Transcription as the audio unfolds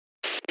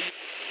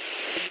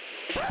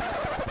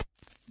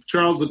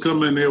Charles will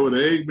come in there with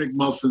an Egg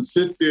McMuffin,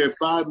 sit there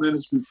 5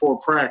 minutes before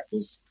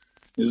practice.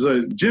 He's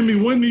like, Jimmy,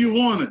 when do you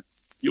want it?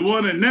 You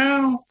want it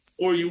now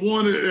or you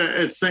want it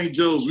at St.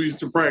 Joe's? We used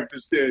to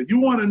practice there.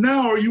 You want it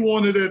now or you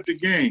want it at the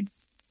game?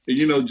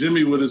 And,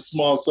 Jimmy with his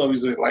small self,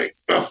 he's like,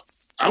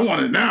 I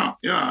want it now.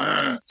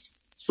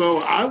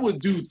 So I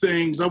would do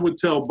things. I would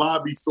tell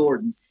Bobby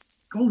Thornton,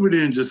 go over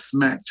there and just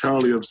smack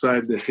Charlie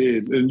upside the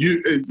head. And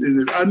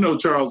I know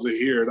Charles will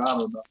hear it. I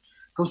don't know.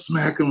 Go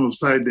smack him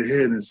upside the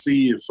head and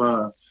see if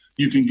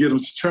you can get him.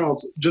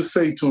 Charles, just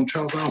say to him,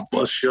 Charles, I'll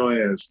bust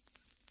your ass.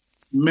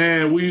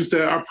 Man,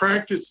 our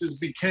practices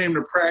became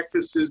the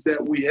practices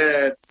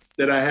that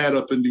I had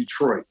up in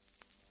Detroit,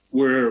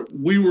 where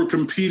we were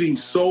competing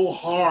so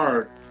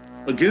hard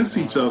against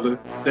each other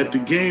that the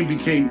game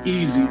became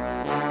easy.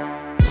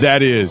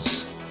 That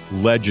is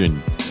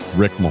legend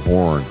Rick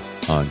Mahorn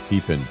on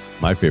keeping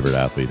my favorite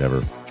athlete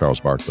ever,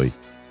 Charles Barkley,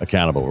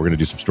 accountable. We're going to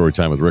do some story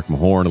time with Rick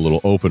Mahorn, a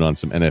little open on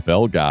some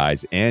NFL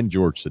guys, and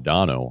George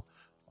Sedano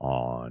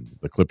on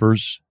the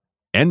Clippers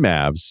and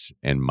Mavs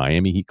and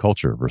Miami Heat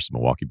culture versus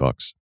Milwaukee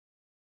Bucks.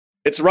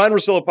 It's the Ryan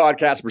Russillo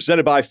podcast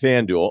presented by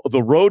FanDuel.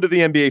 The road to the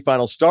NBA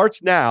Finals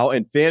starts now,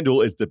 and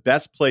FanDuel is the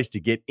best place to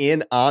get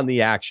in on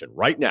the action.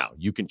 Right now,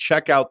 you can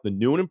check out the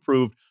new and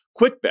improved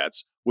Quick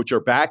Bets, which are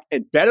back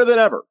and better than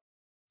ever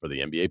for the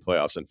NBA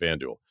playoffs on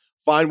FanDuel.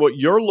 Find what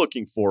you're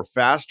looking for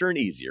faster and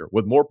easier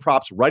with more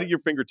props right at your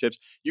fingertips.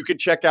 You can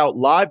check out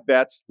live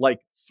bets like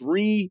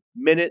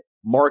 3-minute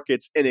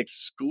markets and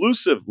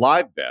exclusive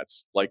live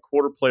bets like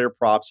quarter player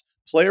props,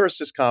 player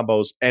assist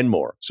combos, and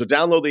more. So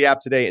download the app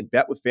today and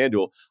bet with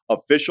FanDuel,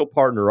 official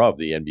partner of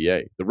the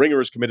NBA. The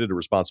Ringer is committed to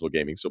responsible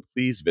gaming, so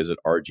please visit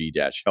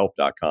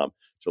rg-help.com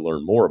to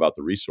learn more about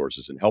the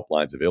resources and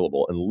helplines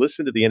available and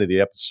listen to the end of the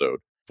episode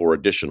for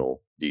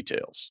additional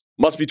details.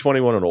 Must be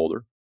 21 and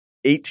older,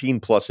 18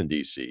 plus in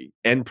D.C.,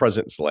 and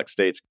present in select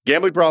states.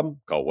 Gambling problem?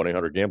 Call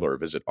 1-800-GAMBLER or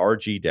visit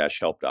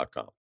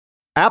rg-help.com.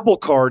 Apple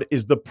Card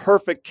is the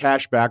perfect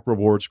cashback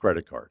rewards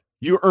credit card.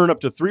 You earn up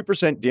to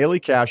 3% daily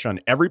cash on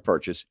every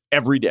purchase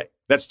every day.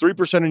 That's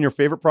 3% on your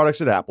favorite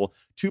products at Apple,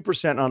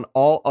 2% on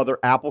all other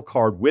Apple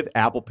Card with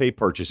Apple Pay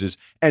purchases,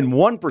 and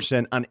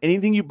 1% on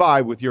anything you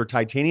buy with your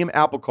titanium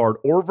Apple Card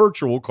or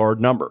virtual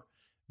card number.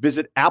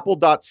 Visit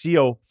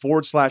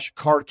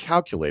apple.co/card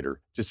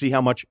calculator to see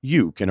how much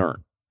you can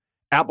earn.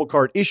 Apple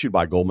Card issued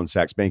by Goldman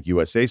Sachs Bank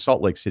USA,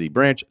 Salt Lake City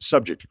branch,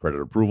 subject to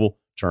credit approval.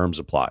 Terms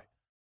apply.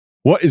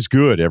 What is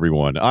good,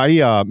 everyone?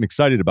 I'm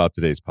excited about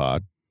today's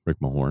pod, Rick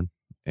Mahorn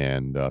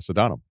and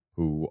Sedano,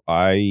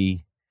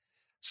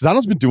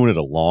 Sedano's been doing it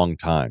a long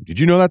time. Did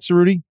you know that,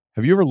 Cerruti?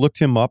 Have you ever looked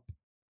him up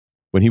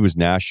when he was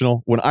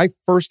national? When I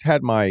first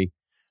had my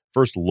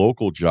first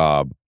local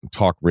job,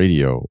 talk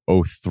radio,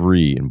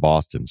 2003 in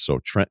Boston. So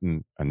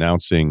Trenton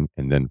announcing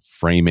and then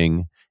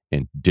framing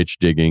and ditch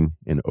digging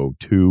in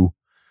 2002.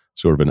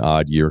 Sort of an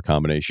odd year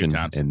combination.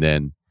 And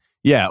then,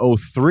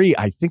 2003,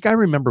 I think I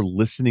remember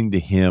listening to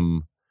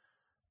him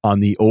on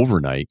the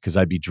overnight because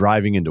I'd be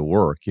driving into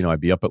work.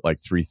 I'd be up at like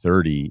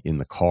 3:30 in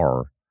the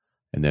car,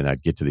 and then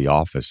I'd get to the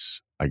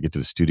office. I'd get to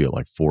the studio at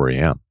like 4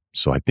 a.m.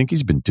 So I think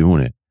he's been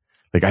doing it.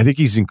 I think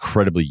he's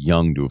incredibly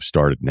young to have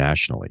started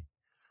nationally.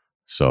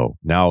 So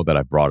now that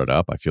I brought it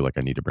up, I feel like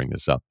I need to bring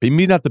this up.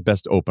 Maybe not the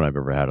best open I've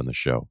ever had on the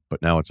show,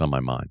 but now it's on my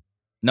mind.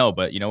 No,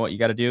 but you know what you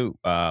got to do?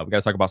 We got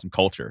to talk about some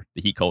culture,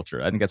 the Heat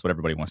culture. I think that's what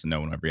everybody wants to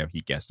know whenever we have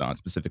Heat guests on,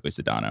 specifically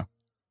Sedano.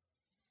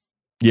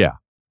 Yeah.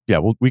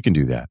 Well, we can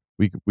do that.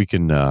 We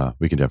can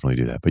definitely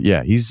do that. But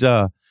yeah, he's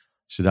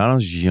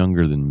Sedano's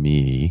younger than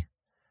me.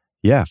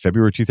 Yeah,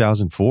 February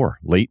 2004,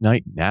 late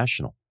night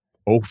national.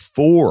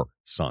 04,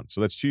 son. So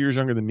that's 2 years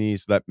younger than me.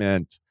 So that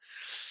meant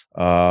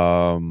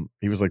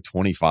he was like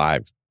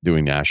 25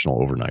 doing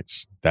national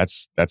overnights.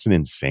 That's an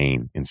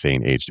insane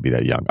age to be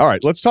that young. All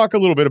right, let's talk a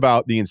little bit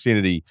about the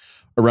insanity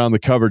around the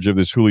coverage of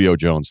this Julio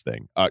Jones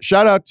thing.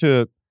 Shout out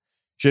to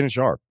Shannon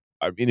Sharp.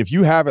 I mean, if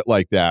you have it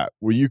like that,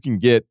 where you can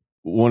get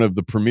one of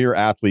the premier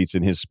athletes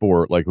in his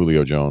sport, like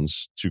Julio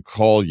Jones, to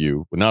call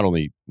you,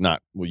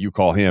 you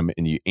call him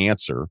and you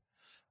answer.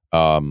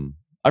 I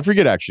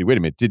forget actually. Wait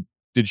a minute.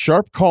 Did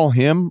Sharp call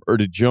him or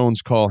did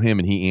Jones call him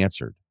and he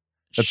answered?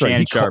 That's Shannon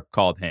right. Sharp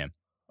called him.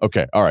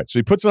 Okay. All right. So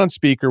he puts it on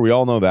speaker. We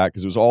all know that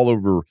because it was all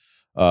over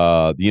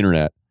the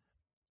internet,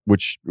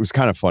 which was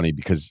kind of funny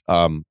because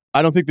I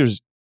don't think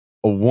there's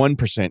a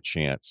 1%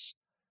 chance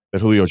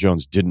that Julio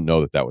Jones didn't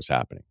know that was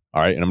happening.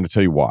 All right. And I'm going to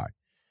tell you why.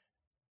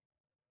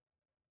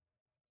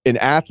 An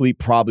athlete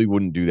probably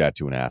wouldn't do that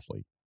to an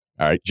athlete.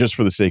 All right. Just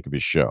for the sake of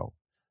his show.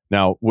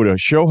 Now, would a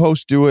show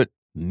host do it?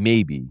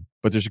 Maybe.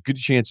 But there's a good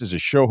chance as a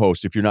show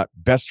host, if you're not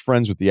best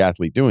friends with the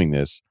athlete doing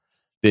this,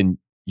 then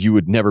you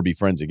would never be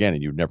friends again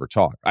and you'd never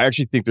talk. I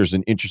actually think there's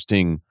an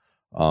interesting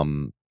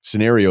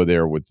scenario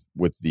there with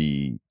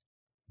the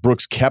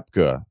Brooks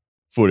Koepka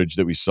footage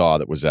that we saw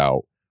that was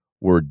out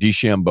where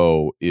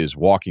DeChambeau is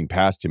walking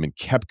past him and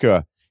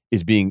Koepka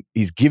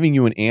he's giving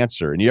you an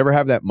answer. And you ever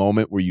have that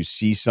moment where you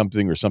see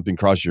something or something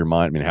crosses your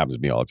mind? I mean, it happens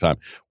to me all the time,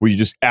 where you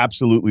just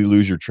absolutely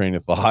lose your train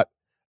of thought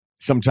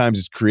sometimes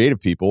it's creative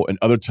people and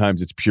other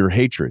times it's pure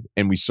hatred.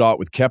 And we saw it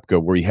with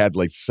Koepka where he had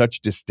like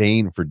such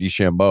disdain for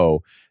DeChambeau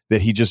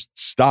that he just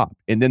stopped.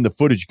 And then the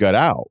footage got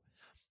out.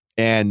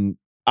 And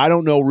I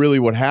don't know really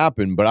what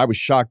happened, but I was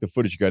shocked the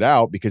footage got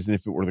out, because then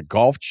if it were the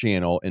Golf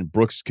Channel and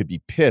Brooks could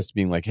be pissed,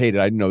 being like, hey,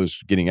 did I know this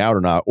was getting out or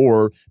not?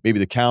 Or maybe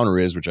the counter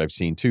is, which I've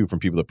seen too from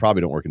people that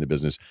probably don't work in the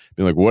business,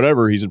 being like,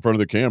 whatever, he's in front of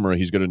the camera,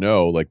 he's going to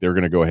know, like they're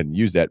going to go ahead and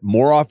use that.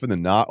 More often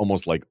than not,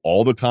 almost like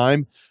all the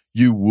time,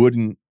 you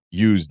wouldn't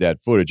use that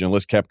footage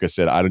unless Koepka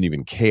said, I don't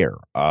even care.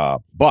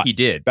 But he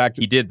did.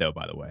 He did, though,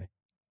 by the way.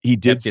 He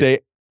did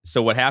say...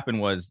 So what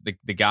happened was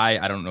the guy,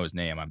 I don't know his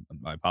name,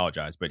 I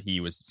apologize, but he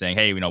was saying,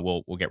 hey,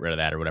 we'll get rid of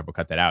that or whatever, we'll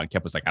cut that out. And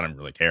Koepka was like, I don't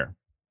really care.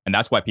 And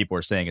that's why people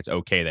are saying it's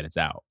okay that it's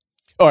out.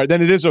 All right,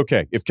 then it is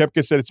okay. If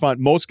Koepka said it's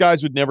fine, most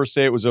guys would never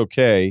say it was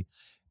okay.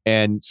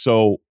 And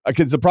so,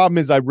 because the problem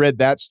is I read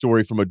that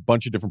story from a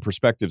bunch of different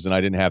perspectives and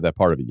I didn't have that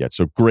part of it yet.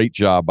 So great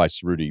job by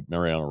Cerruti,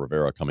 Mariano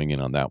Rivera coming in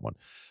on that one.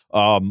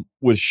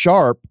 With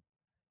Sharp,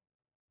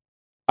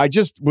 I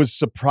just was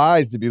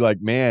surprised to be like,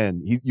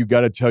 man, you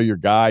got to tell your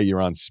guy you're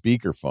on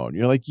speakerphone.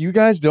 You're like, you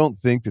guys don't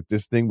think that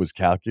this thing was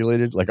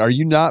calculated? Like, are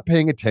you not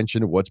paying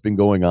attention to what's been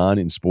going on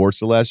in sports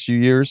the last few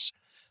years?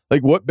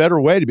 Like, what better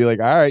way to be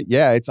like, all right,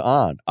 yeah, it's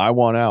on. I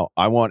want out.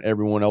 I want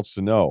everyone else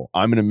to know.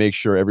 I'm going to make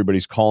sure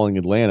everybody's calling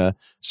Atlanta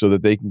so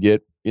that they can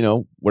get,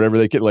 whatever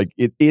they get. Like,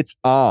 it's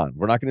on.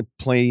 We're not going to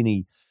play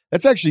any.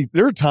 That's actually,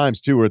 there are times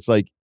too where it's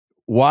like,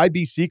 why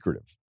be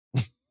secretive?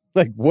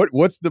 Like,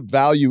 what's the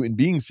value in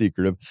being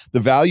secretive? The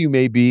value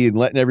may be in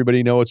letting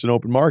everybody know it's an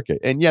open market.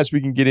 And yes,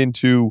 we can get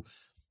into,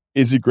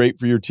 is it great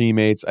for your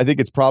teammates? I think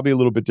it's probably a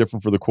little bit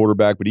different for the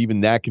quarterback, but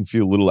even that can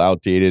feel a little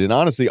outdated. And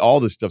honestly, all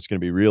this stuff's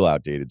going to be real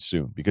outdated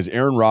soon, because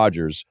Aaron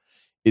Rodgers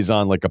is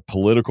on like a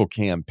political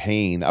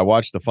campaign. I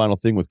watched the final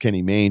thing with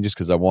Kenny Mayne just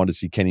because I wanted to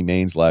see Kenny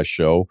Mayne's last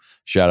show.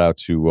 Shout out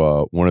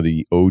to one of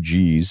the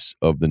OGs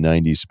of the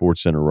 90s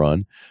SportsCenter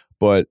run.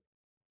 But,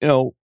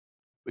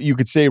 you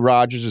could say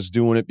Rodgers is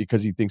doing it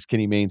because he thinks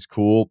Kenny Mayne's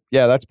cool.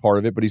 Yeah, that's part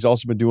of it, but he's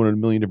also been doing it a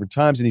million different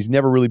times, and he's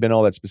never really been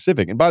all that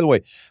specific. And by the way,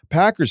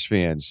 Packers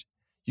fans,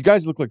 you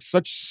guys look like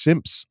such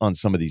simps on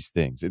some of these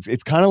things.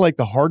 It's kind of like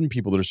the Harden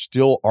people that are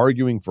still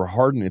arguing for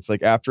Harden. It's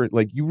like after,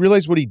 like, you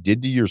realize what he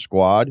did to your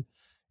squad,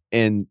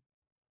 and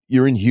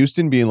you're in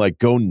Houston being like,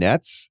 go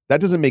Nets?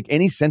 That doesn't make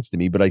any sense to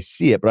me, but I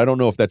see it. But I don't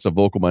know if that's a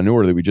vocal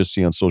minority that we just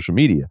see on social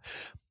media.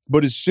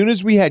 But as soon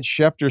as we had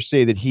Schefter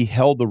say that he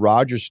held the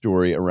Rodgers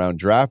story around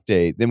draft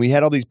day, then we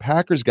had all these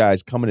Packers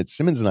guys coming at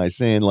Simmons and I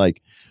saying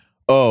like,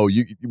 oh,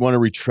 you want to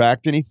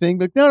retract anything?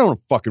 Like, no, I don't want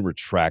to fucking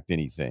retract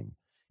anything.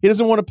 He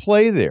doesn't want to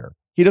play there.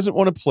 He doesn't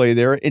want to play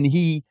there. And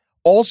he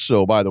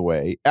also, by the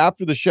way,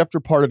 after the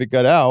Schefter part of it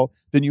got out,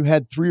 then you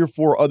had 3 or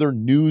 4 other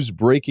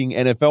news-breaking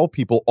NFL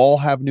people all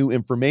have new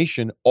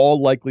information,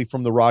 all likely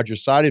from the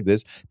Rodgers side of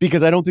this,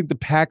 because I don't think the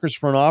Packers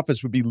front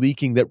office would be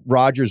leaking that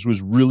Rodgers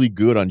was really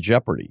good on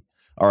Jeopardy.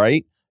 All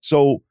right.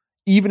 So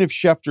even if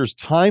Schefter's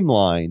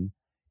timeline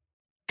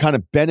kind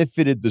of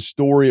benefited the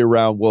story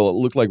around, well, it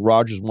looked like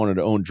Rodgers wanted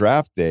to own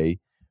draft day,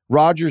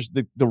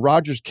 the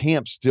Rodgers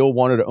camp still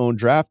wanted to own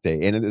draft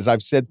day. And as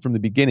I've said from the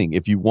beginning,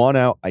 if you want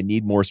out, I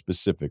need more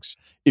specifics.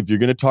 If you're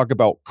going to talk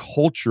about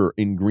culture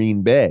in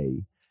Green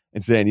Bay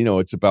and saying,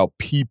 it's about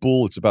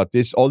people, it's about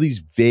this, all these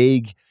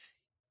vague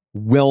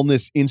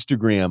wellness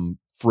Instagram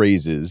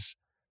phrases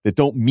that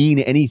don't mean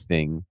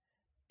anything,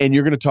 and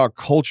you're going to talk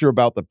culture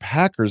about the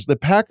Packers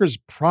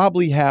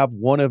probably have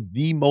one of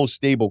the most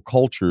stable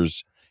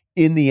cultures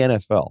in the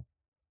NFL.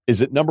 Is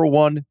it number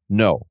one?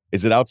 No.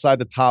 Is it outside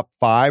the top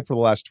 5 for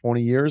the last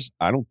 20 years?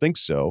 I don't think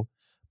so.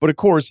 But of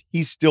course,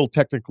 he's still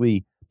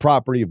technically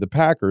property of the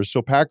Packers.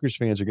 So Packers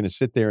fans are going to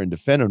sit there and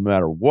defend him no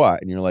matter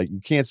what. And you're like,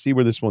 you can't see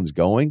where this one's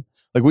going.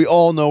 Like, we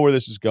all know where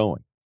this is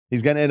going.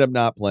 He's going to end up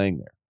not playing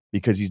there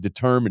because he's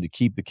determined to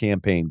keep the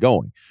campaign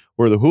going.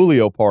 Where the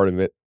Julio part of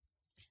it,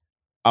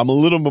 I'm a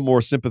little bit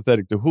more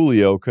sympathetic to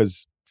Julio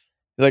because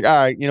like,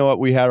 all right, you know what?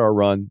 We had our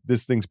run.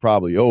 This thing's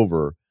probably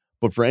over.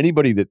 But for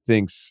anybody that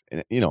thinks,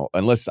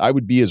 unless I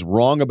would be as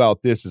wrong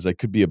about this as I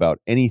could be about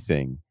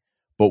anything,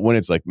 but when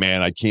it's like,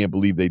 man, I can't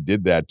believe they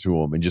did that to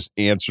him and just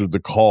answered the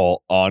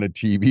call on a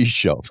TV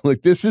show.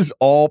 Like, this is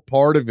all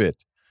part of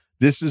it.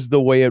 This is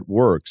the way it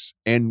works.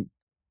 And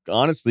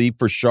honestly,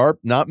 for Sharp,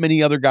 not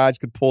many other guys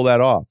could pull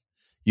that off.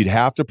 You'd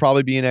have to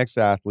probably be an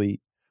ex-athlete,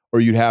 or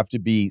you'd have to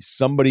be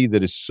somebody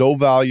that is so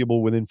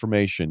valuable with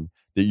information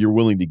that you're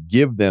willing to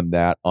give them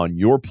that on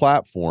your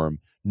platform,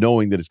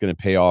 knowing that it's going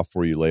to pay off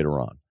for you later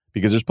on.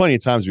 Because there's plenty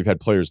of times we've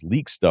had players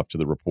leak stuff to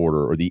the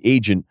reporter, or the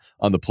agent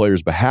on the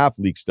player's behalf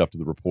leak stuff to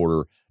the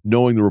reporter,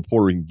 knowing the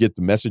reporter can get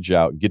the message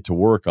out and get to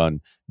work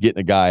on getting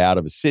a guy out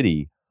of a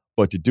city.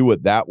 But to do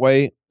it that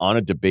way on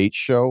a debate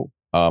show,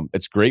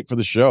 it's great for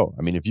the show.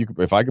 I mean,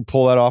 if I could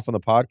pull that off on the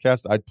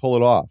podcast, I'd pull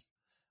it off.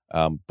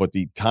 But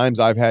the times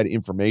I've had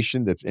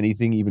information that's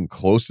anything even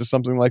close to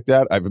something like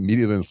that, I've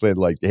immediately said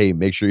like, hey,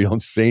 make sure you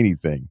don't say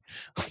anything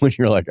when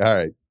you're like, all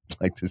right,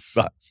 like this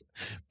sucks,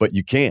 but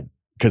you can't,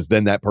 because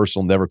then that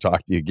person will never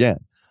talk to you again.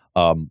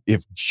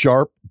 If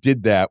Sharp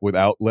did that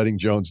without letting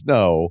Jones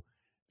know,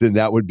 then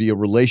that would be a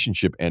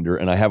relationship ender.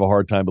 And I have a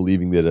hard time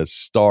believing that a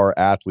star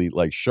athlete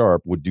like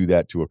Sharp would do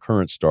that to a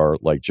current star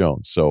like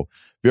Jones. So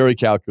very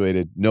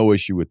calculated, no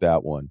issue with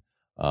that one.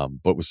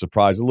 But was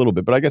surprised a little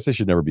bit. But I guess I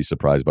should never be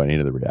surprised by any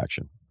of the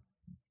reaction.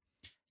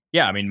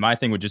 Yeah, I mean, my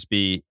thing would just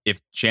be if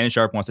Shannon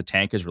Sharp wants to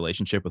tank his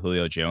relationship with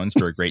Julio Jones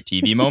for a great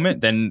TV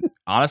moment, then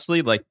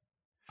honestly, like,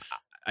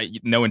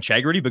 no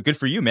integrity, but good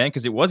for you, man,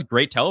 because it was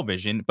great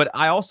television. But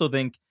I also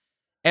think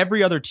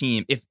every other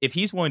team, if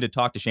he's willing to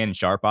talk to Shannon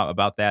Sharp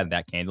about that and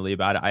that candidly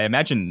about it, I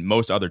imagine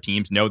most other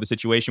teams know the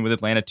situation with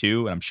Atlanta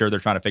too, and I'm sure they're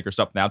trying to figure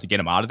something out to get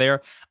him out of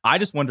there. I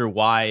just wonder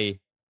why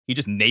he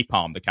just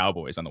napalmed the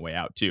Cowboys on the way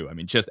out too. I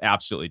mean, just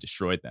absolutely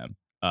destroyed them,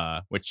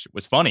 which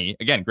was funny.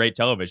 Again, great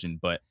television,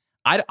 but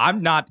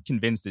I'm not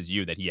convinced as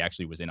you that he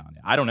actually was in on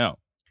it. I don't know.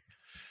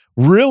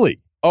 Really?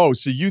 Oh,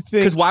 so you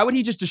think... Because why would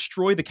he just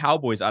destroy the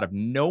Cowboys out of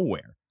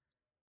nowhere?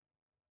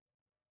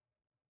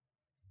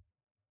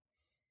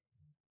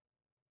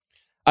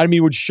 I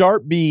mean, would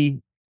Sharp be...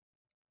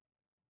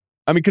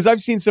 I mean, because I've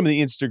seen some of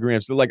the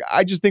Instagrams. So like,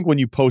 I just think when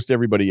you post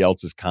everybody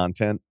else's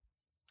content,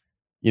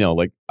 you know,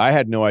 like, I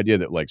had no idea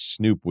that, like,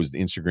 Snoop was the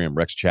Instagram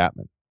Rex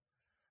Chapman.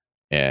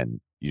 And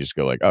you just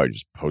go like, oh, you're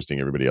just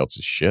posting everybody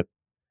else's shit.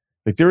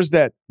 Like, there's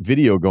that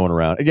video going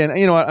around. Again,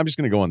 you know what? I'm just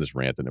going to go on this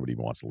rant that nobody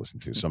even wants to listen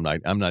to. So I'm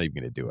not even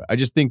going to do it. I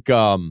just think,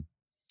 I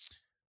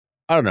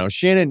don't know,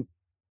 Shannon,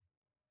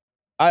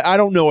 I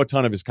don't know a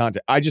ton of his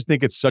content. I just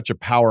think it's such a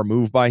power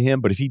move by him.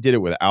 But if he did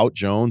it without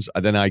Jones,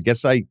 then I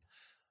guess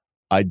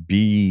I'd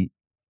be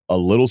a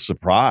little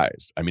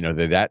surprised. I mean, are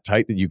they that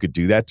tight that you could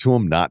do that to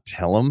him, not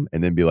tell him,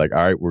 and then be like,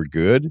 all right, we're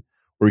good?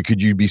 Or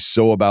could you be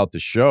so about the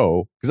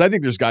show? Because I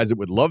think there's guys that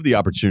would love the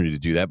opportunity to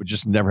do that, but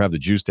just never have the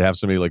juice to have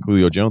somebody like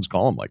Julio Jones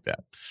call him like that.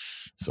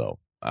 So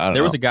I don't know.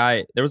 There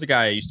was a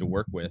guy I used to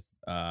work with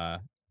at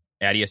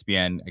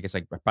ESPN. I guess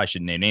I probably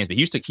shouldn't name names, but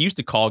he used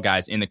to call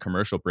guys in the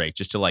commercial break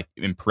just to like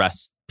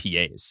impress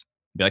PAs.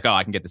 Be like, oh,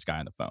 I can get this guy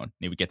on the phone. And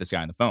he would get this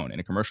guy on the phone in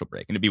a commercial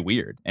break, and it'd be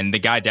weird. And the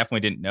guy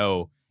definitely didn't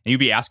know. And you'd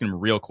be asking him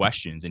real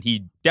questions, and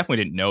he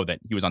definitely didn't know that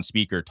he was on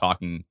speaker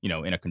talking, you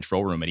know, in a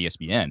control room at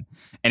ESPN.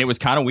 And it was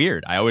kind of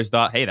weird. I always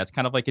thought, hey, that's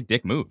kind of like a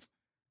dick move.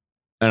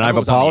 And I've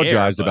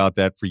apologized about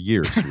that for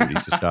years, Rudy,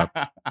 so stop.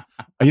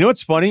 You know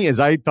what's funny is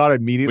I thought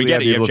immediately... We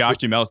get it. You have Josh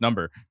Duhamel's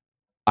number.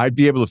 I'd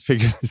be able to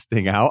figure this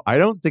thing out. I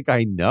don't think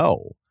I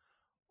know.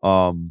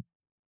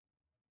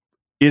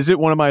 Is it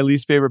one of my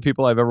least favorite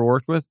people I've ever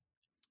worked with?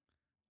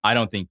 I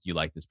don't think you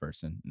like this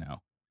person,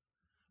 no.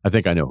 I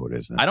think I know who it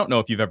is then. I don't know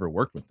if you've ever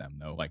worked with them,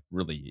 though, like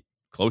really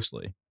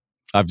closely.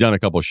 I've done a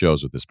couple of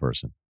shows with this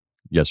person.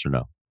 Yes or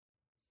no?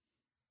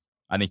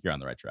 I think you're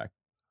on the right track.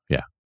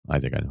 Yeah, I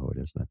think I know who it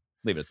is then.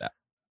 Leave it at that.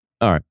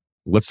 All right,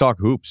 let's talk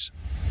hoops.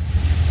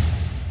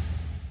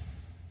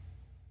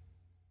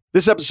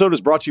 This episode is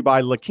brought to you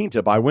by La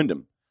Quinta by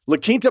Wyndham. La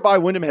Quinta by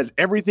Wyndham has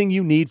everything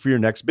you need for your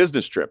next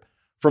business trip.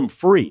 From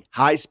free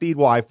high-speed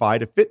Wi-Fi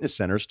to fitness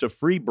centers to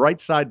free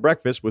bright-side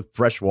breakfast with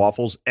fresh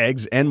waffles,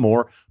 eggs, and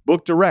more.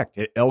 Book direct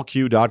at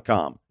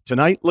lq.com.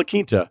 Tonight, La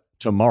Quinta.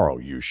 Tomorrow,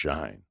 you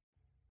shine.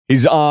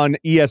 He's on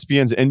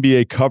ESPN's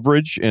NBA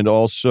coverage and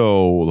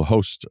also the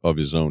host of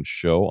his own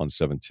show on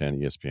 710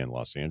 ESPN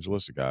Los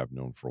Angeles, a guy I've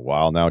known for a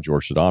while now,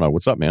 Jorge Sedano.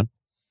 What's up, man?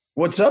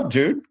 What's up,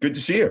 dude? Good to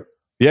see you.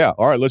 Yeah.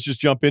 All right. Let's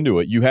just jump into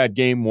it. You had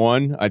game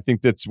one. I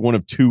think that's one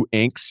of two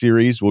angst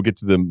series. We'll get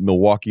to the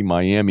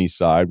Milwaukee-Miami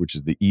side, which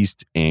is the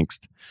East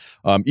angst.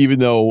 Even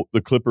though the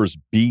Clippers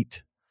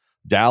beat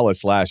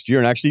Dallas last year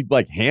and actually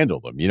like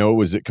handled them. You know, it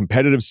was a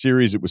competitive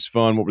series. It was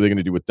fun. What were they going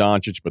to do with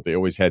Doncic? But they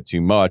always had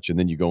too much. And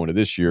then you go into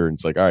this year and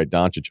it's like, all right,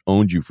 Doncic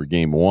owned you for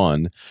game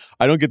one.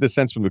 I don't get the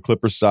sense from the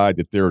Clippers side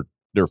that they're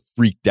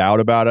freaked out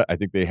about it. I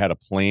think they had a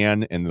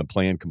plan and the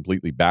plan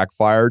completely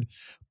backfired.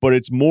 But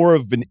it's more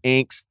of an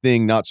angst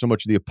thing, not so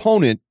much the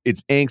opponent.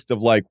 It's angst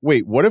of like,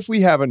 wait, what if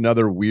we have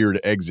another weird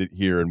exit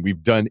here and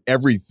we've done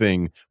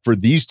everything for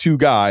these two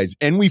guys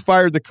and we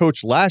fired the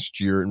coach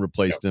last year and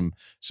replaced him.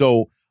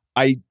 So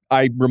I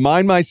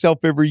remind myself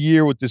every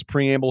year with this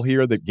preamble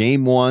here that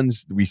game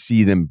ones, we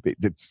see them,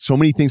 that so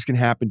many things can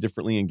happen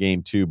differently in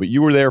game two, but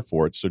you were there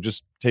for it. So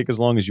just take as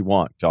long as you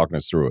want talking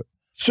us through it.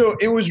 So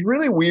it was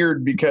really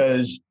weird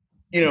because,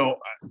 you know,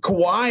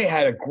 Kawhi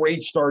had a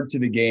great start to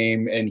the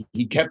game and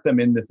he kept them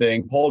in the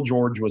thing. Paul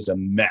George was a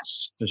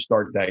mess to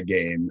start that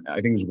game. I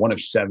think it was 1 of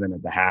 7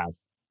 at the half.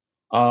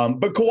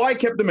 But Kawhi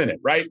kept them in it,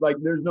 right? Like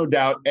there's no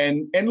doubt.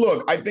 And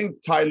look, I think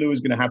Ty Lue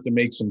is going to have to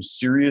make some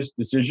serious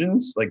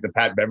decisions. Like the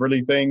Pat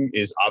Beverly thing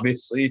is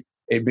obviously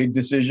a big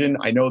decision.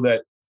 I know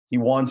that he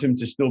wants him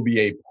to still be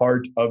a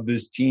part of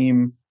this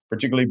team,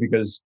 particularly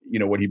because, you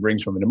know, what he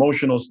brings from an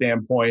emotional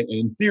standpoint and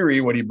in theory,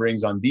 what he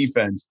brings on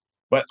defense.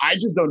 But I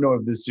just don't know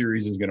if this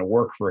series is going to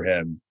work for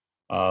him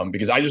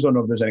because I just don't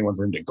know if there's anyone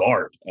for him to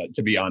guard,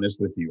 to be honest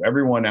with you.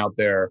 Everyone out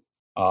there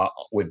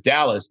with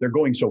Dallas, they're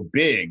going so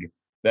big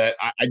that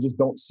I just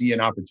don't see an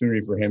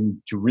opportunity for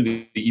him to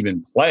really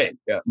even play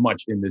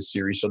much in this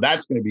series. So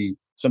that's going to be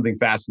something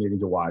fascinating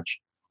to watch.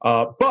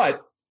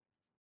 But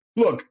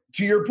look,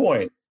 to your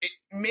point,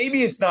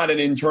 maybe it's not an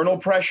internal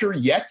pressure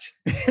yet,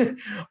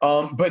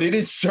 but it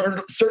is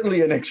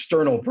certainly an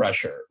external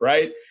pressure,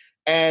 right?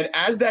 And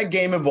as that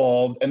game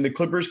evolved and the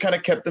Clippers kind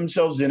of kept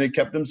themselves in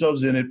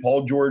it,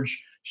 Paul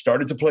George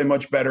started to play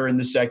much better in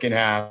the second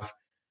half.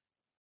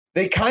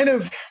 They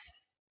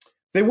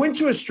went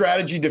to a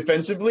strategy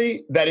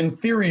defensively that in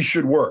theory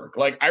should work.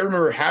 Like, I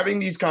remember having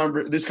this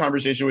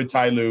conversation with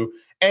Ty Lue,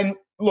 and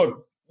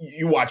look,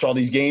 you watch all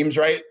these games,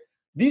 right?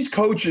 These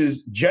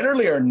coaches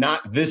generally are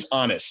not this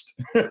honest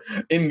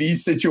in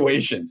these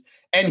situations.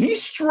 And he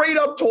straight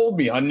up told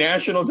me on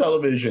national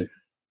television,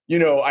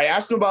 I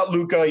asked him about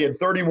Luka. He had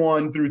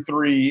 31 through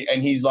 3,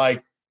 and he's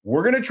like,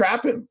 we're going to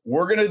trap him.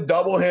 We're going to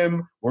double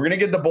him. We're going to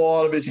get the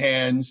ball out of his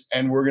hands,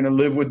 and we're going to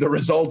live with the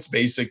results,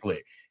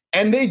 basically.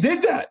 And they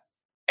did that.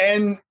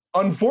 And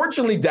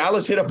unfortunately,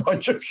 Dallas hit a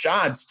bunch of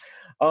shots.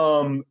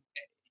 So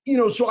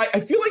I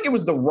feel like it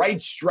was the right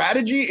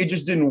strategy. It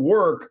just didn't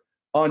work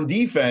on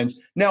defense.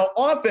 Now,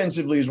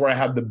 offensively is where I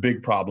have the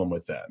big problem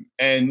with them.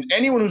 And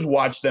anyone who's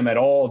watched them at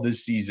all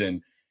this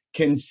season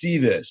can see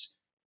this.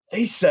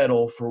 They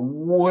settle for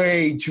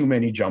way too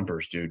many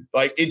jumpers, dude.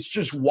 Like, it's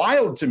just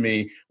wild to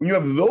me when you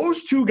have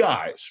those two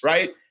guys,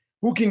 right,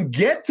 who can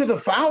get to the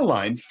foul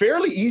line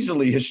fairly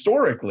easily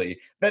historically,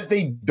 that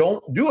they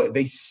don't do it.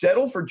 They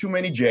settle for too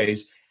many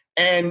J's.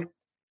 And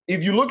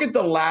if you look at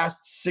the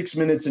last 6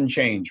 minutes and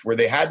change where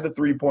they had the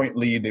 3-point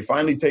lead, they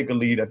finally take a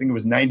lead. I think it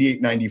was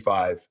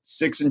 98-95,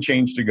 6 and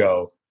change to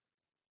go.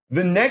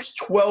 The next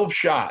 12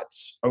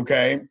 shots,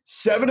 okay,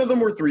 7 of them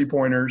were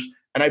three-pointers,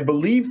 and I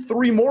believe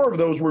 3 more of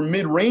those were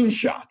mid-range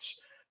shots,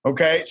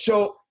 okay?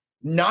 So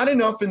not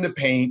enough in the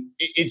paint.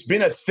 It's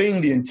been a thing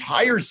the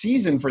entire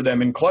season for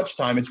them in clutch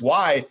time. It's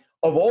why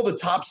of all the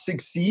top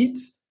 6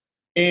 seeds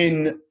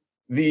in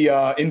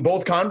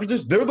both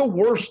conferences, they're the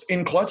worst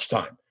in clutch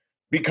time,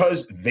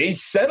 because they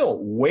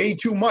settle way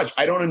too much.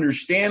 I don't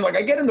understand. Like,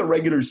 I get in the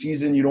regular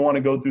season, you don't want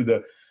to go through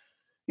the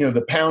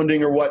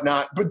pounding or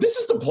whatnot, but this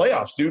is the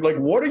playoffs, dude. Like,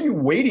 what are you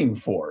waiting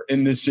for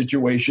in this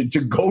situation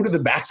to go to the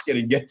basket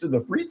and get to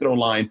the free throw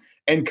line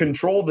and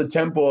control the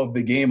tempo of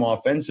the game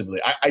offensively?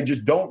 I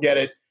just don't get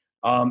it.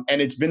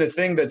 And it's been a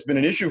thing that's been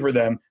an issue for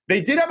them.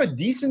 They did have a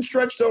decent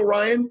stretch, though,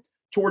 Ryan,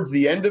 towards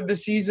the end of the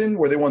season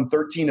where they won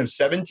 13 of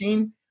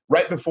 17,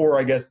 right before,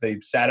 I guess, they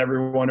sat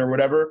everyone or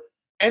whatever.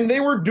 And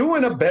they were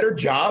doing a better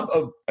job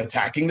of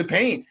attacking the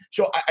paint.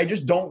 So I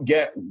just don't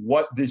get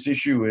what this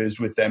issue is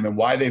with them and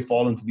why they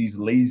fall into these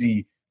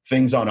lazy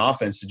things on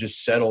offense to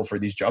just settle for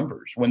these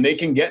jumpers when they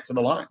can get to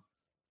the line.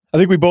 I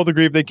think we both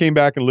agree if they came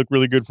back and looked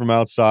really good from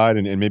outside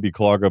and maybe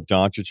clog up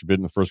Doncic a bit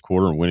in the first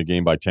quarter and win a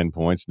game by 10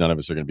 points, none of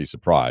us are going to be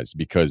surprised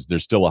because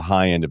there's still a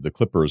high end of the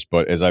Clippers.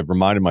 But as I've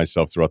reminded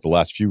myself throughout the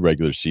last few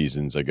regular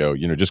seasons, I go,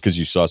 just because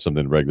you saw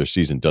something in the regular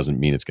season doesn't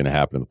mean it's going to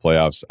happen in the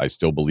playoffs. I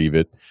still believe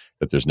it,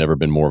 that there's never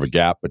been more of a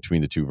gap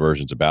between the two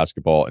versions of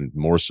basketball, and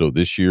more so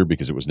this year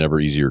because it was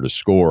never easier to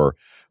score.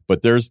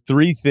 But there's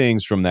 3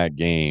 things from that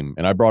game,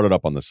 and I brought it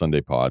up on the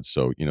Sunday pod,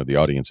 so the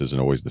audience isn't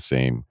always the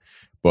same.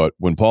 But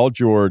when Paul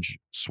George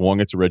swung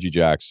it to Reggie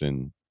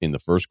Jackson in the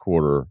first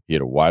quarter, he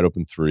had a wide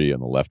open 3 on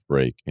the left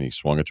break, and he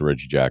swung it to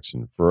Reggie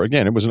Jackson for,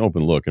 again, it was an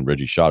open look, and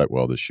Reggie shot it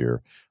well this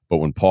year. But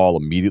when Paul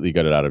immediately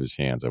got it out of his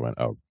hands, I went,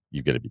 oh,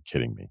 you got to be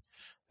kidding me.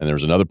 And there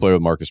was another play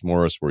with Marcus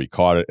Morris where he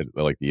caught it at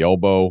like the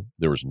elbow.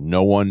 There was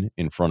no one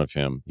in front of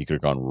him. He could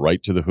have gone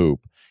right to the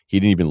hoop. He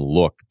didn't even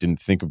look, didn't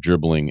think of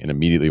dribbling, and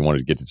immediately wanted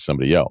to get to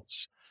somebody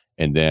else.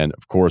 And then,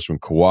 of course, when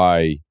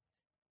Kawhi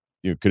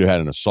could have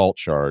had an assault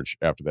charge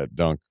after that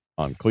dunk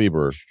on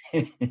Kleber,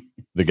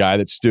 the guy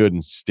that stood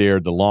and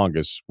stared the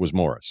longest was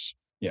Morris.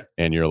 Yeah.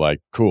 And you're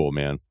like, cool,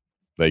 man.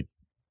 Like,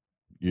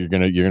 you're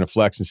gonna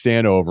flex and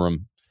stand over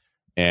him,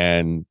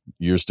 and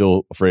you're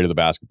still afraid of the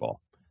basketball.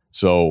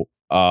 So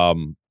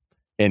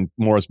and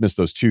Morris missed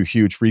those 2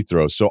 huge free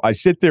throws. So I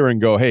sit there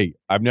and go, hey,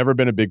 I've never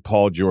been a big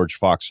Paul George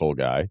foxhole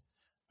guy.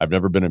 I've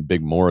never been a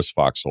big Morris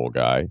foxhole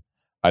guy.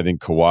 I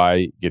think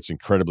Kawhi gets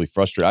incredibly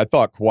frustrated. I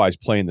thought Kawhi's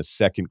play in the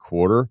second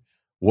quarter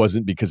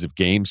wasn't because of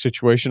game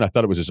situation. I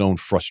thought it was his own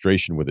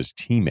frustration with his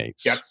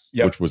teammates,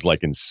 which was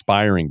like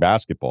inspiring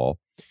basketball.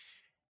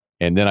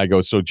 And then I go,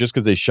 so just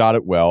because they shot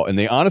it well, and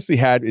they honestly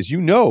had, as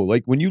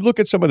like when you look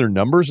at some of their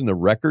numbers in the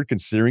record,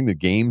 considering the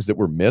games that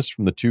were missed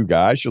from the 2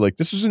 guys, you're like,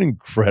 this was an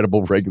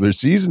incredible regular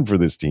season for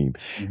this team.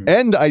 Mm-hmm.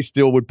 And I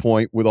still would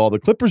point with all the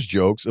Clippers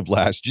jokes of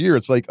last year.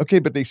 It's like, okay,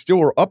 but they still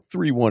were up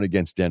 3-1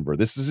 against Denver.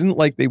 This isn't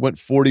like they went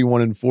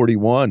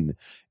 41-41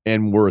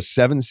 and were a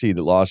 7 seed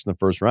that lost in the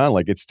first round.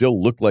 Like, it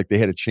still looked like they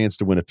had a chance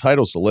to win a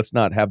title. So let's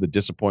not have the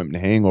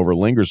disappointment hangover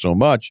linger so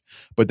much.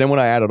 But then when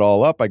I add it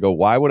all up, I go,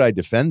 why would I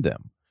defend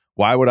them?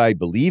 Why would I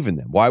believe in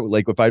them? Why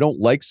would, if I don't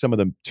like some of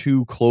the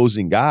 2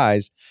 closing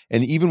guys,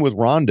 and even with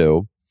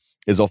Rondo,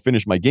 as I'll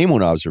finish my game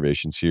 1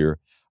 observations here,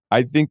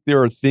 I think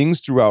there are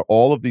things throughout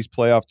all of these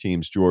playoff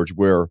teams, George,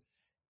 where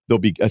there'll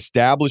be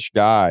established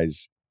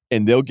guys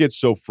and they'll get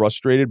so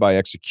frustrated by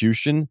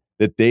execution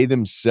that they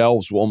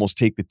themselves will almost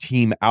take the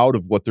team out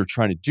of what they're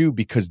trying to do,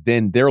 because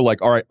then they're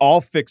like, all right,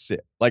 I'll fix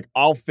it.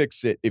 I'll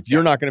fix it. If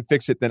you're not going to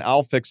fix it, then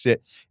I'll fix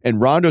it. And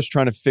Rondo's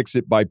trying to fix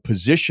it by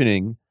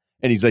positioning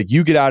And he's like,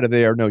 you get out of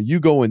there. No, you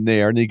go in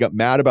there. And then he got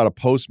mad about a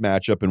post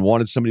matchup and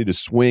wanted somebody to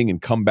swing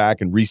and come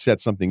back and reset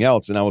something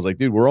else. And I was like,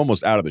 dude, we're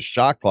almost out of the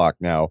shot clock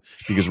now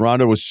because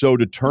Rondo was so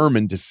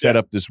determined to set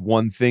up this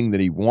one thing that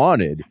he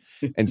wanted.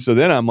 And so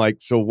then I'm like,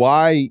 so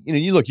why,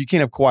 you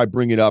can't have Kawhi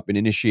bring it up and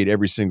initiate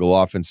every single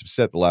offensive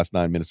set the last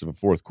 9 minutes of a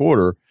fourth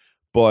quarter.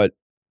 But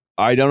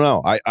I don't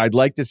know. I'd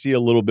like to see a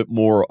little bit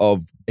more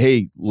of,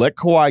 hey, let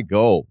Kawhi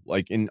go.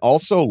 And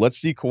also let's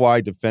see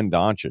Kawhi defend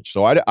Doncic.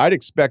 So I'd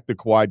expect the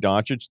Kawhi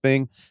Doncic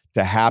thing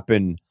to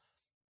happen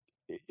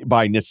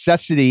by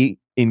necessity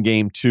in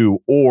game 2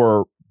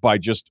 or by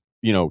just,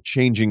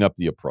 changing up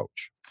the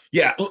approach.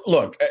 Yeah,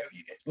 look,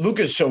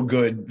 Luka's so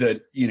good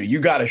that, you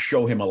got to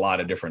show him a lot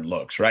of different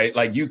looks, right?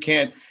 Like you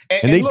can't.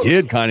 And they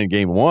did kind of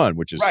game 1,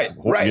 which is right.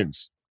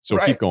 So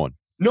keep going.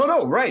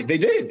 No, right. They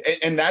did.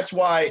 And that's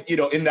why,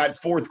 in that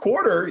fourth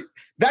quarter,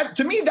 that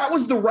to me, that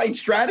was the right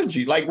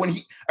strategy. Like when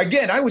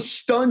I was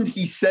stunned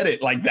he said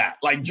it like that,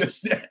 like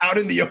just out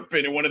in the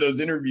open in one of those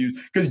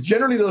interviews, because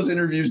generally those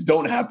interviews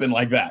don't happen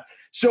like that.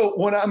 So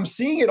when I'm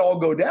seeing it all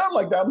go down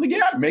like that, I'm like,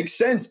 yeah, it makes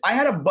sense. I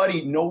had a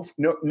buddy, no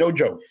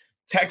joke,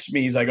 text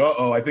me. He's like,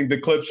 I think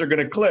the Clips are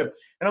going to clip.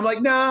 And I'm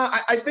like, nah,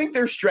 I think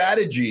their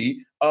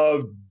strategy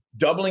of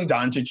doubling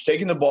Doncic,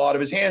 taking the ball out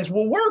of his hands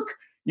will work,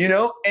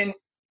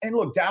 And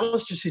look,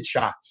 Dallas just hit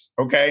shots,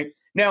 okay?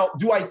 Now,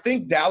 do I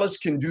think Dallas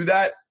can do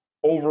that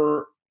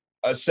over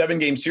a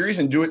 7-game series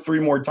and do it 3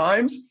 more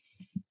times?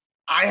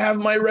 I have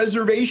my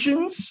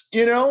reservations,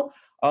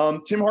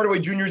 Tim Hardaway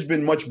Jr. has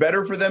been much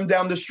better for them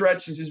down the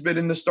stretch since he's been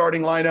in the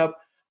starting lineup.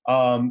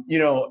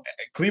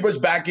 Kleber's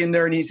back in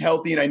there and he's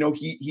healthy, and I know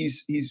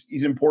he's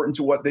important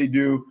to what they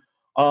do.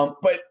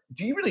 But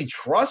do you really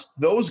trust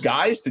those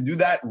guys to do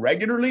that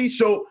regularly?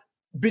 So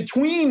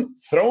between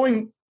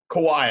throwing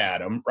Kawhi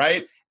at him,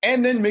 right?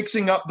 And then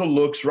mixing up the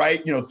looks,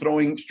 right?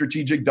 Throwing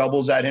strategic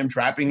doubles at him,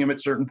 trapping him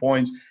at certain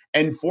points,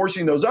 and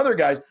forcing those other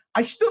guys.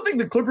 I still think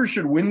the Clippers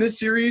should win this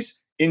series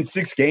in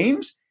 6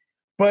 games.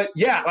 But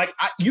yeah,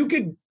 you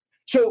could.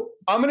 So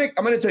I'm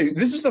gonna tell you,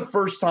 this is the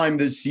first time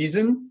this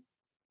season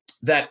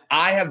that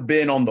I have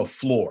been on the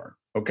floor,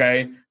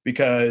 okay?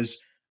 Because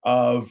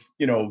of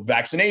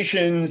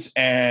vaccinations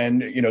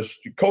and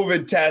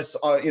COVID tests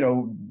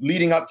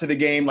leading up to the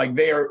game. Like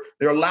they're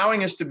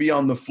allowing us to be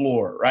on the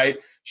floor, right?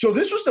 So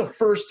this was the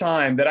first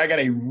time that I got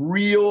a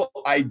real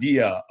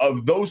idea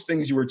of those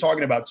things you were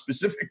talking about,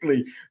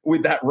 specifically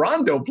with that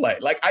Rondo play.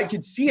 Like I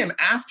could see him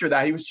after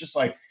that. He was just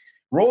like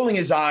rolling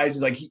his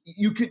eyes. Like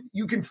you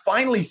can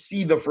finally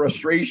see the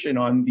frustration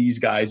on these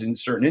guys in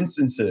certain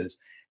instances.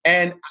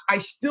 And I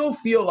still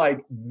feel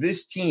like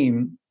this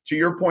team, to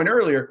your point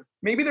earlier,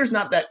 maybe there's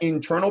not that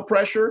internal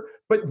pressure,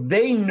 but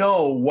they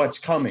know what's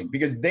coming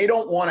because they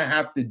don't want to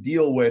have to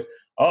deal with,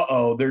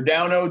 they're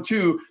down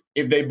 0-2.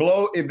 If they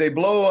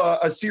blow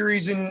a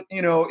series in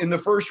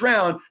the first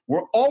round,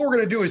 all we're going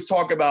to do is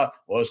talk about,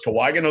 well, is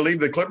Kawhi going to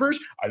leave the Clippers?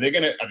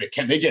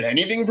 Can they get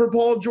anything for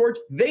Paul George?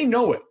 They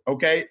know it.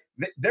 Okay.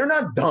 They're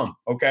not dumb.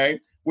 Okay.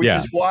 Which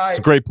is why it's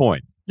a great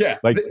point. Yeah.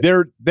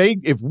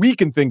 If we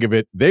can think of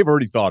it, they've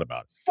already thought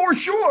about it. For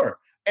sure.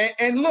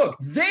 And look,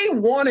 they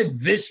wanted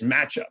this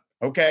matchup.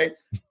 Okay.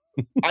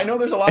 I know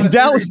there's a lot and of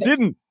Dallas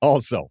didn't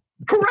also.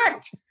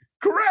 Correct.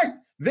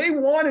 They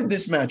wanted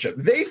this matchup.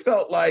 They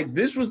felt like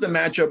this was the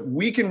matchup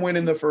we can win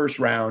in the first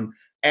round.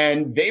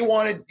 And they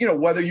wanted,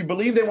 whether you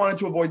believe they wanted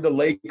to avoid the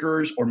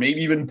Lakers or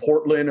maybe even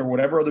Portland or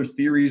whatever other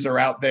theories are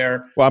out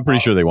there. Well, I'm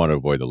pretty sure they want to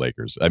avoid the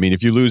Lakers. I mean,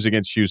 if you lose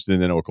against Houston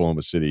and then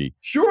Oklahoma City,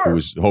 sure, who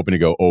was hoping to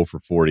go 0 for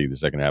 40 the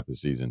second half of the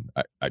season,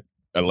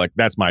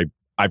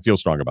 I feel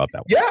strong about that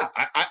one. Yeah,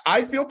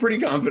 I feel pretty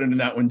confident in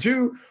that one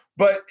too.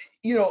 But,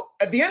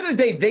 at the end of the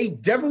day, they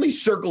definitely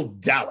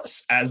circled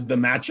Dallas as the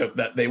matchup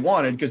that they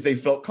wanted because they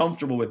felt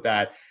comfortable with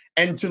that.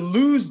 And to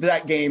lose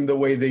that game the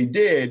way they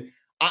did,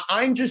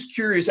 I'm just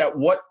curious at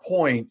what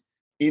point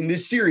in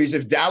this series,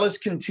 if Dallas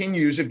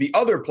continues, if the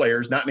other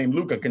players, not named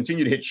Luka,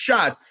 continue to hit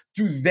shots,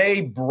 do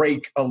they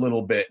break a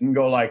little bit and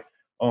go like,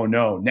 oh,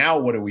 no, now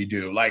what do we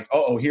do? Like,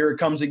 here it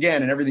comes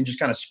again, and everything just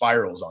kind of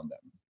spirals on them.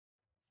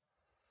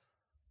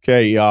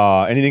 Okay,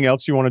 anything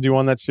else you want to do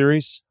on that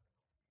series?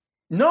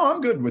 No,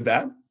 I'm good with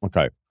that.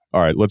 Okay.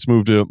 All right, let's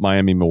move to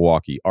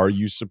Miami-Milwaukee. Are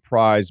you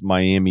surprised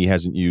Miami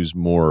hasn't used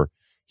more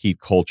Heat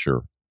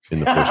culture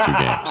in the first 2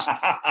 games?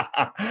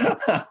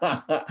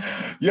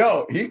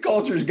 Yo, Heat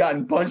culture's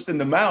gotten punched in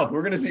the mouth.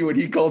 We're going to see what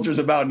Heat culture's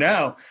about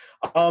now.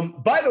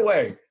 By the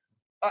way,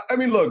 I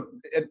mean, look,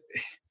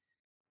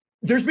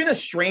 there's been a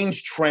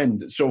strange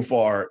trend so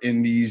far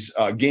in these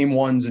game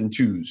 1s and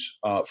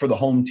 2s for the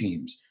home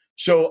teams.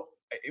 So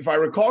if I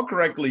recall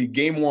correctly,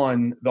 game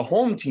 1, the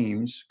home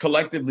teams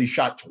collectively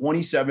shot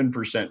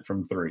 27%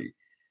 from 3.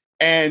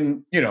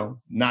 And,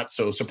 not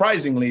so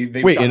surprisingly,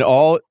 they in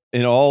all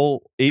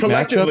 8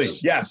 collectively,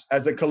 matchups? Yes,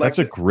 as a collective.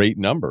 That's a great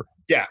number.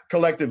 Yeah,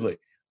 collectively.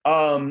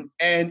 And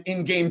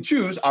in game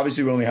 2s,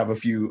 obviously we only have a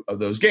few of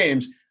those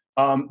games.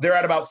 They're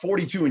at about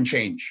 42 and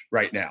change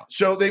right now.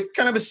 So they've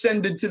kind of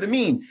ascended to the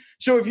mean.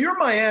 So if you're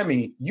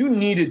Miami, you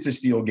needed to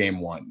steal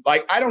game 1.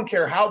 Like, I don't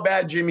care how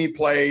bad Jimmy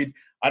played.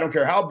 I don't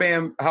care how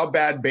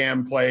bad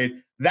Bam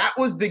played. That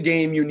was the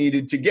game you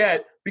needed to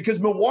get because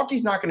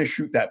Milwaukee's not going to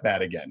shoot that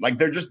bad again. Like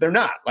they're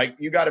not. Like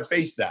you got to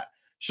face that.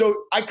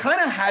 So I kind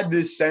of had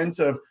this sense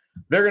of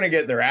they're going to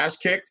get their ass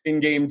kicked in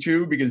game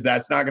 2 because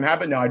that's not going to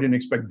happen. Now, I didn't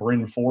expect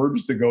Bryn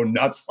Forbes to go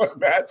nuts like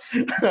that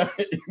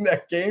in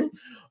that game.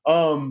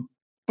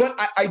 But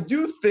I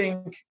do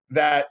think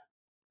that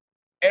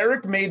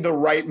Eric made the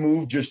right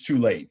move just too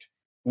late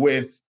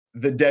with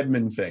the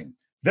Dedmon thing.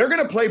 They're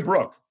going to play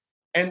Brook.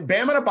 And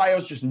Bam Adebayo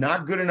is just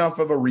not good enough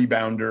of a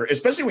rebounder,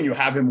 especially when you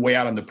have him way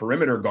out on the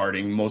perimeter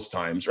guarding most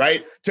times,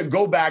 right? To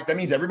go back, that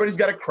means everybody's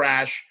got to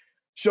crash.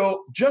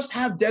 So just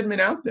have Dedmon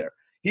out there.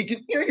 He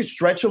can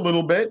stretch a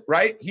little bit,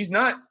 right? He's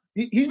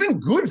been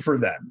good for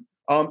them,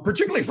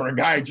 particularly for a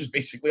guy just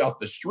basically off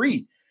the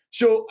street.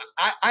 So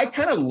I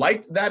kind of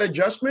liked that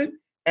adjustment.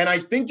 And I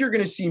think you're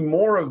going to see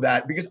more of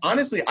that because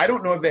honestly, I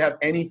don't know if they have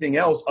anything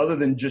else other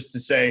than just to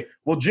say,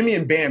 well, Jimmy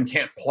and Bam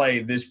can't play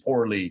this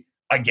poorly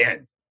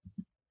again.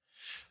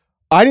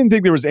 I didn't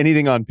think there was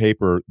anything on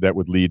paper that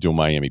would lead to a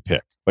Miami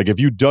pick. Like if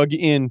you dug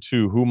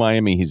into who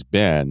Miami has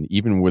been,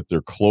 even with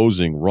their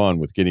closing run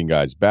with getting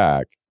guys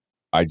back,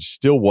 I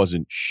still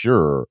wasn't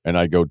sure. And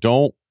I go,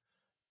 don't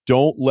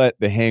let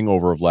the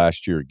hangover of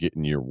last year get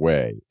in your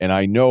way. And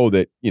I know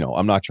that,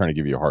 I'm not trying to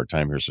give you a hard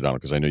time here, Sedano,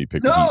 because I know you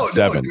picked him in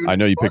 7. Dude, I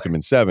know you picked him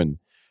in 7.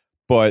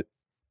 But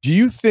do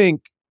you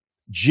think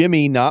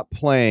Jimmy not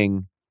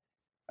playing,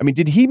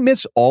 did he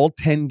miss all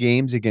 10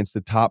 games against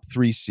the top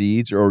 3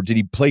 seeds, or did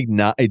he play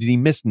did he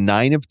miss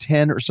 9 of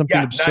 10 or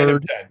something absurd? 9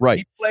 of 10. Right.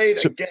 He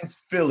played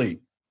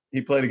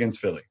against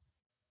Philly.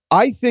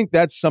 I think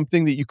that's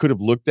something that you could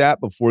have looked at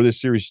before this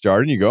series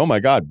started. And you go, oh my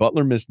God,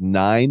 Butler missed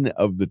 9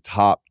 of the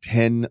top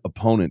 10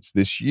 opponents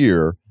this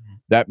year.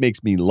 That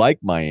makes me like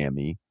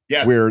Miami.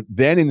 Yes. Where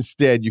then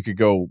instead you could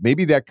go,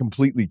 maybe that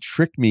completely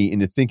tricked me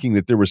into thinking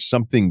that there was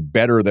something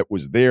better that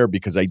was there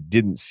because I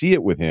didn't see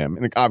it with him.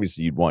 And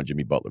obviously you'd want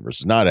Jimmy Butler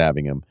versus not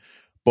having him,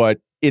 but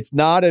it's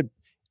not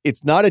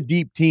a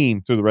deep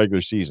team through the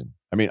regular season.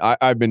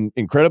 I've been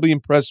incredibly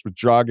impressed with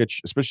Dragic,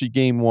 especially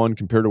game 1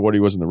 compared to what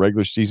he was in the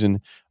regular season.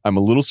 I'm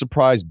a little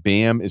surprised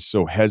Bam is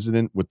so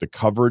hesitant with the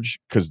coverage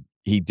because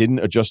he didn't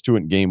adjust to it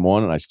in game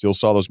 1, and I still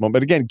saw those moments.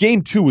 But again,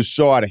 game 2 was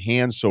so out of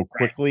hand so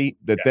quickly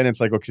that then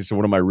it's like, okay, so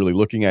what am I really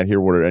looking at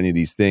here? What are any of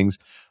these things?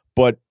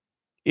 But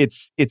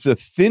it's a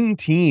thin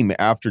team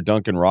after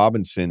Duncan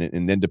Robinson,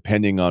 and then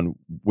depending on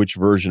which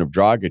version of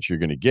Dragic you're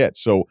going to get.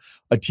 So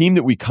a team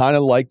that we kind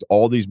of liked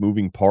all these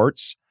moving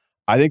parts,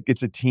 I think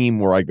it's a team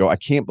where I go, I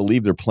can't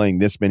believe they're playing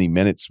this many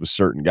minutes with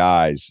certain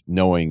guys,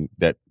 knowing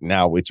that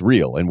now it's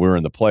real and we're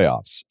in the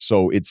playoffs.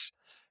 So it's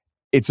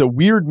a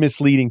weird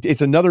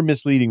it's another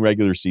misleading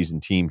regular season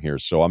team here.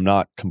 So I'm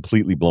not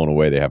completely blown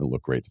away. They haven't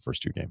looked great the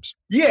first 2 games.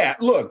 Yeah,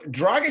 look,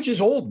 Dragic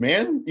is old,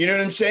 man. You know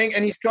what I'm saying?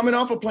 And he's coming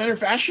off a plantar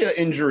fascia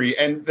injury.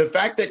 And the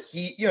fact that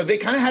they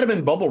kind of had him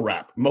in bubble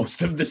wrap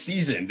most of the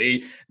season.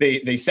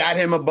 They sat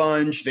him a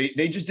bunch.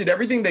 They just did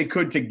everything they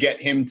could to get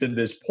him to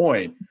this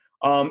point.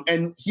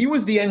 And he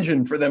was the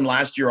engine for them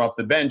last year off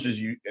the bench, as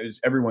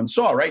everyone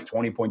saw, right?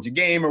 20 points a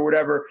game or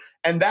whatever.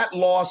 And that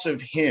loss of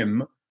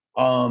him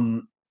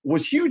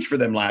was huge for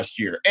them last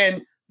year.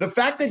 And the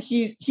fact that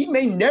he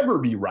may never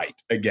be right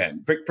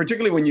again,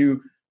 particularly when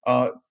you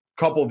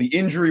couple the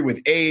injury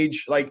with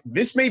age, like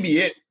this may be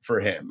it for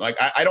him. Like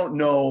I don't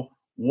know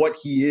what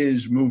he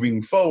is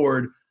moving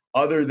forward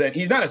other than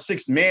he's not a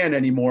 6th man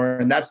anymore.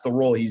 And that's the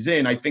role he's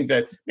in. I think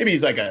that maybe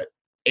he's like a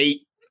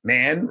 8th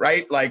man,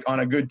 right? Like on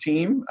a good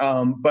team.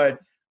 But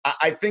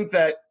I think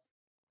that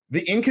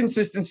the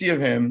inconsistency of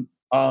him,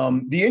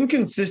 the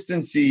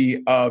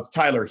inconsistency of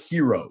Tyler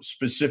Hero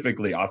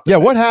specifically off the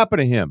bench. What happened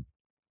to him?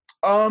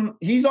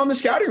 He's on the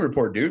scouting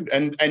report, dude.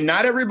 And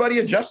not everybody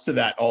adjusts to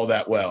that all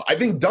that well. I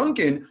think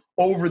Duncan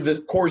over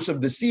the course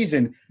of the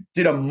season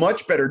did a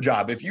much better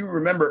job. If you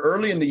remember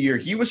early in the year,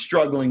 he was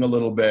struggling a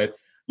little bit.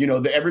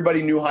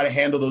 Everybody knew how to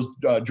handle those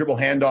the dribble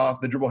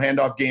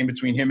handoff game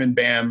between him and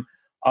Bam.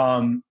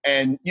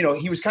 And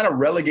he was kind of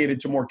relegated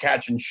to more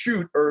catch and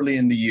shoot early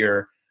in the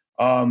year.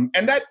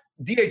 And that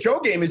DHO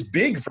game is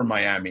big for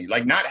Miami,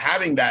 like not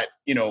having that,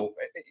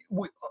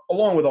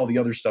 along with all the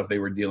other stuff they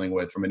were dealing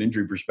with from an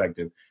injury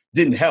perspective,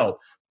 didn't help.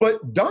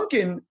 But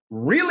Duncan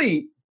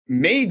really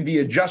made the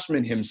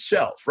adjustment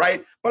himself,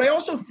 right? But I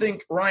also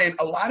think, Ryan,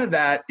 a lot of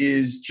that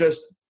is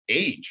just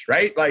age,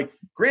 right? Like,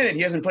 granted,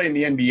 he hasn't played in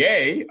the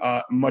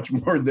NBA much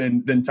more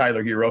than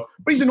Tyler Hero,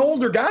 but he's an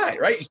older guy,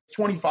 right? He's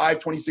 25,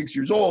 26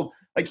 years old.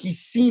 Like, he's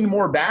seen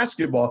more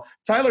basketball.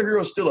 Tyler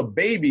Hero's still a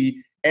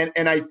baby, and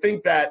I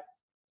think that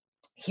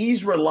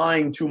he's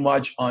relying too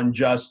much on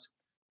just,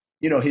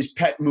 his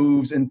pet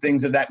moves and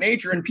things of that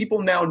nature, and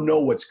people now know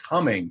what's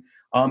coming,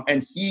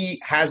 and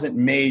he hasn't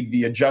made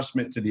the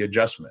adjustment to the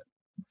adjustment.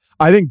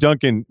 I think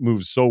Duncan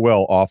moves so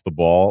well off the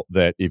ball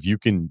that if you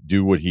can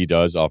do what he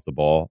does off the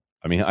ball,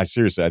 I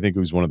think he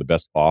was one of the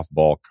best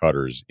off-ball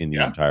cutters in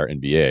the entire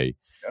NBA.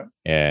 Yeah.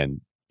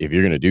 And if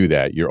you're going to do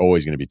that, you're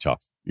always going to be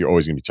tough. You're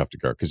always going to be tough to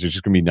guard because there's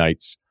just going to be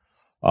nights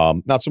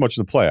Not so much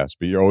in the playoffs,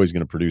 but you're always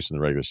going to produce in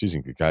the regular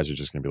season. Guys are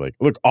just going to be like,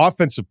 look,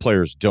 offensive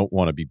players don't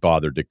want to be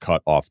bothered to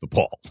cut off the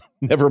ball.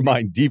 Never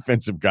mind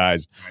defensive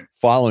guys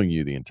following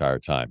you the entire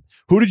time.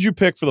 Who did you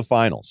pick for the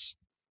finals?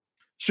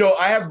 So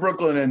I have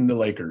Brooklyn and the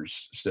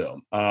Lakers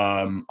still.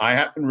 I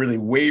haven't really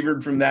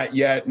wavered from that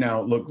yet.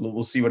 Now, look,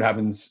 we'll see what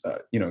happens,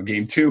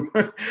 game 2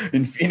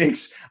 in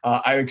Phoenix.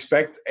 I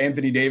expect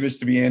Anthony Davis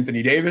to be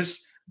Anthony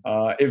Davis.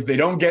 If they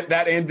don't get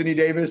that Anthony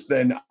Davis,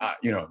 then, I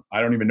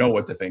don't even know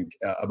what to think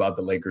about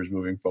the Lakers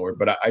moving forward.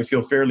 But I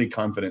feel fairly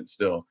confident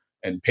still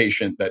and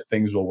patient that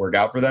things will work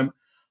out for them.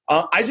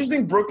 I just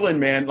think Brooklyn,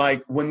 man,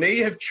 like when they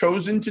have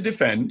chosen to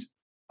defend,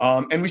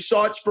 and we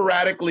saw it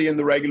sporadically in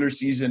the regular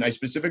season. I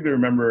specifically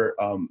remember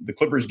the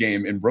Clippers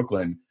game in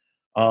Brooklyn.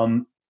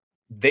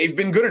 They've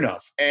been good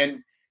enough.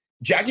 And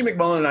Jackie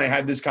McMullen and I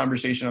had this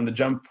conversation on The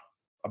Jump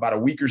about a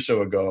week or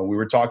so ago. We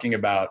were talking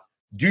about,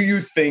 do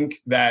you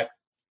think that,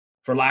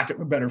 for lack of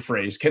a better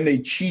phrase, can they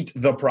cheat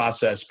the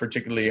process,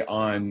 particularly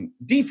on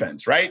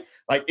defense, right?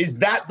 Like, is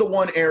that the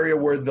one area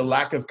where the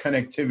lack of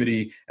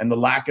connectivity and the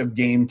lack of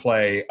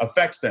gameplay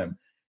affects them?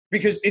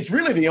 Because it's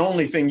really the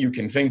only thing you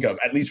can think of,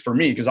 at least for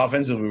me, because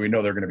offensively we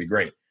know they're going to be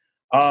great.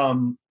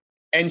 And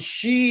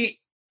she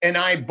and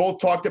I both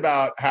talked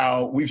about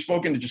how we've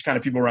spoken to just kind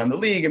of people around the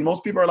league, and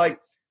most people are like,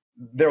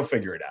 they'll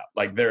figure it out.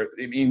 Like,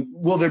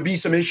 will there be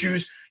some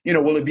issues?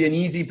 Will it be an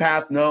easy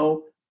path?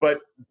 No, but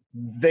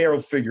they'll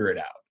figure it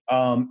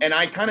out. And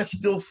I kind of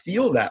still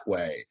feel that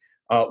way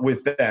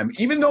with them.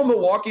 Even though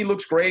Milwaukee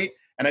looks great,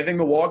 and I think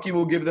Milwaukee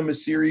will give them a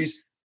series,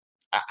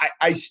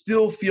 I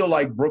still feel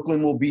like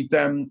Brooklyn will beat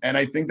them, and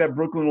I think that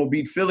Brooklyn will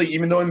beat Philly,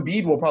 even though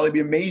Embiid will probably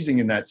be amazing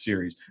in that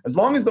series. As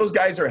long as those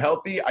guys are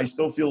healthy, I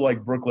still feel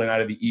like Brooklyn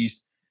out of the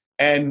East.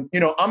 And,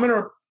 I'm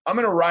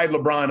gonna ride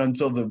LeBron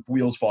until the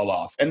wheels fall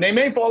off. And they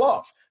may fall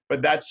off,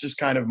 but that's just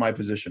kind of my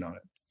position on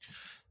it.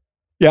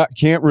 Yeah,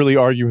 can't really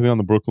argue with you on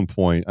the Brooklyn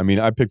point. I mean,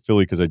 I picked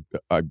Philly because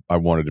I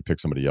wanted to pick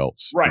somebody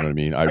else. Right. You know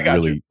what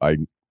I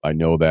mean? I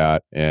know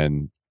that.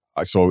 And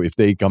so if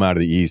they come out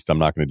of the East, I'm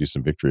not going to do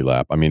some victory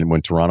lap. I mean,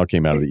 when Toronto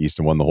came out of the East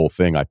and won the whole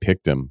thing, I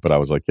picked him, but I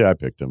was like, yeah, I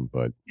picked him.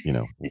 But,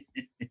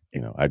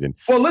 I didn't.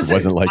 Well, listen, it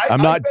wasn't like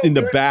I'm not in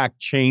the back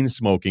chain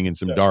smoking in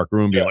some dark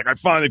room being like, I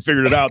finally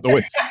figured it out.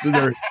 The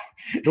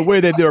way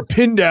that their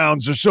pin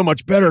downs are so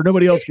much better.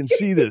 Nobody else can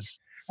see this.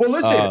 Well,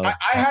 listen, I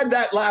had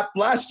that lap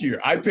last year.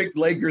 I picked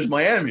Lakers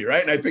Miami,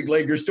 right? And I picked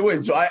Lakers to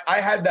win. So I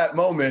had that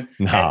moment.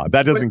 No,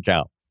 that doesn't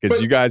count.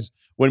 Because you guys,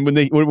 when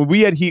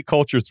we had heat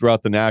culture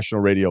throughout the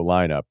national radio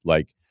lineup,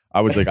 like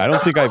I was like, I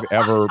don't think I've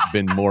ever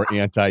been more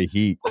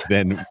anti-heat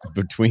than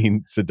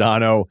between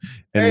Sedano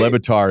and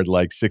Levitard,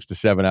 like 6 to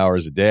 7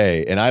 hours a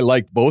day. And I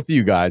liked both of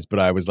you guys, but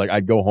I was like,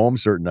 I'd go home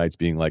certain nights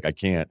being like, I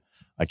can't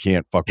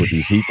fuck with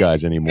these Heat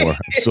guys ananymore.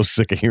 I'm so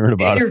sick of hearing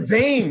about it. Your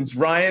veins,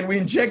 Ryan. We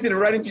injected it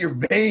right into your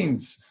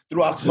veins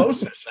through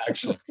osmosis,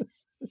 actually.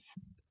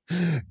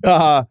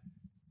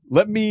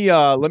 Let me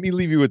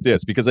leave you with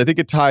this, because I think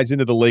it ties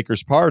into the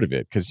Lakers part of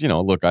it. Because,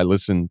 look, I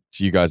listen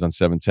to you guys on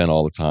 710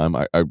 all the time.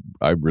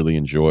 I really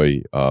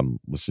enjoy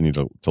listening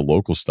to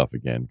local stuff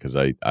again, because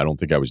I don't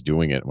think I was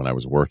doing it when I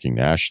was working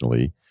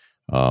nationally.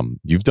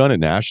 You've done it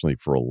nationally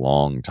for a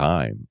long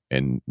time,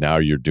 and now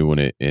you're doing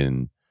it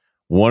in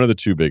one of the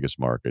two biggest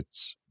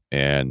markets.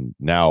 And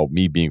now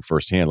me being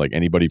firsthand, like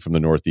anybody from the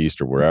Northeast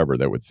or wherever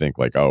that would think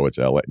like, oh, it's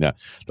LA. Now,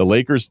 the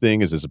Lakers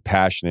thing is as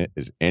passionate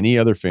as any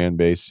other fan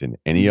base in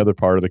any other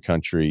part of the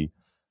country.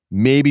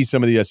 Maybe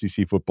some of the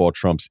SEC football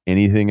trumps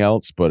anything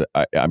else, but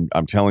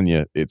I'm telling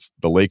you, it's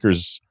the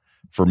Lakers.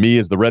 For me,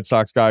 as the Red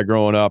Sox guy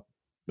growing up,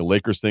 the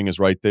Lakers thing is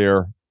right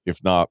there,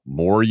 if not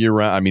more year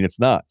round. I mean, it's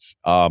nuts.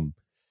 Do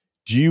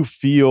you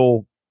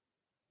feel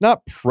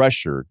not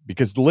pressured,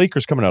 because the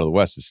Lakers coming out of the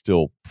West is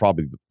still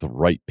probably the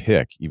right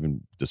pick,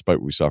 even despite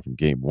what we saw from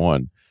game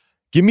one?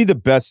 Give me the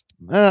best.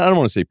 I don't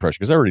want to say pressure,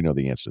 because I already know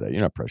the answer to that. You're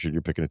not pressured.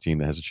 You're picking a team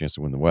that has a chance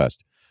to win the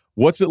West.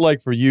 What's it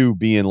like for you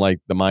being like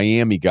the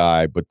Miami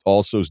guy, but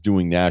also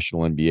doing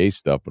national NBA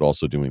stuff, but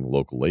also doing the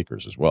local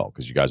Lakers as well?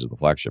 Because you guys are the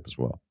flagship as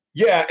well.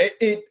 Yeah,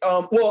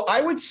 well, I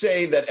would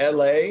say that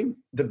LA,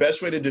 the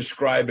best way to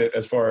describe it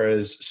as far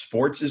as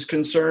sports is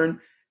concerned,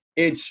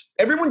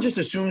 everyone just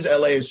assumes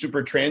LA is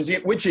super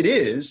transient, which it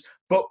is,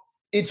 but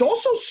it's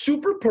also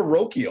super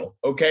parochial,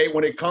 okay,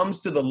 when it comes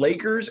to the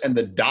Lakers and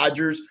the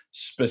Dodgers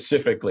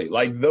specifically.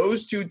 Like,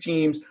 those two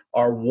teams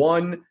are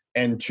 1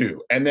 and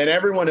 2. And then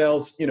everyone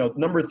else,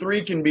 number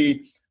 3 can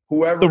be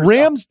whoever. The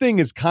Rams thing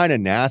is kind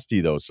of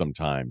nasty, though,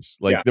 sometimes.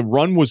 Like, the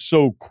run was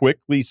so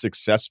quickly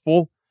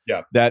successful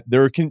that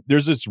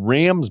there's this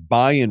Rams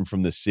buy-in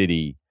from the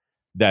city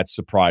that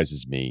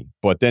surprises me.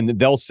 But then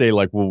they'll say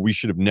like, well, we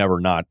should have never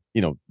not,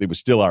 it was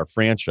still our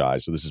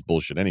franchise, so this is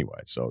bullshit anyway.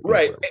 So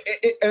right.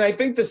 And I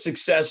think the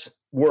success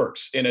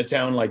works in a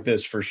town like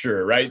this for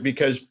sure, right?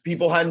 Because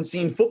people hadn't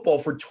seen football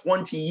for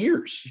 20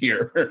 years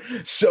here.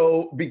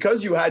 So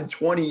because you had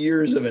 20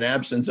 years of an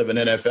absence of an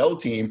NFL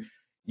team,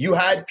 you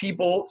had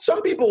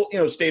some people,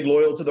 stayed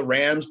loyal to the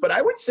Rams. But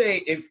I would say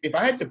if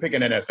I had to pick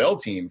an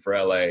NFL team for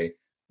LA,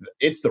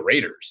 it's the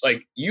Raiders.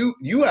 Like, you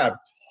have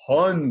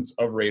tons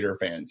of Raider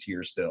fans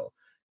here still.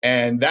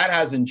 And that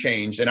hasn't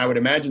changed. And I would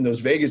imagine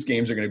those Vegas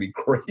games are going to be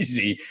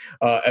crazy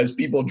as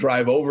people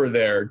drive over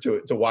there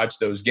to watch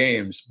those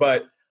games.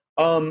 But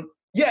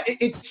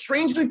it's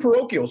strangely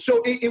parochial.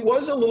 So it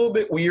was a little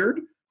bit weird.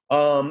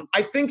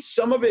 I think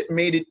some of it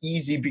made it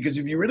easy because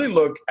if you really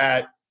look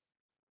at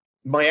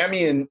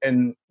Miami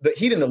and the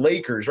Heat and the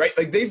Lakers, right?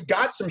 Like they've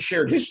got some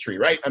shared history,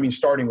 right? I mean,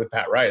 starting with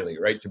Pat Riley,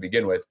 right, to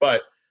begin with.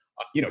 But,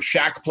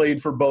 Shaq played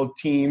for both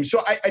teams.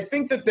 So I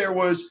think that there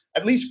was,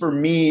 at least for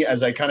me,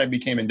 as I kind of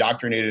became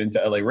indoctrinated into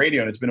LA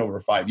radio, and it's been over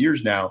 5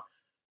 years now,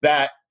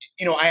 that,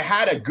 I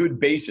had a good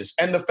basis.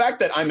 And the fact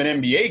that I'm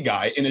an NBA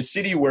guy in a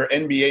city where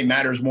NBA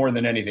matters more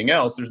than anything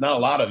else, there's not a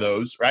lot of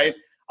those, right?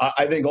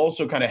 I think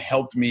also kind of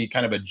helped me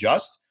kind of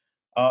adjust.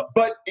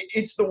 But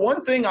it's the one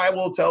thing I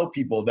will tell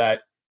people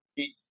that,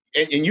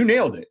 and you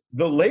nailed it,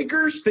 the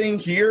Lakers thing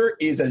here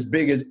is as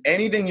big as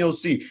anything you'll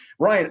see.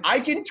 Ryan,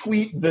 I can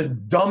tweet the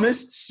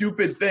dumbest,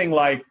 stupid thing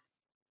like,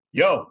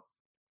 yo,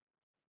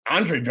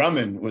 Andre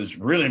Drummond was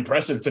really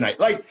impressive tonight.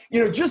 Like,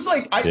 just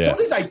like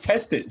sometimes I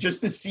test it just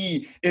to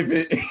see if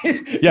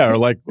it. Yeah, or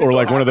like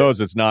one of those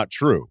that's not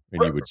true,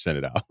 and you would send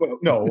it out. Well,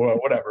 no,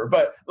 whatever.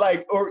 But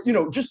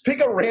just pick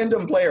a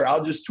random player.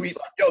 I'll just tweet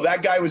like, yo,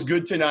 that guy was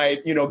good tonight.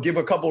 Give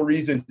a couple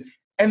reasons.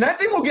 And that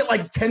thing will get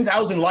like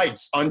 10,000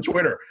 likes on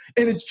Twitter.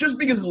 And it's just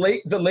because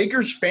the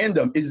Lakers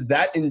fandom is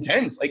that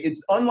intense. Like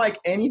it's unlike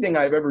anything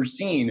I've ever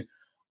seen.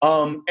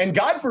 And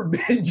God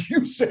forbid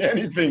you say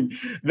anything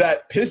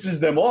that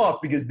pisses them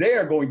off because they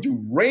are going to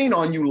rain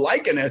on you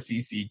like an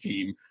SEC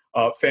team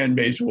fan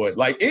base would.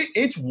 Like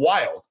it's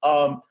wild.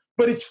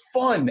 But it's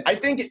fun. I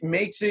think it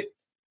makes it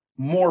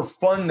more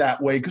fun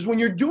that way. Because when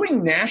you're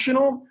doing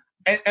national,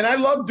 and I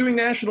love doing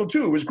national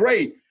too, it was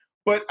great.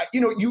 But,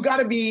 you got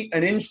to be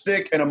an inch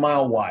thick and a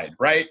mile wide,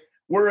 right?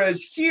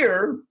 Whereas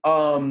here,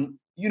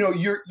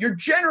 you're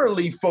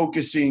generally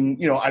focusing,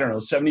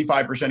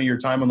 75% of your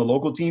time on the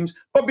local teams.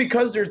 But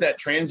because there's that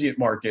transient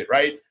market,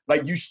 right?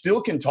 Like you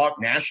still can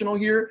talk national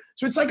here.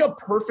 So it's like a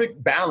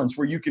perfect balance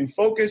where you can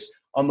focus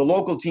on the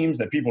local teams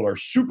that people are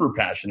super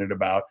passionate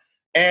about.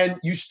 And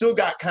you still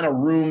got kind of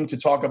room to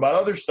talk about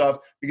other stuff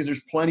because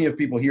there's plenty of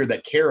people here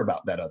that care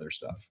about that other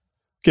stuff.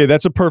 Okay,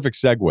 that's a perfect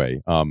segue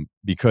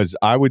because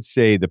I would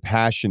say the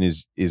passion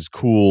is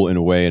cool in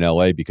a way in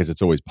LA because it's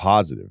always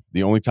positive.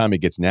 The only time it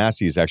gets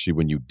nasty is actually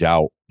when you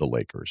doubt the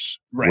Lakers.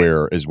 Right.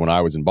 Whereas when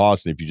I was in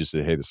Boston, if you just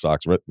say, hey, the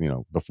Sox,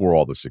 before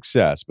all the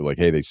success, but like,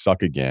 hey, they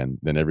suck again,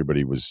 then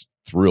everybody was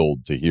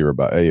thrilled to hear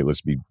about, hey,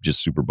 let's be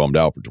just super bummed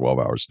out for 12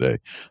 hours a day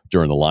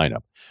during the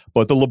lineup.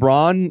 But the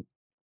LeBron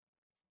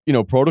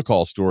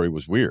protocol story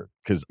was weird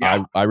because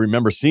I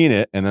remember seeing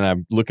it and then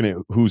I'm looking at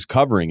who's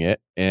covering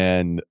it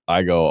and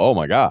I go, oh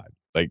my God,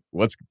 like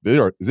what's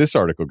this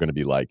article going to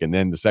be like? And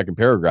then the second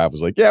paragraph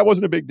was like, yeah, it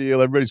wasn't a big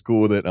deal. Everybody's cool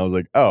with it. And I was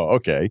like, oh,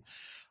 okay.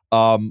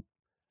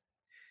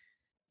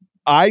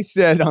 I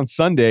said on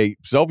Sunday,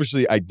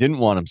 selfishly, I didn't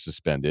want him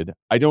suspended.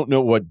 I don't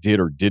know what did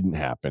or didn't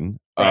happen.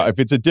 Right. If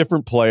it's a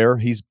different player,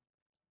 he's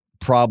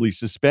probably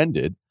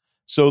suspended.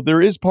 So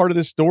there is part of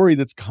the story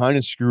that's kind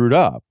of screwed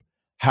up.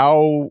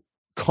 How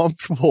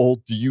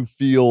comfortable do you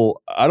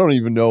feel? I don't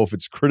even know if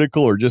it's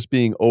critical or just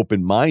being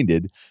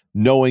open-minded,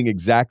 knowing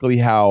exactly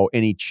how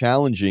any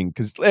challenging,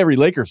 because every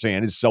Lakers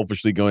fan is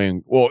selfishly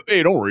going, well,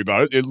 hey, don't worry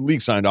about it. The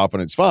league signed off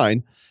and it's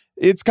fine.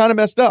 It's kind of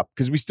messed up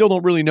because we still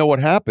don't really know what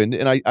happened.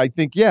 And I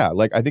think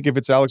if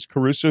it's Alex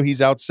Caruso,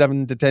 he's out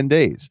 7 to 10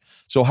 days.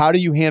 So how do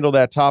you handle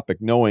that topic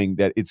knowing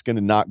that it's going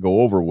to not go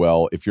over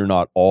well if you're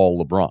not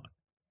all LeBron?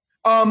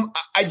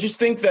 I just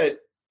think that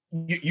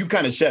you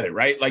kind of said it,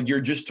 right? Like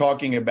you're just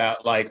talking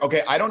about like,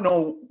 okay, I don't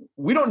know.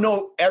 We don't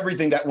know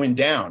everything that went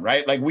down,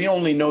 right? Like we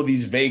only know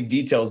these vague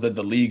details that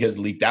the league has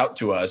leaked out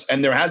to us.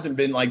 And there hasn't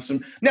been like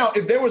now,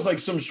 if there was like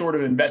some sort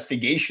of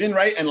investigation,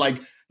 right? And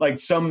like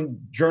some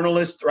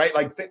journalist, right?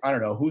 Like, I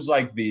don't know, who's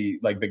like the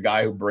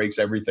guy who breaks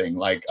everything,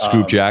 like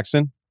Scoop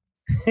Jackson.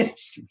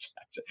 Scoop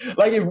Jackson.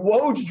 Like if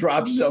Woj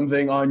drops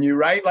something on you,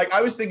 right? Like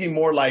I was thinking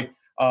more like,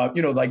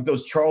 like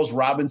those Charles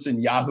Robinson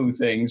Yahoo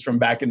things from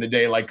back in the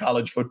day, like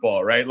college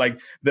football, right? Like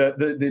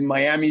the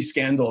Miami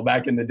scandal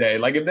back in the day.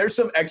 Like if there's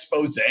some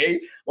expose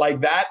like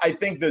that, I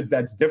think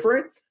that's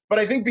different. But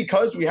I think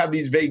because we have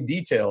these vague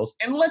details,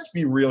 and let's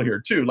be real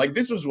here too, like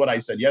this was what I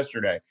said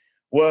yesterday,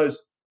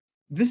 was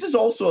this is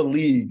also a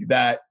league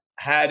that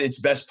had its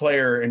best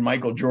player in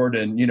Michael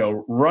Jordan,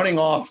 running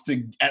off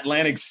to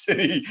Atlantic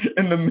City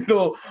in the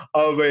middle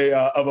of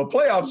a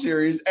playoff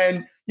series.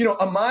 And,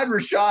 Ahmad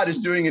Rashad is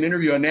doing an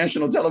interview on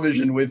national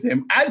television with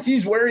him as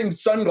he's wearing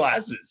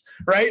sunglasses,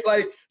 right?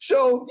 Like,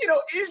 so,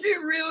 is it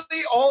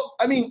really all,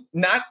 I mean,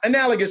 not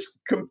analogous,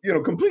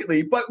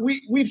 completely, but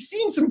we've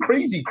seen some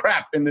crazy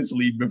crap in this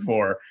league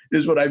before,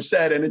 is what I've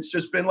said. And it's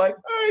just been like,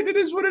 all right, it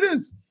is what it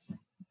is.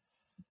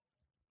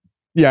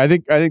 Yeah, I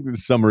think the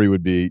summary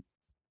would be,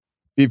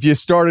 if you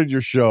started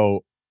your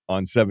show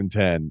on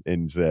 710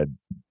 and said,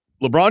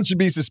 LeBron should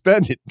be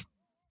suspended,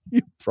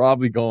 you're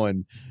probably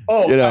going,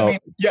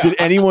 did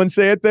anyone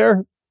say it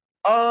there?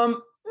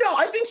 No,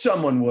 I think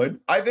someone would.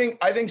 I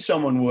think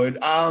someone would.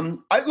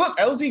 Look,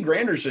 LZ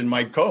Granderson,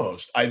 my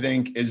co-host, I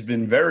think has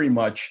been very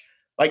much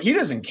Like, he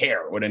doesn't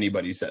care what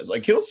anybody says.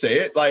 Like, he'll say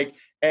it. Like,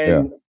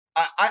 and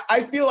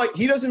I feel like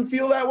he doesn't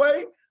feel that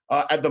way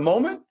at the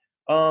moment.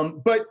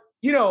 But,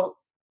 you know,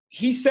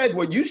 he said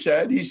what you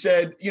said. He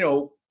said, you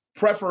know,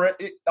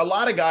 a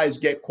lot of guys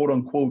get, quote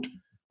unquote,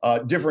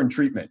 different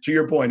treatment. To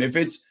your point, if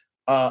it's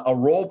a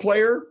role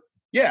player,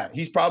 yeah,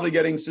 he's probably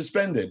getting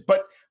suspended.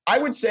 But I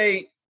would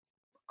say,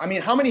 I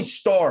mean, how many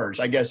stars,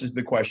 I guess is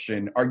the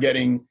question, are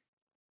getting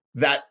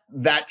that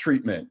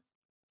treatment?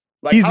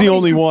 Like, he's the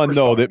only one,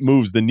 though, that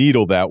moves the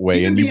needle that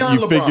way. Even and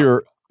you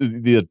figure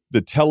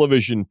the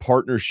television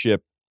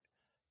partnership,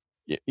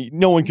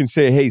 no one can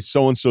say, hey,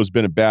 so-and-so's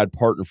been a bad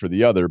partner for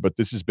the other, but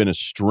this has been a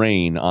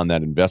strain on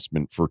that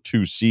investment for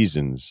 2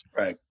 seasons.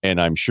 Right. And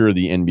I'm sure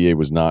the NBA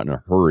was not in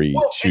a hurry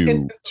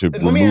to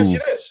remove. Let me ask you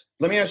this.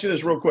 Let me ask you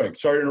this real quick.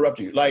 Sorry to interrupt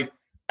you. Like,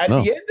 at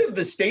the end of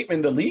the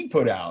statement the league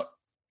put out,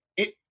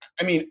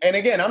 and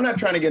again, I'm not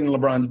trying to get into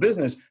LeBron's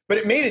business, but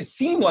it made it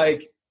seem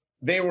like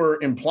they were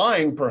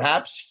implying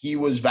perhaps he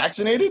was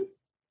vaccinated.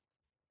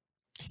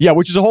 Yeah,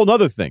 which is a whole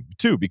other thing,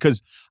 too,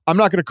 because I'm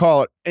not going to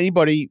call it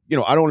anybody, you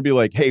know, I don't want to be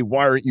like, hey,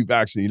 why aren't you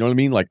vaccinated? You know what I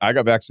mean? Like, I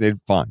got vaccinated,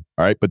 fine.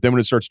 All right. But then when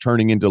it starts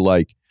turning into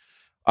like,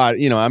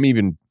 you know, I'm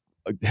even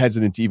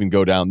hesitant to even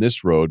go down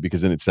this road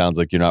because then it sounds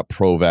like you're not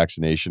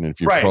pro-vaccination. And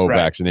if you're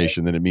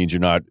pro-vaccination, then it means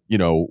you're not, you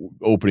know,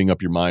 opening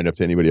up your mind up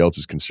to anybody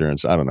else's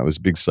concerns. I don't know. This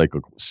big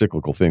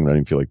cyclical thing that I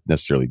didn't feel like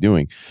necessarily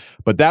doing.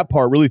 But that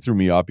part really threw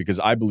me off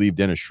because I believe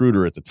Dennis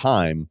Schroeder at the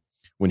time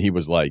when he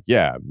was like,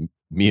 yeah,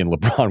 me and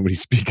LeBron when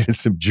he's speaking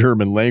some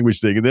German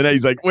language thing. And then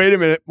he's like, wait a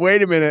minute.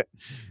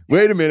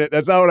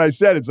 That's not what I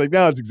said. It's like,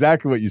 no, it's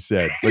exactly what you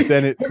said. But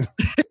then it,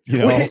 you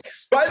know. Wait,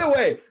 by the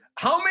way,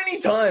 how many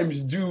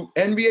times do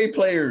NBA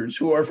players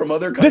who are from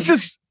other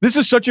countries? This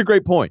is such a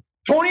great point.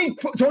 Tony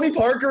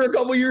Parker a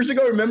couple years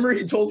ago, remember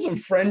he told some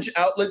French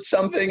outlet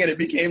something and it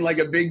became like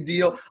a big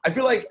deal. I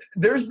feel like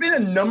there's been a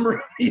number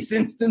of these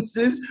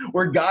instances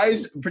where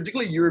guys,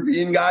 particularly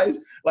European guys,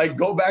 like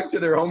go back to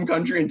their home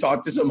country and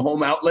talk to some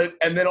home outlet.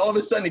 And then all of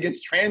a sudden it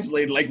gets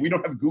translated. Like we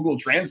don't have Google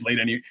Translate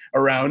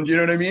around, you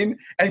know what I mean?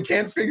 And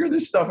can't figure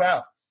this stuff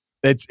out.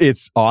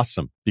 It's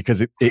awesome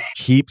because it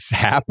keeps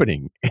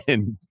happening.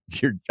 And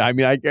I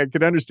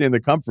can understand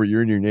the comfort.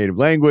 You're in your native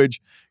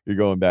language. You're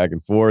going back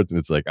and forth. And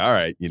it's like, all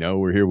right, you know,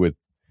 we're here with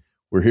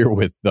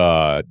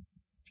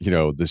you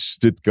know, the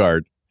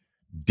Stuttgart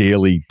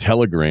Daily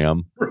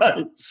Telegram.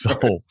 Right. So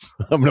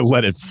I'm going to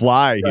let it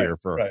fly here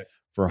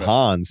for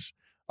Hans.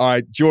 All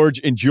right, George,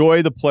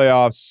 enjoy the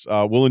playoffs.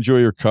 We'll enjoy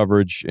your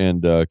coverage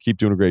and keep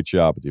doing a great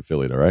job with the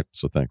affiliate. All right.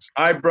 So thanks.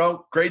 All right,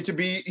 bro. Great to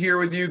be here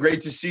with you. Great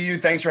to see you.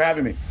 Thanks for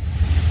having me.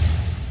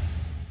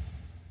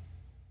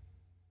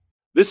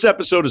 This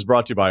episode is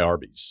brought to you by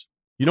Arby's.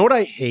 You know what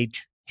I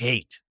hate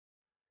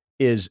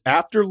is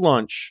after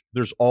lunch,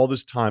 there's all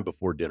this time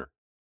before dinner.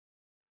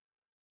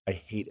 I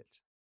hate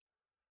it.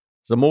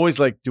 So I'm always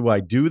like, do I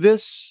do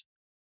this?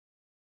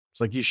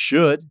 It's like, you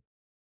should.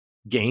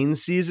 Gain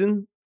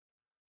season.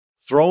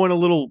 Throw in a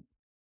little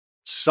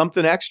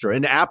something extra,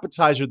 an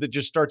appetizer that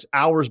just starts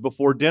hours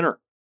before dinner.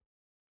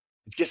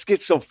 It just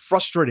gets so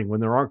frustrating when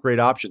there aren't great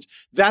options.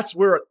 That's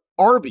where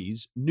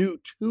Arby's new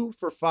 2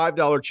 for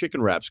 $5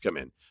 chicken wraps come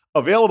in.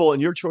 Available in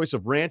your choice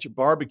of ranch,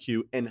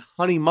 barbecue, and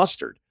honey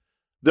mustard.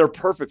 They're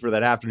perfect for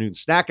that afternoon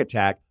snack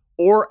attack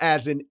or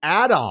as an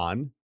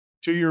add-on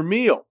to your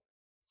meal.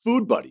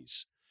 Food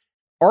buddies.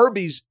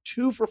 Arby's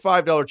 2 for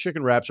 $5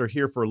 chicken wraps are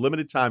here for a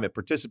limited time at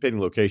participating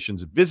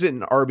locations. Visit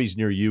an Arby's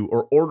near you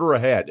or order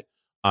ahead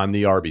on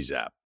the Arby's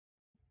app.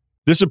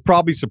 This would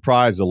probably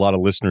surprise a lot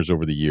of listeners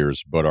over the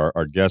years, but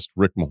our guest,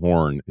 Rick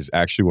Mahorn, is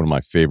actually one of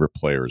my favorite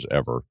players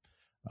ever.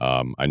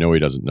 I know he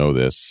doesn't know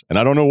this, and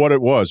I don't know what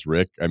it was,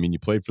 Rick. I mean, you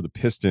played for the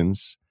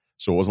Pistons,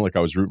 so it wasn't like I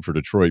was rooting for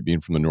Detroit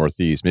being from the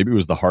Northeast. Maybe it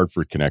was the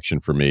Hartford connection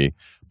for me,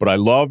 but I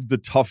loved the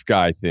tough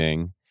guy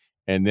thing.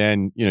 And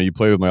then, you know, you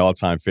played with my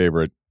all-time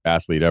favorite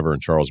athlete ever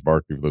in Charles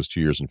Barkley for those 2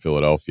 years in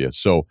Philadelphia.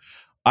 So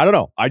I don't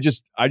know. I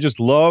just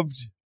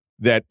loved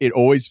that it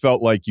always felt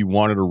like you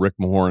wanted a Rick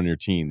Mahorn on your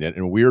team, that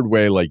in a weird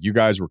way, like you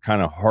guys were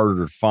kind of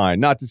harder to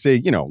find. Not to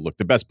say, you know, look,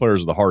 the best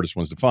players are the hardest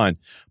ones to find,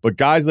 but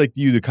guys like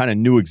you that kind of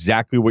knew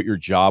exactly what your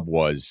job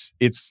was,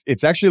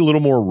 it's actually a little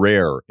more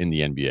rare in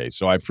the NBA.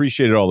 So I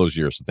appreciated all those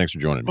years. So thanks for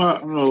joining me.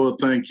 Well,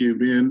 thank you.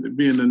 Being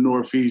the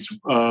Northeast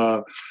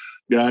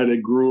guy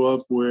that grew up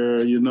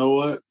where, you know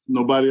what,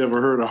 nobody ever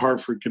heard of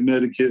Hartford,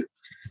 Connecticut.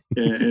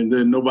 And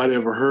then nobody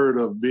ever heard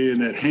of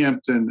being at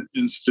Hampton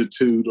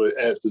Institute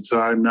at the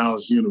time. Now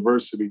it's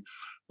university.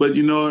 But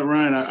you know what,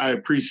 Ryan, I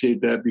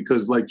appreciate that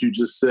because like you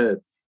just said,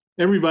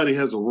 everybody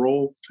has a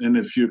role. And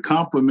if you're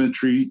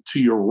complimentary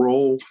to your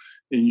role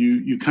and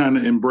you kind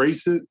of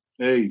embrace it,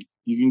 hey,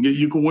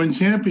 you can win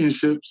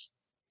championships.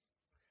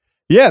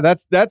 Yeah,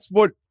 that's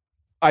what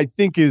I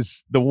think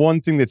is the one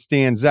thing that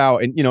stands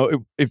out. And, you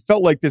know, it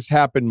felt like this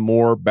happened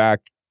more back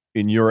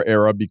in your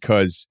era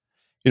because,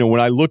 you know,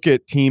 when I look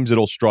at teams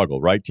that'll struggle,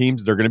 right?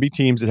 They're going to be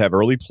teams that have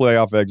early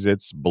playoff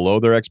exits below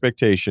their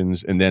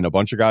expectations. And then a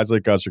bunch of guys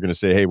like us are going to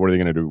say, hey, what are they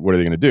going to do? What are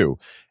they going to do?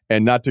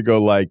 And not to go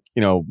like,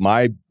 you know,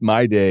 my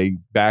day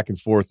back and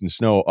forth in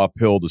snow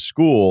uphill to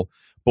school.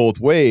 both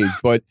ways.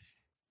 But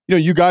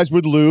you guys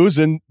would lose,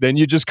 and then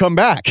you just come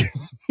back.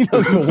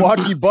 The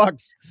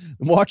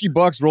Milwaukee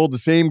Bucks rolled the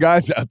same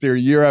guys out there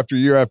year after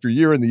year after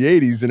year in the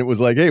 80s, and it was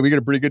like, hey, we got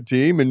a pretty good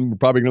team, and we're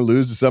probably going to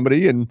lose to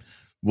somebody, and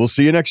we'll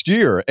see you next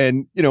year.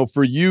 And,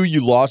 for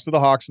you lost to the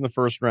Hawks in the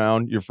first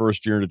round, your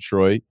first year in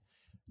Detroit.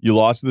 You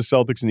lost to the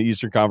Celtics in the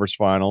Eastern Conference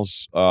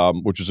Finals,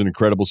 which was an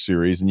incredible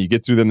series, and you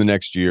get through them the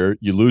next year.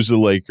 You lose to the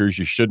Lakers.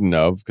 You shouldn't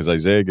have because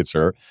Isaiah gets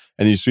hurt,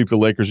 and you sweep the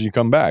Lakers and you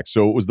come back.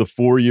 So it was the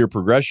 4-year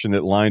progression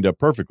that lined up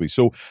perfectly.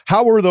 So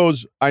how were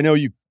those? I know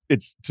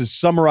it's to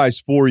summarize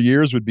 4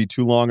 years would be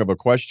too long of a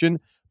question,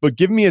 but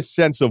give me a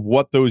sense of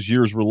what those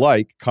years were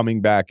like coming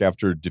back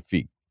after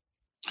defeat.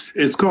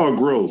 It's called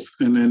growth.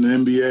 And in the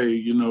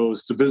NBA,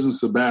 it's the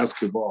business of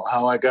basketball.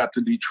 How I got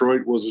to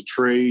Detroit was a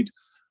trade.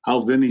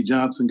 How Vinnie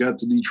Johnson got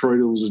to Detroit,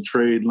 it was a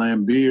trade.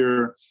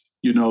 Lambeer,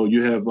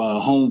 you have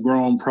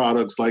homegrown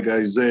products like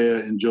Isaiah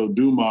and Joe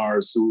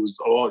Dumars, who was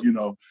all,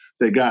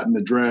 they got in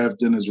the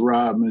draft. Dennis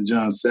Rodman,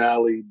 John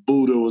Sally,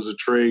 Buddha was a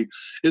trade.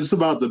 It's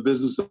about the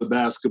business of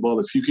basketball.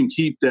 If you can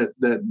keep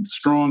that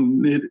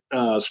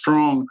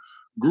strong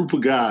group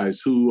of guys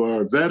who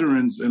are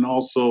veterans and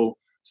also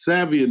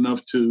savvy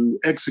enough to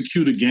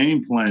execute a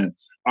game plan.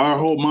 Our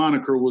whole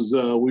moniker was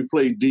we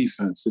played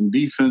defense, and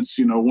defense,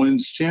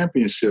 wins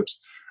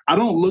championships. I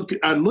look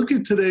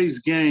at today's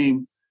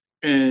game,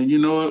 and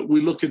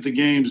we look at the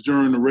games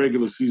during the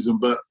regular season,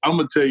 but I'm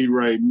going to tell you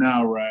right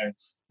now, Ryan,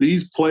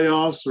 these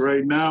playoffs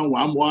right now,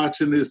 I'm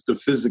watching this, the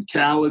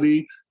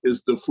physicality,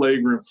 it's the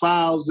flagrant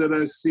fouls that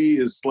I see.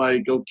 It's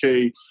like,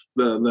 okay,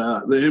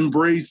 the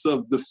embrace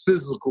of the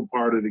physical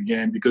part of the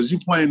game, because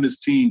you're playing this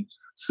team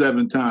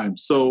 7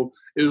 times. So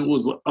it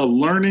was a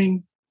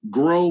learning,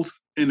 growth,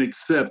 and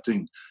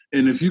accepting.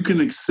 And if you can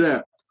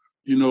accept,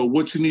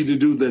 what you need to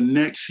do the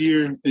next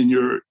year, and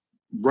you're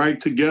right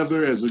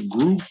together as a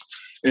group,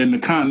 and the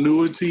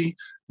continuity,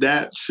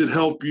 that should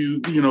help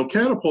you,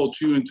 catapult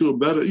you into a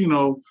better,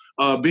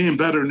 being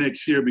better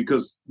next year,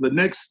 because the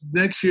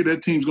next year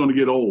that team's going to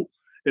get old.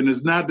 And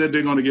it's not that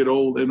they're going to get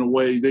old in a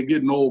way. They're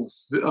getting old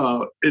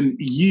in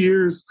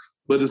years,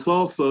 but it's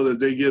also that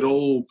they get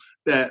old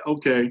that,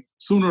 okay,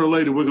 sooner or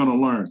later we're going to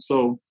learn.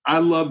 So I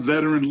love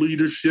veteran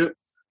leadership.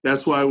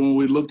 That's why when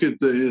we look at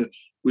the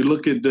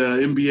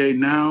NBA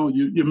now,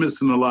 you're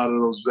missing a lot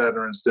of those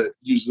veterans that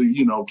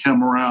usually,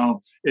 come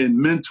around and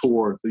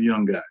mentor the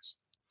young guys.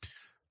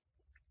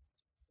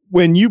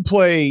 When you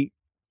play,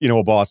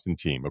 a Boston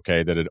team,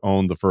 okay, that had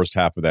owned the first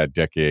half of that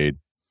decade,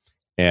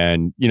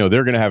 and,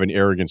 they're going to have an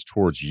arrogance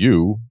towards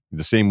you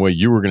the same way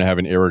you were going to have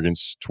an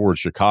arrogance towards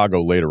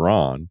Chicago later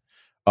on.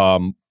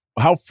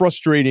 How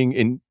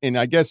frustrating, and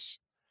I guess,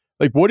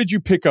 like, what did you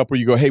pick up where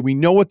you go, hey, we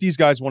know what these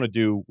guys want to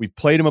do. We've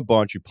played them a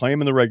bunch. We play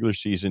them in the regular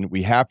season.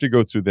 We have to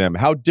go through them.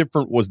 How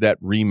different was that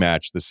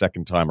rematch the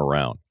second time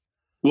around?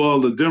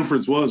 Well, the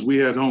difference was we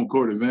had home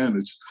court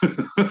advantage.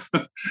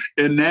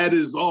 And that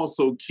is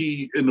also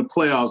key in the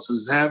playoffs,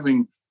 is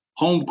having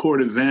home court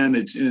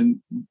advantage.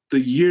 And the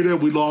year that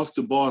we lost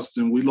to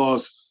Boston,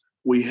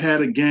 we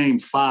had a game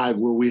 5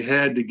 where we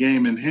had the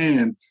game in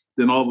hand.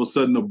 Then all of a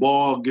sudden the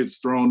ball gets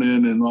thrown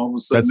in, and all of a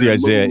sudden that's the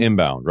Isaiah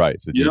inbound, right?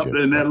 It's the yep,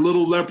 DJ. And that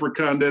little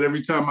leprechaun that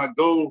every time I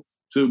go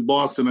to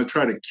Boston, I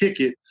try to kick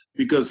it,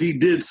 because he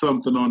did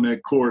something on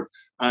that court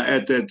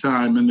at that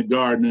time in the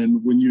Garden.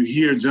 And when you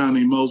hear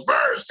Johnny Mo's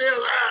 "Bird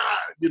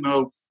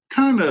still,"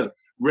 kind of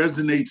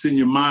resonates in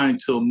your mind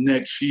till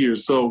next year.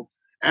 So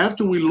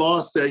after we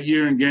lost that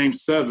year in Game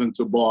 7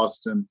 to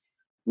Boston,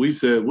 we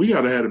said we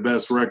got to have the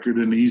best record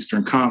in the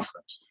Eastern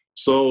Conference.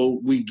 So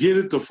we get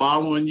it the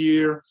following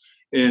year,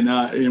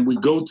 and we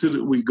go to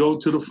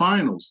the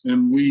finals,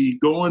 and we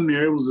go in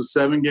there. It was a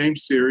 7-game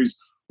series,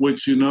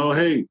 which,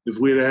 hey, if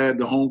we'd had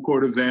the home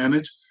court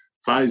advantage,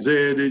 if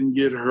Isaiah didn't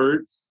get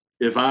hurt,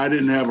 if I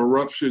didn't have a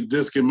ruptured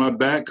disc in my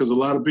back, because a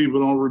lot of people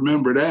don't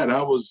remember that.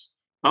 I was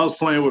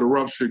playing with a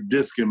ruptured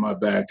disc in my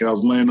back. I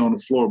was laying on the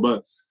floor.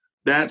 But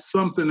that's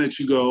something that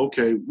you go,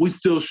 okay, we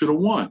still should have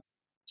won.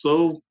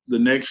 So the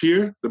next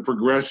year, the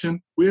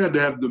progression, we had to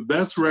have the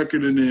best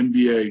record in the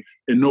NBA,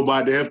 and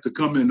nobody have to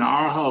come into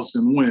our house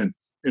and win.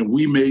 And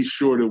we made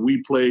sure that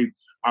we played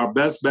our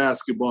best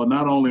basketball,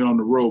 not only on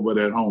the road, but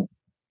at home.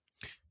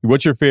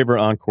 What's your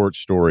favorite on-court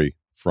story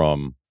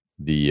from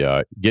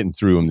the getting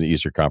through in the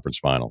Eastern Conference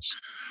Finals?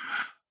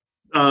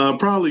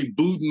 Probably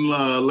booting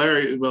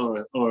Larry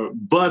or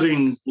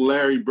butting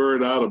Larry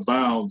Bird out of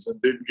bounds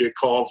and didn't get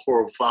called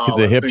for a foul.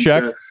 The hip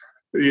check?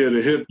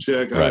 The hip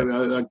check.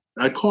 Right.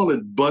 I call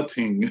it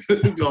butting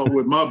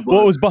with my butt.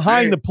 Well, it was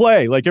behind the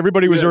play. Like,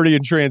 everybody was already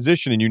in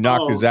transition, and you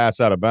knocked his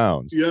ass out of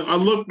bounds. Yeah, I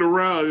looked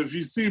around. If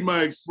you see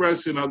my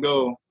expression, I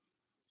go,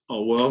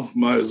 oh, well,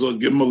 might as well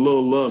give him a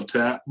little love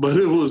tap. But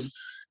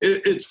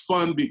it's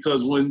fun,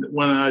 because when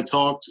I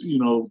talk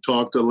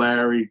to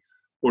Larry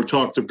or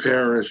talk to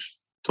Parrish,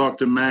 talk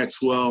to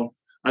Maxwell,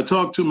 I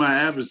talk to my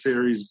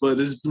adversaries, but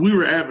we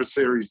were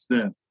adversaries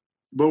then.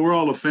 But we're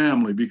all a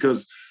family,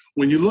 because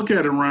when you look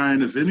at it,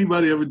 Ryan, if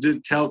anybody ever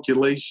did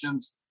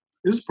calculations,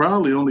 it's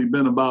probably only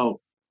been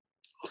about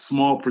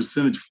small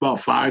percentage,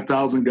 about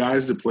 5,000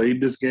 guys that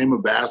played this game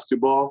of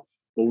basketball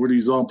over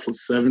these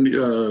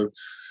 70,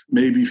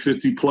 maybe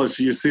 50 plus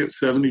years,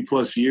 70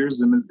 plus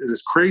years. And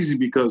it's crazy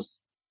because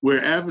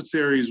we're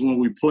adversaries when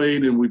we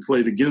played and we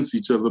played against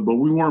each other, but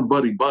we weren't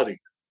buddy-buddy.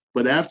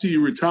 But after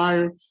you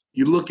retire,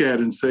 you look at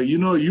it and say,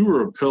 you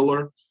were a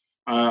pillar.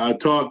 I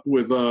talked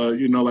with,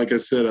 like I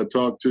said, I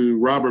talked to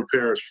Robert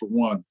Parrish for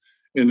one,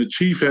 and the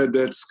chief had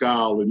that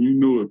scowl and you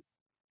knew it.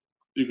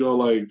 You go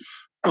like,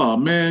 oh,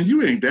 man,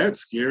 you ain't that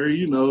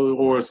scary,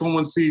 or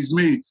someone sees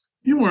me,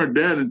 you weren't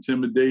that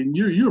intimidating.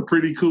 You're a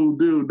pretty cool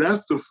dude.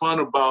 That's the fun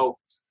about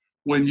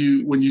when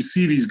you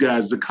see these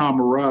guys, the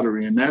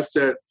camaraderie. And that's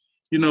that,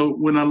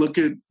 when I look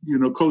at,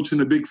 coaching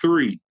the Big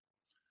Three,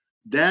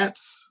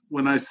 that's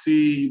when I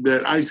see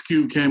that Ice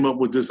Cube came up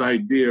with this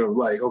idea of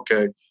like,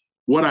 okay,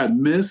 what I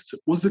missed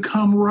was the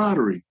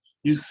camaraderie.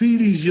 You see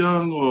these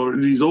young or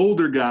these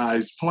older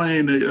guys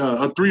playing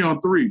a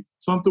 3-on-3,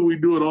 something we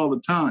do it all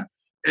the time.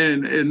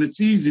 And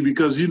it's easy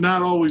because you're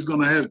not always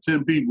going to have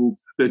 10 people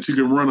that you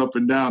can run up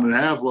and down, and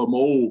half of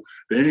them,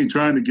 they ain't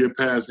trying to get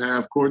past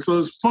half court. So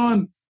it's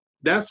fun.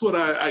 That's what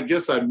I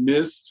guess I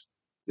missed,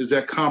 is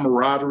that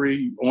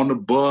camaraderie on the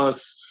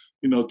bus,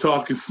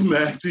 talking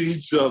smack to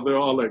each other,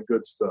 all that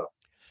good stuff.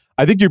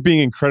 I think you're being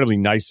incredibly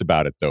nice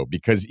about it, though,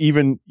 because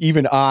even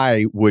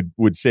I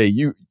would say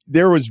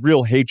there was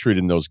real hatred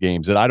in those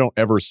games that I don't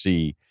ever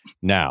see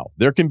now.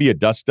 There can be a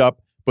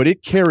dust-up, but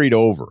it carried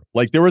over.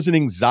 Like there was an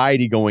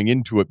anxiety going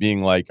into it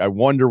being like, I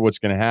wonder what's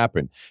going to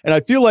happen. And I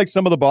feel like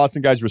some of the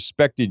Boston guys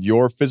respected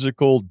your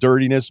physical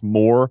dirtiness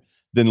more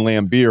than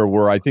Lambeer,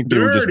 where I think they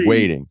were just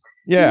waiting.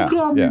 Yeah. You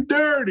call me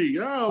dirty.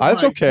 Oh,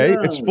 that's okay.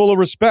 God. It's full of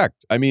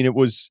respect. I mean, it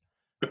was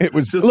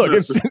look,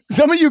 if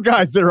some of you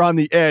guys that are on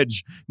the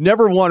edge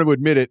never want to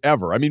admit it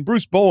ever. I mean,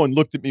 Bruce Bowen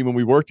looked at me when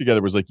we worked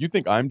together, was like, you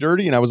think I'm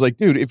dirty? And I was like,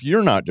 dude, if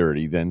you're not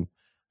dirty, then,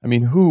 I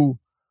mean, who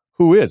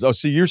is? Oh,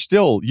 so you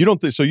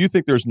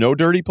think there's no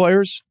dirty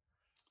players?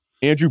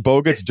 Andrew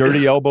Bogut's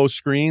dirty elbow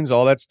screens,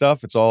 all that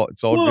stuff. It's all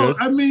good.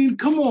 I mean,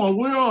 come on.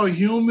 We're all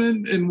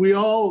human and we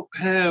all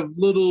have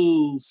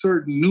little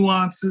certain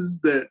nuances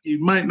that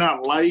you might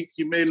not like.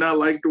 You may not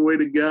like the way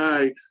the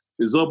guy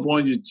is up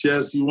on your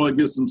chest. You want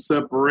to get some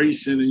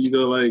separation and you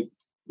go like,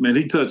 man,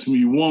 he touched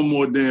me one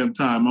more damn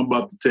time. I'm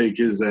about to take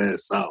his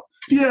ass out.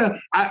 Yeah,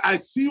 I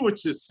see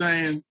what you're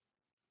saying,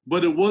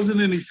 but it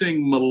wasn't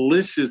anything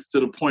malicious to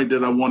the point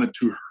that I wanted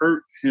to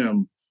hurt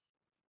him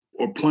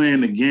or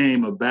playing the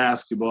game of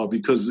basketball,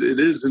 because it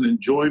is an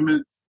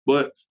enjoyment,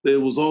 but it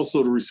was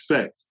also the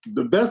respect.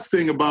 The best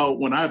thing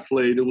about when I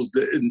played, it was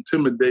the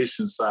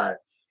intimidation side.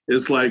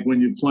 It's like when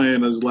you're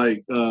playing, it's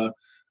like, I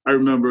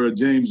remember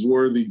James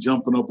Worthy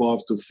jumping up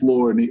off the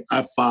floor, and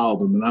I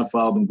fouled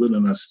him good,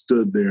 and I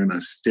stood there and I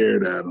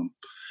stared at him.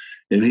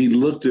 And he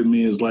looked at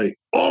me and was like,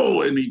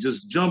 oh, and he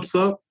just jumps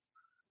up,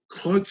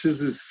 clutches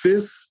his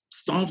fist,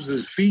 stomps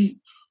his feet.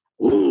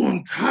 Oh,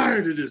 I'm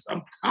tired of this.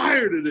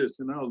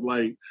 And I was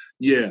like,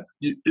 yeah,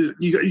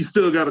 you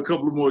still got a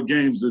couple more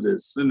games of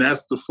this. And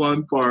that's the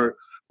fun part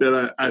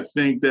that I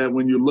think that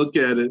when you look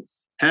at it,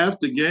 half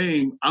the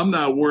game, I'm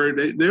not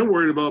worried. They're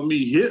worried about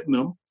me hitting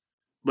them,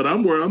 but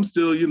I'm worried. I'm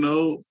still,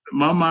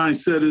 my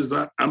mindset is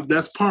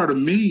that's part of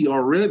me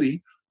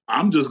already.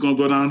 I'm just going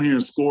to go down here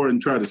and score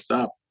and try to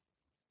stop.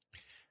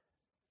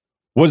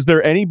 Was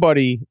there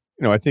anybody,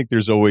 I think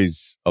there's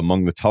always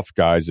among the tough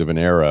guys of an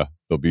era,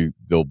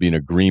 there'll be an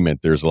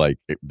agreement. There's like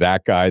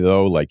that guy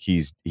though, like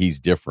he's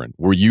different.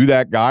 Were you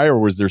that guy, or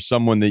was there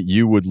someone that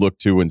you would look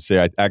to and say,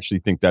 I actually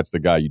think that's the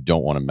guy you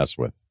don't want to mess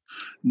with?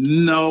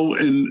 No,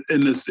 and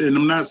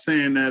I'm not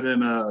saying that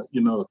in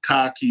a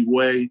cocky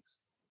way,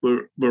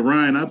 but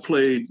Ryan, I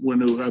played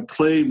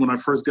when I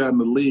first got in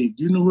the league.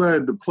 You know who I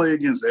had to play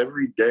against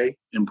every day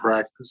in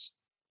practice?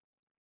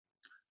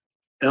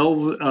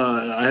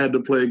 I had to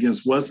play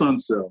against Wes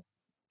Unseld.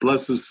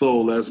 Bless his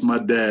soul, that's my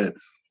dad.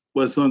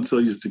 Wes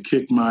Unseld used to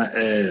kick my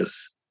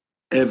ass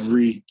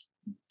every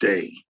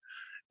day.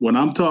 When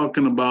I'm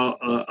talking about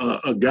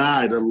a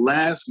guy, the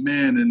last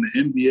man in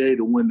the NBA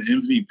to win the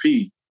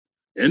MVP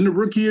and the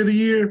Rookie of the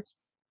Year,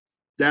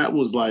 that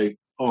was like,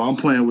 oh, I'm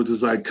playing with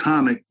this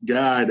iconic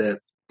guy that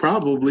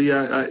probably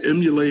I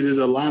emulated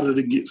a lot of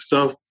the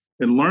stuff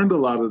and learned a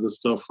lot of the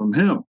stuff from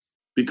him.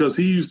 Because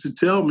he used to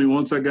tell me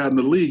once I got in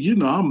the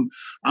league,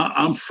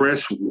 I'm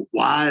fresh,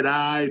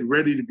 wide-eyed,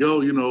 ready to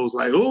go. It's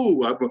like,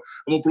 oh, I'm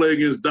going to play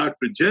against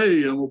Dr.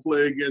 J. I'm going to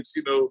play against,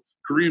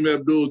 Kareem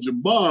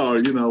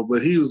Abdul-Jabbar,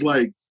 But he was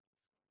like,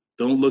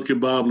 don't look at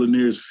Bob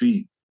Lanier's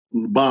feet.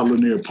 Bob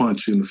Lanier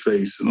punch you in the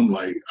face. And I'm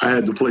like, I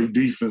had to play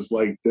defense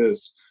like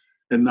this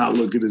and not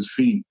look at his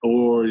feet.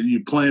 Or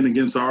you're playing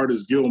against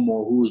Artis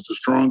Gilmore, who was the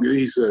strongest.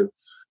 He said,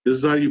 this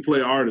is how you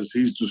play Artis.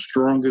 He's the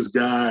strongest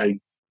guy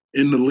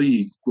in the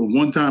league. But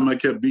one time I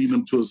kept beating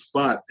him to a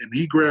spot, and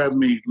he grabbed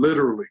me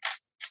literally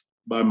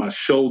by my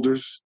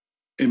shoulders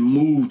and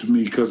moved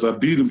me because I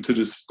beat him to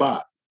this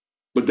spot.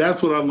 But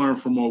that's what I learned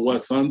from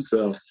Wes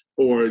Unseld.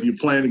 Or you're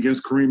playing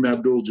against Kareem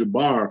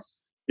Abdul-Jabbar,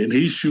 and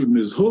he's shooting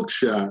his hook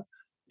shot.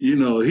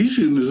 he's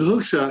shooting his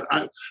hook shot.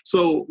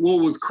 So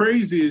what was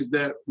crazy is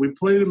that we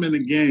played him in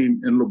the game,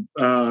 and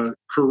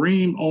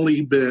Kareem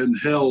only been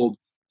held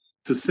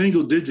to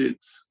single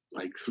digits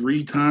like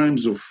 3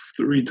 times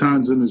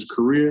in his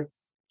career.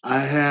 I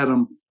had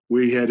him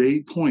where he had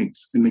 8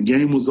 points, and the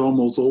game was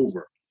almost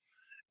over.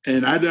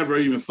 And I never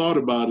even thought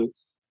about it.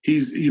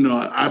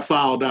 I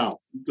fouled out.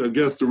 I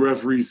guess the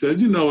referee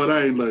said, you know what,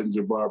 I ain't letting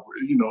Jabbar,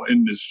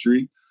 in this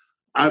street.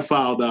 I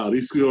fouled out.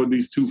 He scored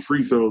these 2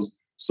 free throws.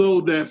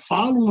 So that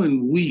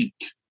following week,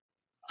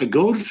 I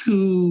go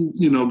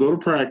to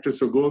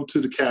practice or go up to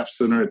the Cap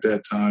Center at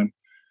that time,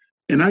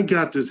 and I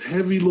got this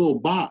heavy little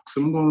box.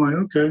 And I'm going like,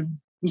 okay,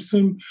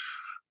 listen.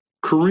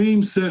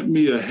 Kareem sent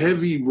me a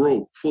heavy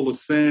rope full of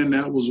sand.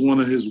 That was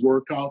one of his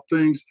workout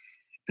things.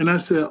 And I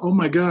said, oh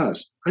my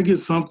gosh, I get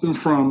something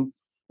from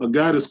a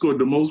guy that scored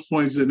the most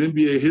points in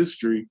NBA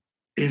history,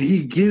 and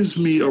he gives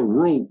me a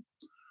rope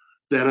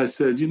that I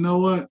said, you know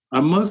what?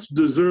 I must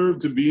deserve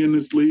to be in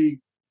this league.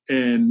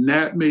 And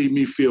that made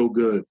me feel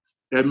good.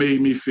 That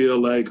made me feel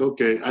like,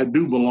 okay, I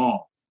do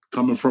belong,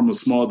 coming from a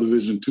small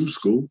Division II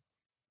school.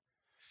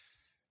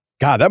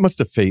 God, that must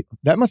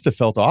have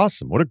felt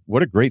awesome.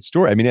 What a great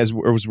story. I mean, as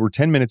we're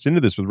 10 minutes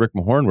into this with Rick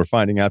Mahorn, we're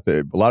finding out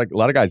that a lot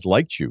of guys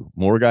liked you.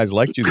 More guys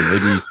liked you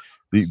than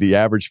maybe the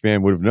average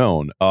fan would have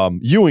known.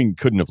 Ewing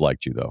couldn't have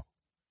liked you though.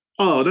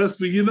 Oh,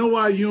 you know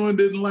why Ewing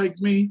didn't like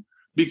me?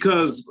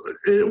 Because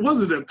it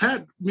wasn't that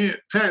Pat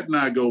and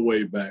I go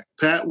way back.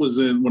 Pat was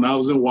when I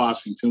was in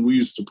Washington, we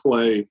used to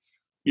play,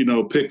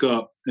 pick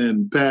up,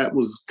 and Pat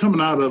was coming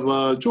out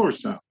of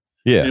Georgetown.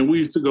 Yeah. And we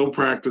used to go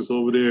practice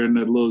over there in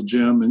that little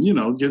gym and,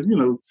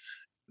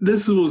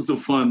 this was the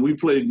fun. We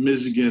played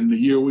Michigan the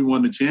year we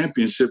won the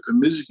championship, and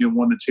Michigan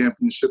won the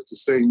championship the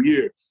same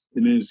year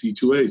in the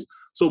NC2As.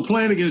 So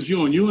playing against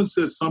Ewing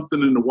said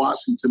something in the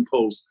Washington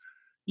Post.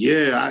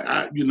 Yeah,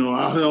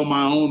 I held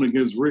my own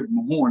against Rick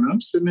Mahorn. I'm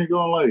sitting there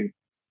going like,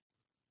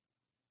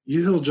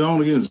 you held your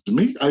own against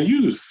me? Are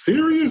you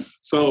serious?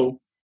 So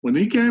when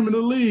he came in the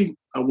league,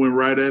 I went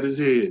right at his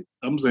head.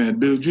 I'm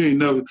saying, dude, you ain't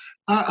never.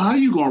 How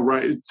you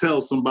gonna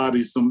tell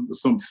somebody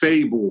some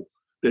fable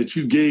that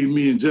you gave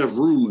me and Jeff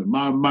Rulin?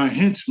 My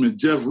henchman,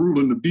 Jeff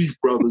Rulin, the Beef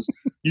Brothers,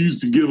 used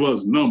to give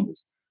us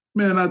numbers.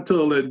 Man, I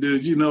told that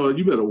dude, you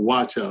better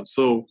watch out.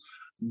 So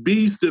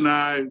Beast and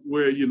I,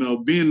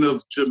 being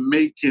of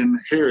Jamaican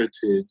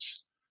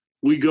heritage,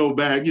 we go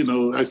back.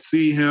 I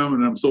see him,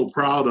 and I'm so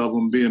proud of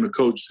him being a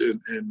coach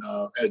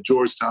at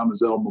Georgetown,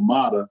 his alma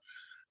mater.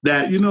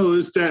 That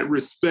it's that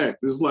respect.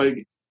 It's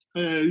like,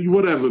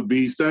 whatever,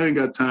 Beast. I ain't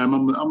got time.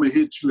 I'm gonna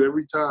hit you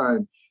every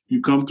time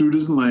you come through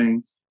this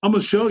lane. I'm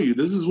gonna show you.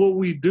 This is what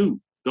we do.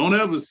 Don't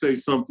ever say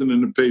something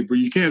in the paper.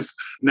 You can't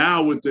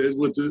now with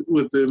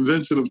the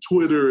invention of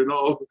Twitter and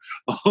all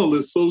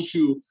the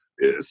social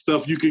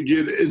stuff you can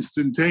get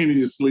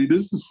instantaneously.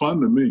 This is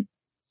fun to me.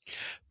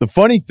 The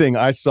funny thing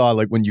I saw,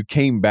 like when you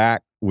came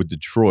back with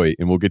Detroit,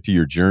 and we'll get to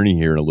your journey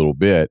here in a little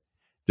bit.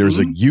 There's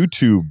a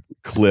YouTube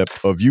clip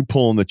of you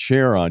pulling the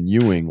chair on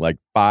Ewing like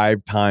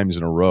 5 times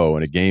in a row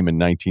in a game in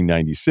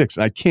 1996.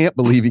 And I can't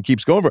believe he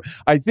keeps going for it.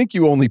 I think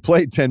you only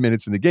played 10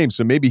 minutes in the game,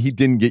 so maybe he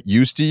didn't get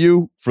used to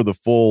you for the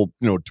full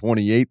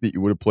 28 that you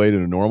would have played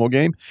in a normal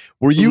game.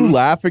 Were you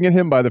laughing at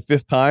him by the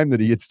 5th time that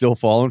he had still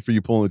fallen for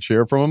you pulling the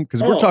chair from him?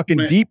 Because we're talking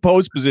deep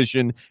post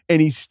position,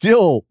 and he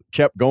still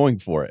kept going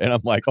for it. And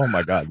I'm like, oh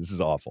my God, this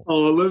is awful.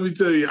 Oh, let me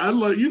tell you,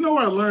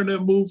 where I learned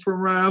that move from,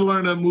 Ryan? I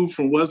learned that move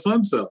from Wes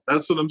Unseld.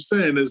 That's what I'm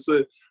saying. Is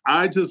that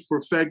I just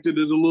perfected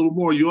it a little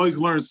more. You always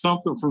learn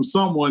something from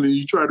someone, and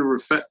you try to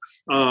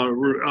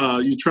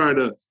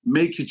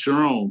make it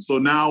your own. So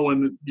now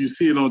when you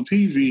see it on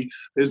TV,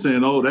 they're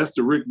saying, "Oh, that's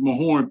the Rick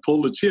Mahorn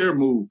pull the chair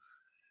move."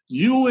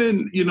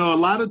 A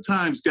lot of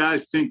times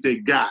guys think they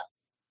got it.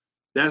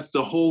 That's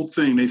the whole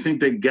thing. They think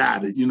they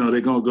got it.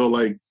 They're gonna go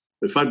like,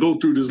 if I go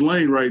through this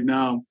lane right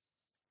now,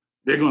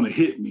 they're gonna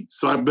hit me.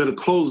 So I better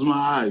close my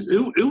eyes.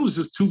 It was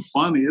just too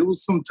funny. It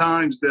was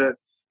sometimes that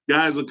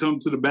guys will come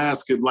to the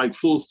basket like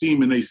full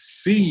steam, and they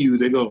see you,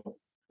 they go,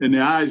 and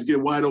their eyes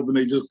get wide open.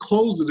 They just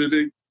close it and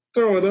they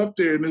throw it up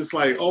there, and it's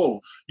like, oh,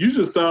 you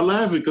just start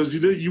laughing because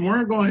you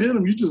weren't going to hit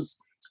them. You just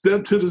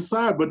stepped to the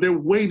side, but they're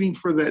waiting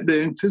for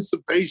the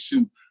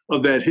anticipation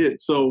of that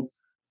hit. So,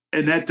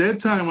 and at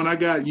that time when I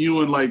got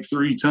Ewing like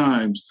 3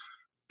 times,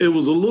 it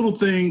was a little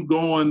thing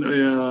going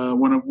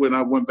when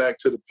I went back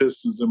to the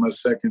Pistons in my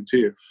second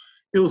tier.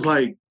 It was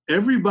like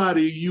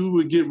everybody, you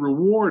would get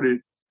rewarded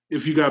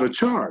if you got a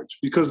charge,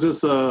 because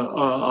it's a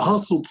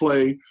hustle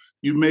play.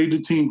 You made the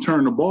team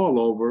turn the ball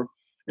over.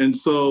 And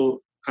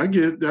so I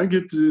get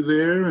to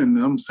there, and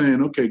I'm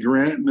saying, okay,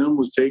 Grant and them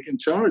was taking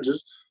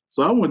charges.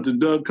 So I went to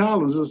Doug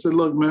Collins and said,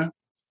 look, man,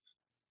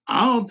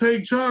 I don't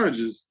take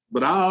charges,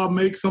 but I'll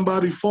make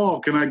somebody fall.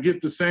 Can I get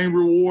the same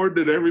reward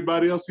that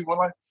everybody else? He went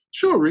like,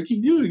 sure, Ricky,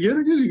 you get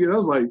it. I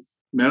was like,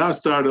 man, I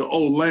started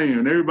Olay,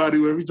 and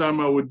every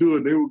time I would do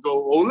it, they would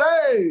go,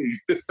 Olay.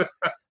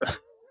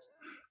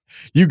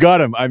 You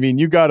got him. I mean,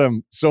 you got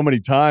him so many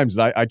times.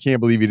 I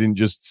can't believe you didn't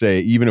just say,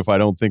 even if I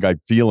don't think I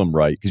feel him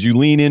right, because you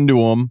lean into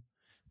him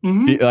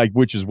like,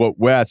 which is what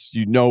Wes,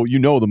 you know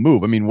the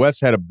move. I mean,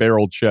 Wes had a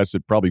barrel chest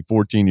at probably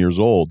 14 years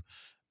old,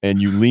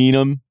 and you lean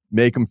him,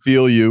 make him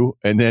feel you,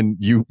 and then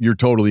you're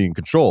totally in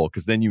control,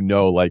 because then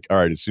like, all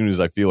right, as soon as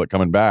I feel it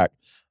coming back,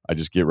 I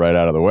just get right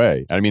out of the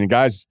way. I mean,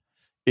 guys,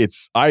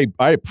 I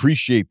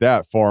appreciate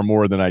that far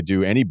more than I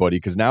do anybody,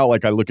 because now,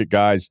 like, I look at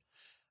guys,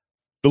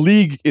 the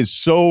league is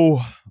so,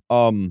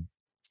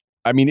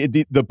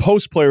 the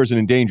post player is an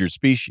endangered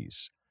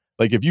species.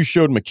 Like, if you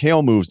showed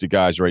McHale moves to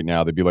guys right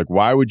now, they'd be like,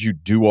 why would you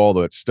do all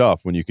that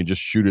stuff when you can just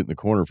shoot it in the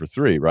corner for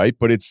three, right?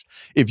 But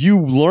if you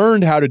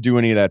learned how to do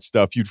any of that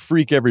stuff, you'd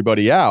freak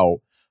everybody out.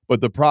 But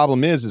the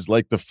problem is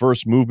like the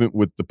first movement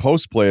with the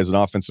post play as an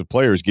offensive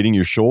player is getting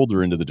your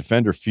shoulder into the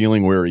defender,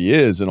 feeling where he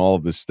is and all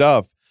of this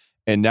stuff.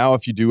 And now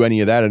if you do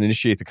any of that and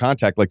initiate the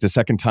contact, like the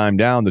second time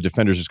down, the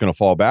defender's just going to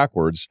fall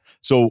backwards.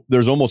 So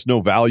there's almost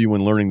no value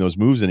in learning those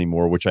moves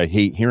anymore, which I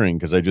hate hearing,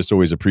 because I just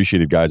always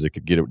appreciated guys that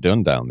could get it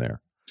done down there.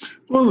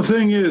 Well, the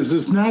thing is,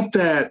 it's not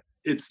that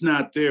it's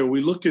not there.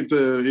 We look at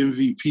the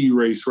MVP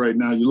race right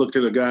now. You look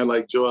at a guy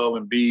like Joel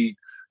Embiid.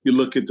 You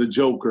look at the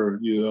Joker,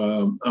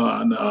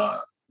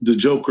 the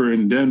Joker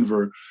in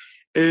Denver.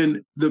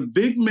 And the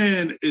big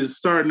man is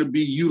starting to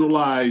be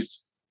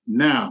utilized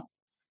now.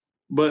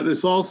 But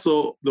it's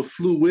also the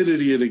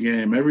fluidity of the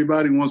game.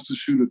 Everybody wants to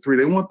shoot a three.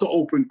 They want the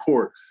open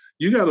court.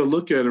 You got to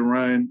look at it,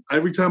 Ryan.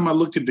 Every time I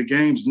look at the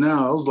games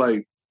now, I was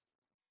like,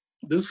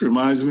 this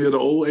reminds me of the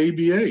old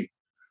ABA.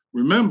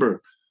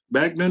 Remember,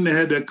 back then they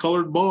had that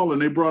colored ball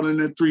and they brought in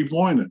that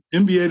three-pointer.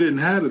 NBA didn't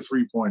have a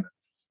three-pointer.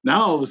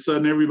 Now all of a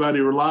sudden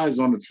everybody relies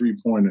on the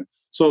three-pointer.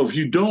 So if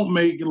you don't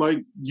make, like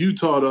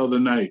Utah the other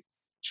night,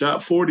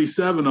 shot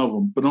 47 of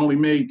them, but only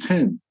made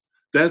 10.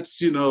 That's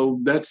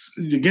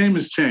the game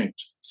has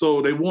changed.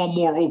 So they want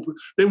more open.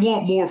 They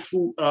want more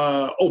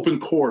open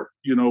court,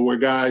 where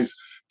guys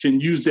can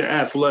use their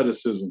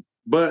athleticism.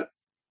 But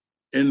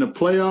in the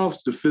playoffs,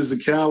 the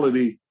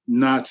physicality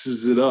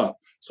notches it up.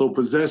 So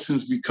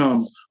possessions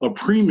become a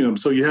premium.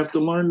 So you have to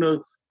learn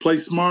to play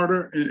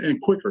smarter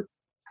and quicker.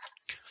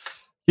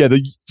 Yeah,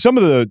 some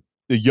of the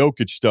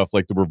Jokic stuff,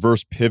 like the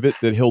reverse pivot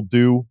that he'll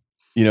do,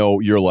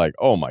 you're like,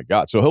 oh my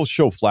God. So he'll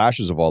show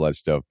flashes of all that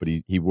stuff, but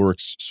he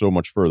works so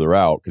much further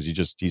out because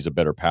he's a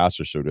better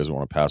passer, so he doesn't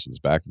want to pass with his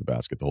back to the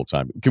basket the whole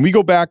time. Can we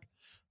go back,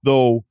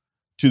 though,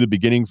 to the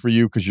beginning for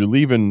you? Because you're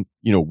leaving,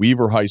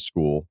 Weaver High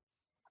School,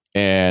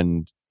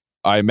 and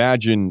I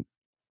imagine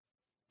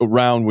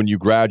around when you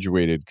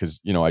graduated, because,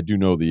 I do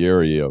know the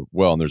area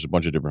well, and there's a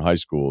bunch of different high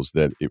schools,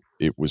 that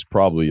it was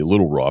probably a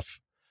little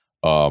rough.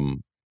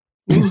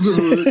 It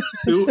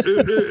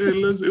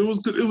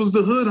was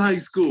the hood high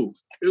school.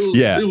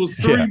 It was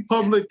three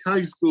public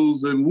high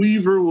schools, and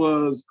Weaver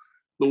was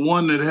the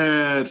one that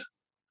had,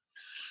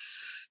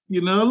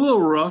 a little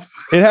rough.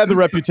 It had the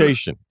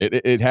reputation.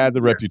 It had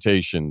the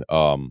reputation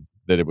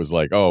that it was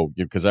like, oh,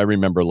 because I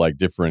remember like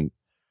different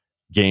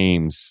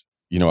games.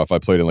 If I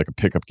played in like a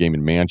pickup game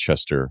in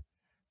Manchester,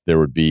 there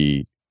would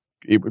be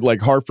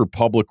like Hartford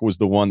Public was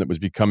the one that was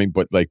becoming,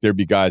 but like there'd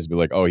be guys who'd be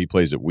like, oh, he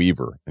plays at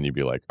Weaver, and you'd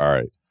be like, all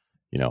right.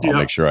 I'll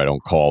make sure I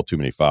don't call too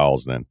many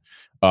fouls then.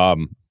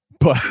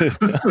 But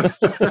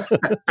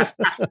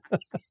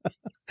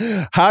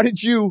how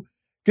did you,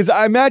 because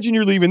I imagine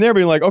you're leaving there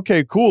being like,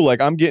 okay, cool.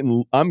 Like I'm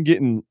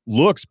getting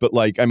looks, but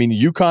like, I mean,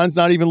 UConn's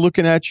not even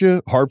looking at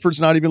you. Hartford's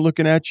not even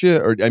looking at you.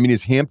 Or, I mean,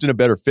 is Hampton a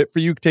better fit for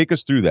you? Take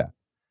us through that.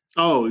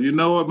 Oh, you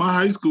know what? My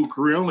high school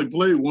career, I only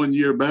played 1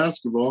 year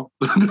basketball.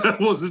 That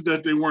wasn't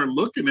that they weren't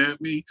looking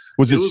at me.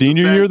 Was it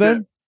senior year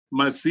then?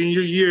 My senior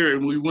year,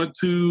 and we went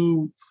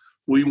to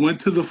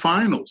the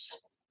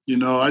finals.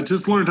 I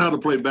just learned how to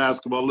play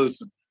basketball.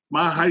 Listen,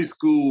 my high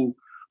school,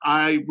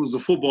 I was a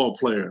football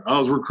player. I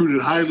was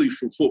recruited highly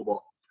for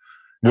football.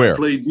 Where? I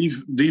played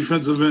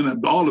defensive end at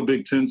all the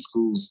Big Ten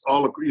schools,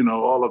 all up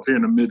here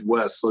in the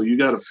Midwest. So you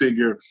got to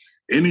figure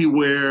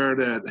anywhere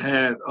that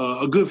had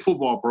a good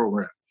football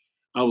program.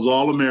 I was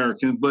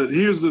All-American. But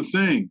here's the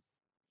thing.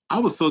 I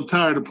was so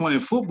tired of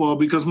playing football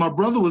because my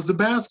brother was the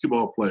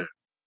basketball player.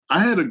 I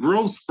had a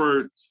growth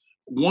spurt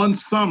one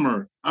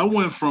summer. I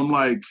went from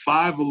like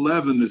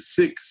 5'11" to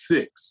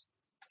 6'6"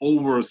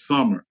 over a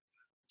summer.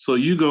 So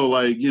you go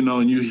like,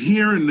 and you're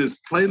hearing this,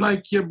 play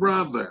like your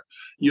brother.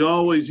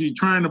 You're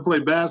trying to play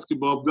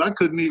basketball, but I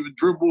couldn't even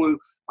dribble.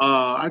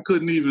 I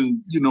couldn't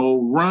even,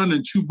 run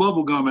and chew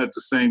bubble gum at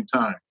the same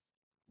time.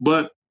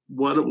 But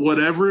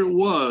whatever it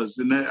was,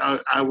 and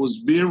I was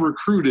being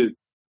recruited,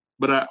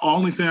 but the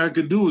only thing I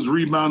could do was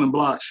rebound and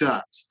block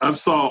shots. I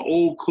saw an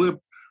old clip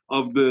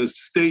of the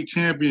state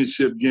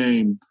championship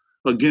game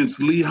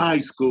against Lee High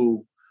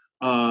School,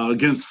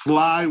 against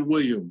Sly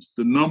Williams,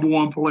 the number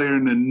one player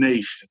in the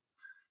nation.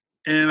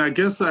 And I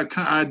guess I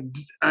kind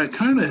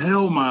of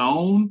held my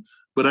own,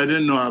 but I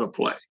didn't know how to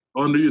play.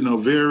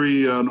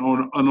 Very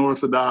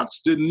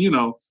unorthodox.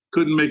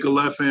 Couldn't make a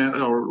left hand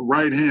or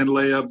right hand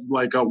layup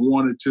like I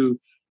wanted to.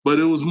 But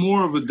it was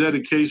more of a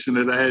dedication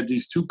that I had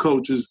these two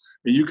coaches,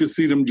 and you could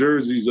see them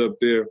jerseys up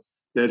there,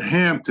 that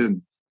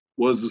Hampton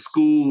was the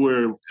school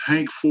where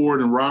Hank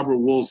Ford and Robert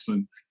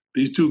Wilson,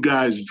 these two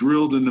guys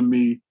drilled into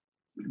me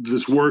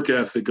this work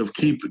ethic of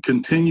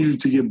continue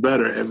to get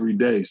better every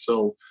day.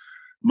 So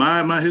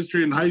my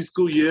history in high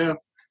school, yeah,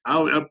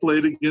 I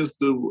played against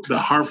the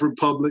Hartford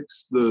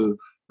Publics, the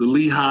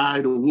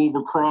Lehigh, the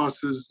Wilbur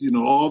Crosses,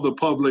 all the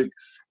public,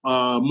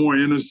 more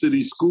inner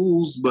city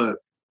schools. But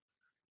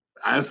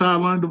that's how I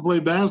learned to play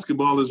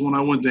basketball, is when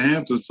I went to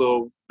Hampton.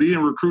 So being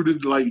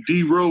recruited, like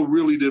D Rowe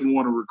really didn't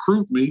want to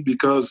recruit me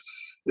because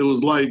it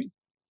was like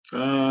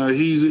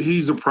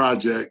he's a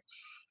project.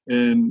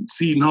 And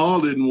Seton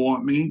Hall didn't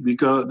want me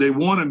because they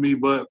wanted me,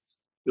 but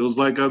it was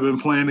like I've been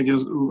playing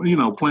against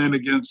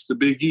the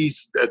Big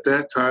East at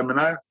that time. And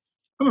I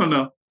don't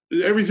know.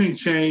 Everything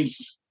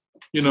changed,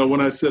 when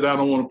I said I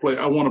don't want to play.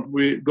 I want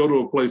to go to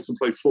a place to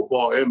play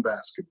football and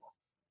basketball.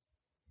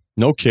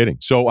 No kidding.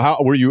 So how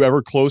were you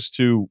ever close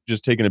to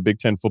just taking a Big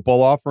Ten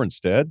football offer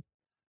instead?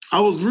 I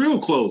was real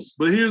close.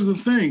 But here's the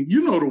thing.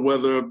 The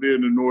weather up there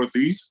in the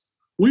Northeast.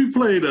 We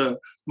played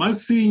my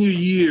senior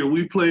year,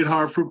 we played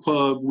Hartford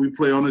Pub. We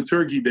played on a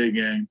Turkey Day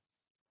game.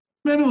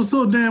 Man, it was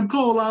so damn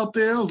cold out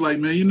there. I was like,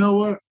 man, you know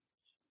what?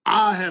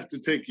 I have to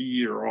take a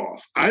year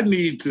off. I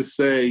need to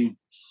say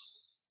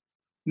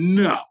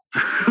no,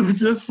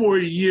 just for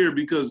a year,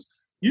 because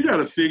you got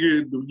to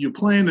figure you're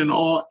playing in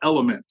all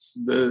elements.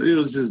 It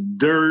was just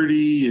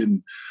dirty,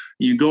 and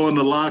you go in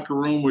the locker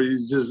room where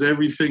it's just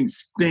everything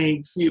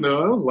stinks. I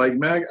was like,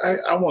 man,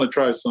 I want to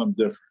try something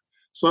different.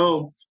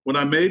 So when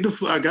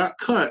I got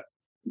cut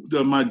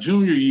my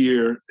junior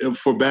year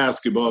for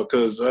basketball,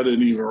 because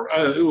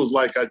it was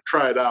like I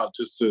tried out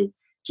just to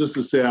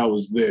say I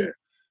was there,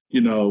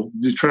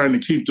 trying to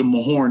keep the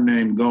Mahorn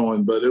name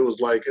going. But it was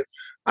like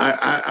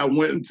I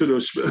went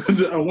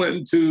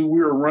into we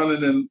were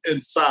running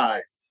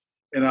inside,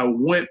 and I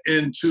went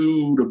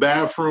into the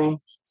bathroom,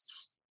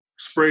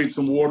 sprayed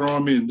some water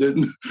on me, and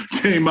didn't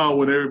came out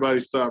when everybody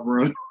stopped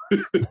running.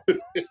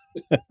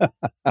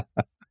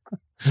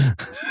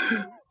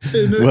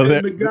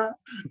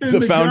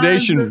 The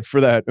foundation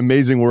for that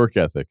amazing work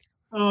ethic.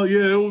 Oh,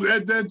 yeah.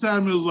 At that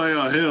time, it was like,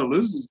 oh, hell,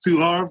 this is too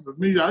hard for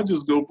me. I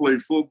just go play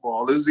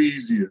football. It's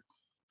easier.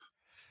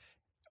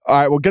 All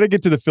right, we're going to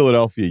get to the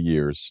Philadelphia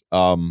years.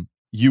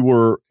 You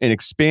were an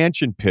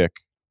expansion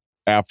pick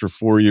after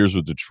 4 years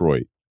with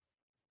Detroit.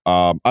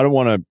 I don't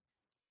want to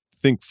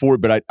think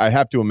forward, but I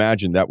have to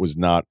imagine that was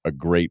not a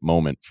great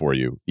moment for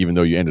you, even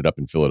though you ended up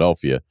in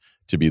Philadelphia,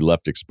 to be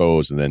left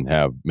exposed and then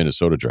have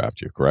Minnesota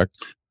draft you,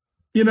 correct?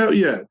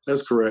 Yeah,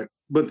 that's correct.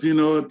 But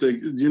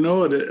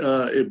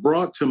it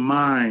brought to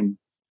mind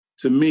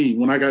to me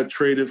when I got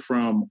traded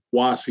from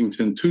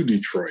Washington to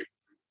Detroit.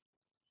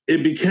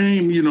 It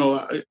became,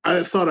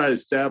 I thought I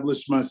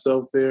established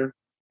myself there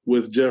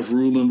with Jeff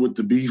Rulin, with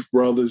the Beef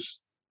Brothers.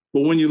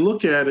 But when you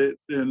look at it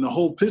and the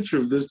whole picture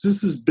of this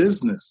is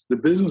business, the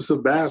business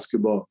of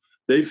basketball.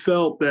 They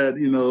felt that,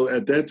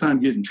 at that time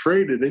getting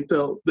traded, they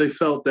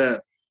felt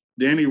that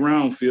Danny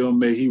Roundfield,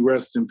 may he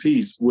rest in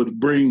peace, would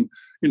bring,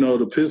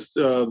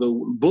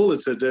 the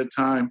Bullets at that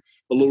time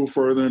a little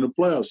further in the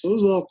playoffs. So it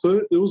was all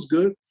good. It was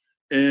good.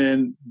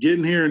 And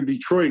getting here in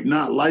Detroit,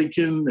 not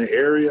liking the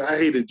area, I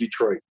hated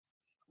Detroit.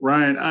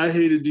 Ryan, I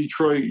hated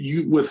Detroit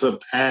with a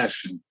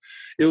passion.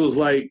 It was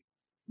like,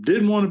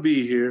 didn't want to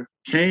be here,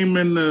 came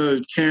in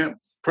the camp,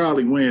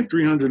 probably weighing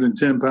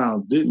 310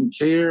 pounds, didn't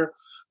care,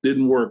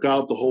 didn't work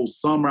out the whole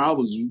summer. I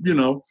was,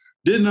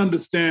 didn't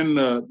understand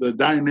the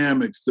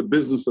dynamics, the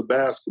business of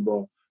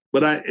basketball.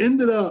 But I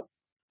ended up,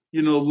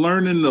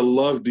 learning to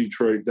love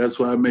Detroit. That's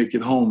why I make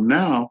it home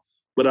now.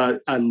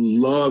 But I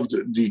loved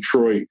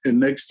Detroit. And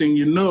next thing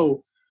you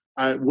know,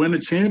 I win a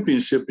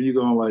championship and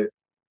you're going like,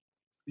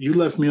 you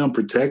left me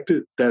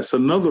unprotected. That's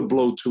another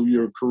blow to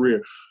your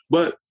career.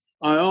 But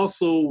I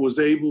also was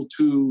able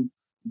to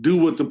do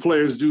what the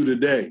players do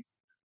today.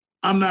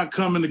 I'm not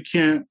coming to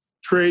camp,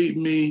 trade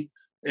me,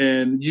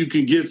 and you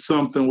can get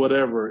something,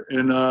 whatever.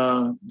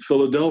 And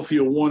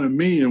Philadelphia wanted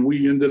me, and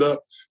we ended up.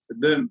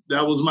 Then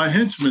that was my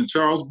henchman,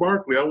 Charles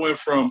Barkley. I went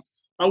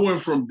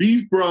from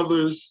Beef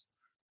Brothers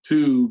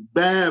to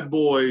Bad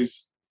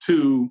Boys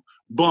to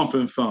Bump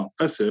and Thump.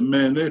 I said,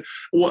 man,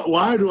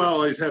 why do I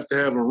always have to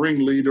have a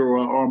ringleader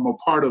or I'm a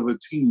part of a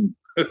team?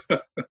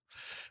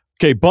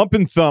 Okay, Bump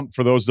and Thump,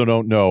 for those that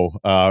don't know,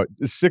 the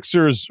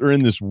Sixers are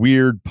in this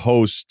weird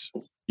post,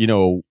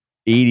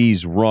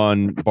 80s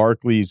run.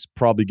 Barkley's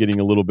probably getting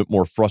a little bit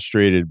more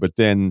frustrated, but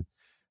then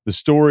the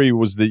story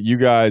was that you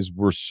guys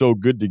were so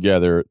good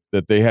together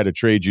that they had to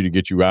trade you to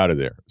get you out of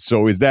there.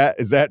 So is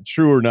that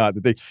true or not?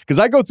 Because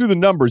I go through the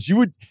numbers, you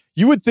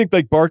would think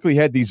like Barkley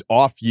had these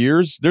off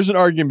years. There's an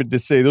argument to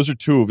say those are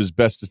two of his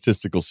best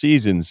statistical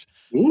seasons.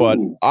 Ooh. But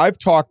I've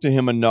talked to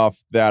him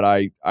enough that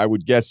I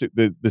would guess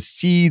the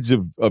seeds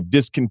of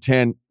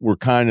discontent were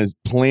kind of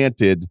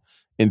planted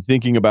in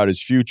thinking about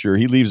his future.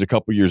 He leaves a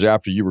couple years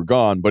after you were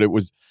gone, but it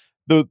was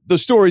the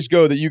stories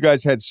go that you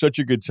guys had such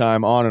a good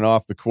time on and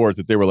off the court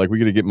that they were like, we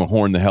got to get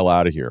Mahorn the hell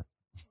out of here.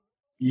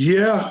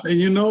 Yeah. And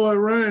you know what,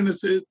 Ryan,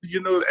 as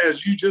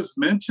you just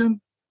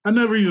mentioned, I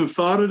never even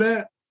thought of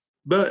that.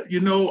 But,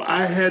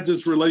 I had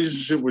this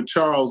relationship with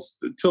Charles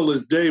till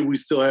this day. We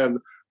still have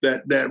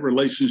that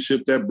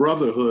relationship, that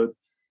brotherhood.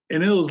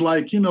 And it was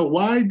like,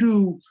 why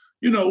do,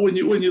 when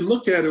you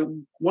look at it,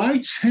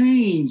 why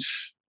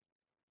change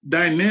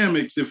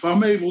dynamics if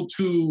I'm able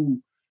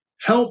to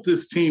help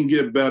this team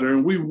get better?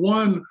 And we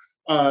won.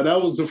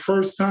 That was the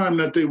first time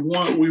that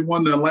we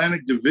won the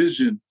Atlantic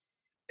Division.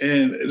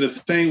 And the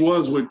thing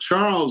was with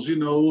Charles, it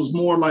was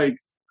more like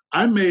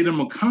I made him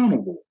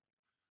accountable.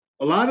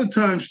 A lot of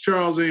times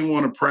Charles ain't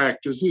want to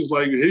practice. He's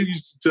like, he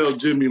used to tell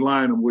Jimmy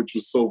Lynam, which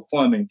was so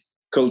funny,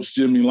 Coach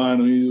Jimmy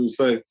Lynam, he would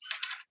say,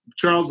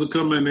 Charles would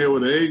come in there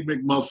with an Egg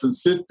McMuffin,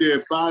 sit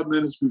there 5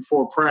 minutes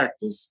before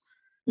practice.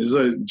 He's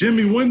like,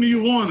 Jimmy, when do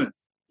you want it?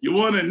 You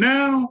want it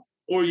now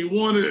or you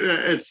want it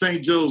at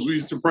St. Joe's? We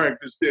used to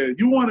practice there.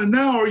 You want it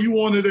now or you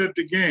want it at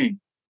the game?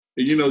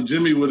 And,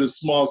 Jimmy with his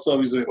small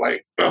self, he said,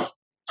 like, oh,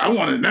 I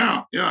want it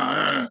now.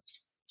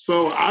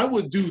 So I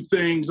would do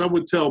things. I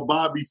would tell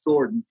Bobby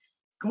Thornton,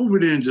 go over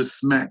there and just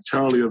smack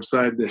Charlie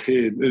upside the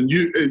head.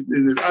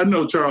 And I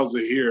know Charles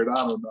will hear it.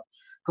 I don't know.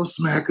 Go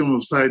smack him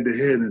upside the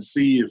head and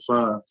see if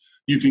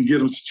you can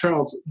get him.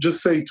 Charles,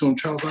 just say to him,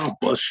 Charles, I'll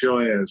bust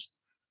your ass.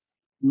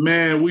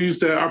 Man,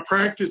 our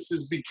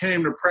practices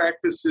became the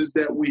practices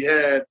that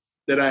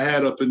I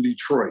had up in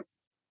Detroit,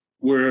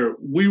 where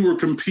we were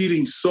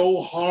competing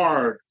so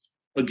hard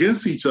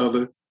against each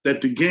other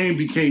that the game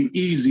became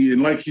easy.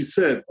 And like you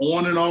said,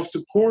 on and off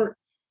the court,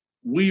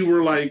 we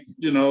were like,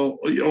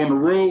 on the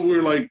road, we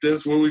were like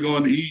this, where we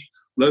going to eat?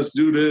 Let's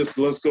do this.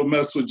 Let's go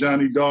mess with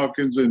Johnny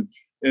Dawkins and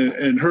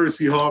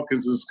Hersey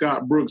Hawkins and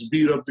Scott Brooks,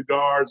 beat up the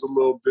guards a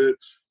little bit,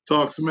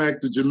 talk smack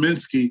to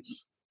Jaminski.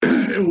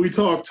 And we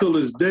talk till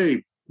this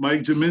day.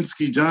 Mike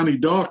Jaminski, Johnny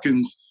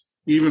Dawkins,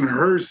 even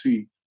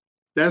Hersey.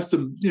 That's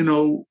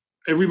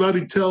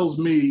everybody tells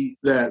me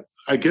that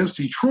against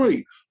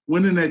Detroit,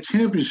 winning that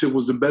championship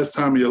was the best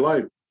time of your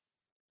life.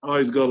 I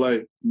always go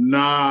like,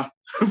 nah,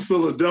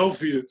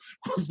 Philadelphia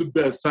was the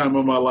best time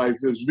of my life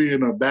as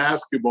being a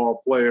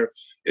basketball player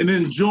and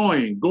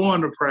enjoying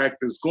going to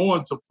practice,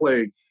 going to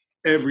play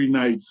every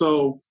night.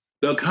 So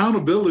the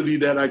accountability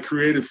that I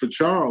created for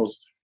Charles,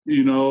 a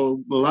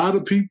lot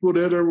of people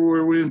that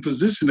were in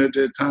position at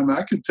that time,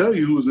 I can tell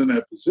you who was in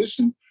that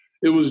position.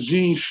 It was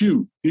Gene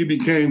Shue. He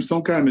became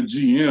some kind of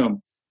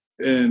GM,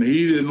 and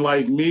he didn't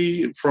like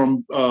me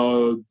from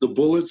the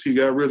Bullets. He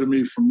got rid of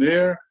me from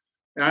there.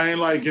 I ain't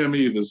like him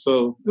either,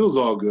 so it was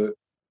all good.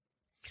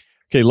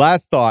 Okay,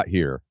 last thought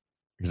here,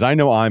 because I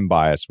know I'm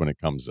biased when it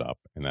comes up,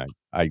 and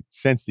I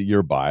sense that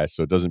you're biased,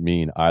 so it doesn't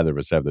mean either of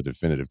us have the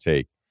definitive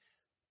take.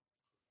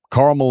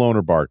 Karl Malone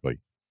or Barkley?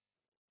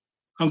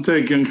 I'm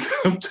taking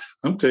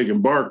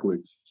Barkley.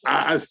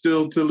 I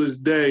still, till this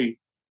day,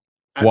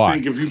 Why? I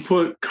think if you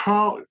put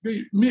Karl,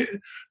 the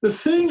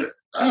thing,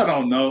 I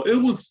don't know.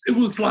 It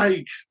was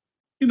like,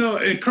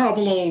 and Karl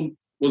Malone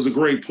was a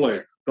great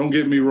player. Don't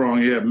get me wrong.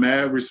 He had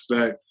mad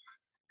respect.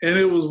 And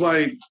it was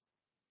like,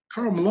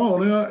 Karl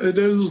Malone, it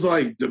was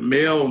like the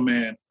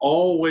mailman,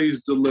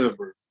 always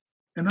delivered.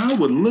 And I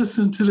would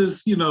listen to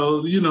this,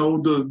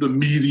 the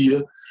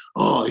media.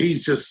 Oh,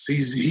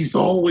 he's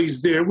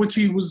always there, which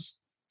he was,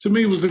 to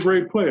me, was a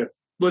great player.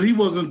 But he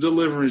wasn't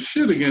delivering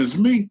shit against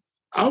me.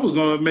 I was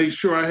going to make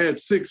sure I had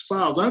 6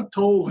 fouls. I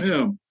told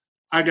him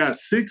I got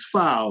 6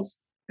 fouls,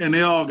 and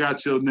they all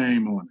got your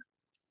name on it.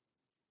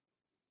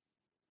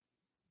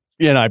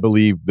 Yeah, and I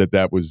believe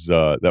that was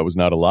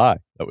not a lie.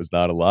 That was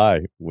not a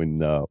lie when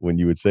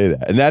you would say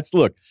that. And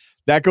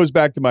that goes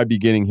back to my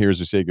beginning here as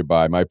we say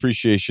goodbye. My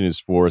appreciation is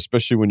for,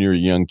 especially when you're a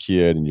young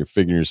kid and you're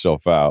figuring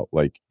yourself out.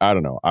 Like, I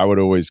don't know, I would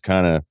always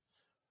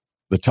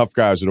the tough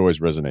guys would always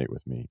resonate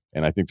with me.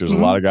 And I think there's a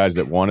lot of guys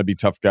that want to be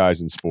tough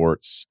guys in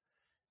sports.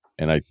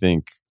 And I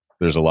think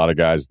there's a lot of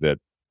guys that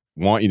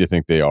want you to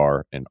think they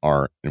are and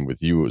aren't. And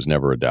with you, it was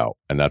never a doubt.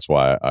 And that's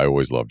why I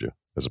always loved you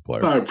as a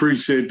player. I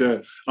appreciate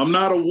that. I'm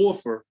not a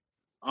wolfer.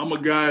 I'm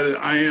a guy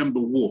that I am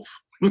the wolf.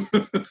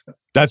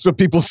 That's what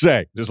people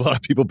say. There's a lot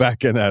of people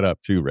backing that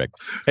up too, Rick.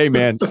 Hey,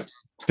 man,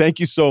 thank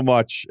you so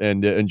much,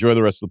 and enjoy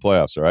the rest of the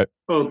playoffs, all right?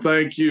 Oh,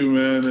 thank you,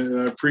 man.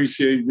 I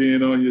appreciate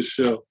being on your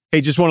show. Hey,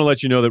 just want to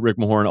let you know that Rick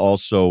Mahorn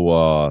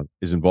also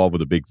is involved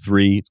with the Big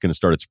Three. It's going to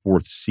start its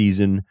 4th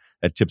season.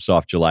 That tips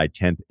off July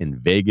 10th in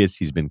Vegas.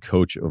 He's been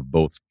coach of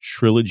both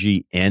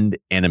Trilogy and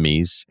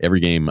Enemies.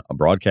 Every game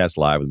broadcast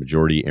live, with the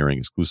majority airing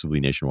exclusively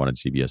nationwide on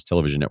CBS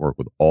Television Network,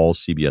 with all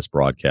CBS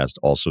broadcasts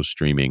also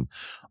streaming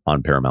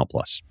on Paramount+.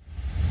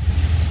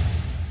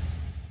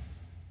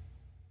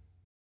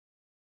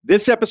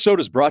 This episode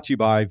is brought to you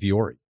by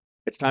Viore.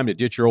 It's time to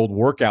ditch your old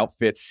workout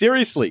fits.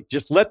 Seriously,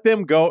 just let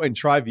them go and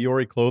try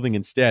Viore clothing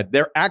instead.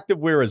 Their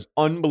activewear is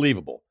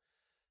unbelievable.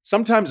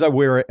 Sometimes I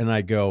wear it and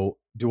I go,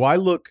 do I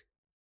look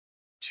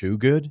too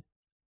good?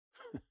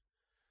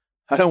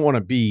 I don't want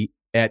to be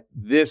at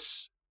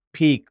this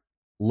peak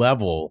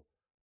level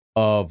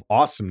of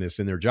awesomeness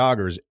in their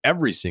joggers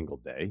every single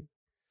day.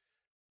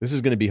 This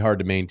is going to be hard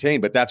to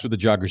maintain, but that's what the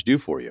joggers do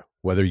for you.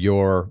 Whether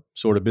you're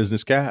sort of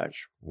business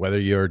cash, whether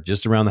you're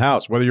just around the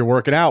house, whether you're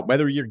working out,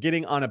 whether you're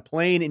getting on a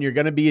plane and you're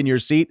going to be in your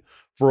seat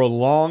for a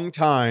long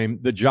time,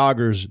 the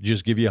joggers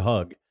just give you a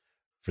hug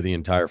for the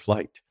entire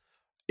flight.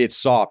 It's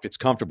soft. It's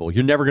comfortable.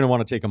 You're never going to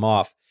want to take them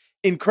off.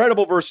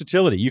 incredible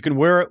versatility. You can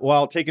wear it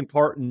while taking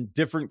part in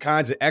different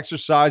kinds of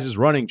exercises,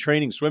 running,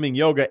 training, swimming,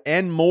 yoga,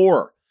 and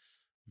more.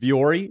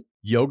 Vuori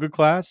yoga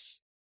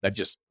class, that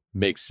just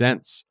makes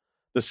sense.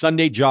 The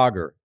Sunday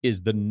Jogger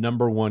is the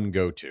 #1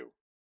 go-to.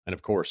 And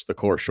of course, the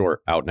Core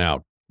Short out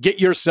now. Get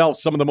yourself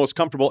some of the most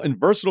comfortable and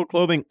versatile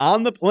clothing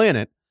on the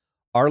planet.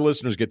 Our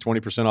listeners get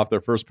 20% off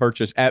their first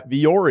purchase at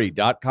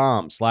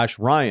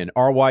vuori.com/Ryan,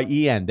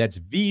 RYEN. That's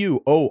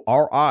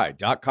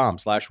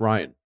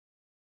VUORI.com/Ryan.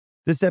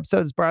 This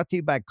episode is brought to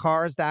you by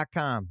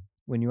Cars.com.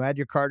 When you add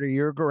your car to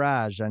your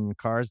garage on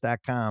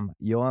Cars.com,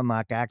 you'll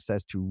unlock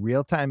access to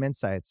real-time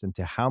insights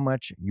into how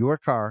much your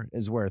car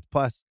is worth.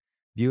 Plus,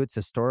 view its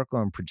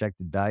historical and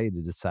projected value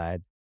to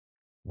decide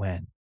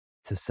when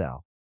to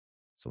sell.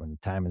 So when the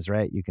time is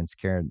right, you can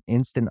secure an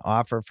instant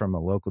offer from a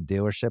local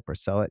dealership or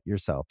sell it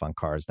yourself on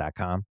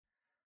Cars.com.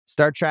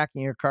 Start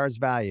tracking your car's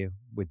value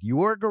with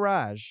your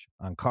garage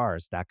on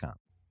Cars.com.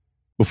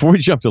 Before we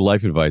jump to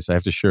life advice, I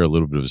have to share a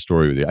little bit of a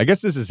story with you. I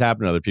guess this has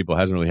happened to other people. It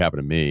hasn't really happened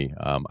to me.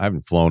 I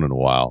haven't flown in a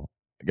while.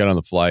 I got on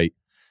the flight.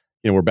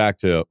 We're back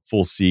to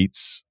full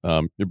seats.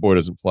 Your boy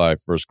doesn't fly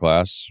first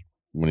class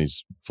when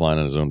he's flying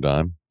on his own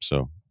dime.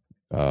 So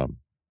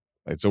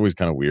it's always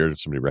kind of weird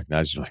if somebody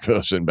recognizes you, like, oh,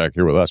 sitting back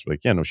here with us. We're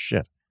like, yeah, no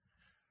shit.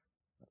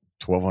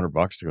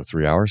 $1,200 to go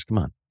 3 hours?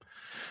 Come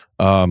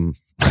on.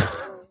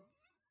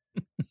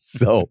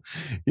 So,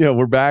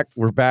 we're back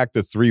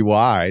to 3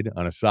 wide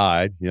on a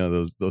side,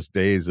 those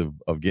days of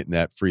getting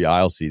that free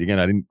aisle seat. Again,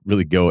 I didn't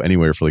really go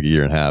anywhere for like a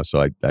year and a half.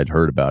 So I'd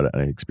heard about it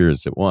and I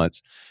experienced it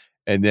once.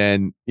 And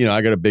then,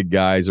 I got a big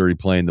guy who's already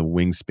playing the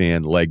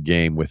wingspan leg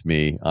game with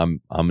me.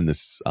 I'm in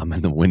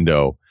the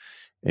window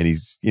and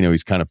he's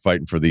kind of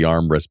fighting for the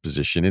armrest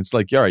position. It's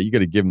like, all right, you got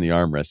to give him the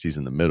armrest. He's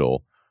in the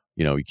middle.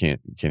 You can't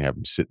have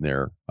him sitting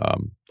there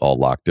all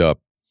locked up.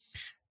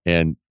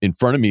 And in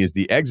front of me is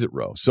the exit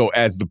row. So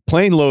as the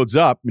plane loads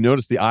up, you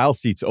notice the aisle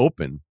seat's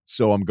open.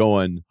 So I'm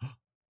going,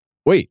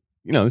 wait,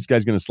 this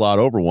guy's going to slot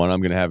over one.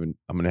 I'm going to have an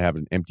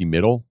empty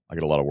middle. I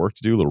got a lot of work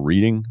to do, a little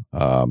reading.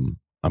 I'm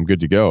good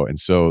to go. And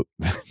so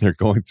they're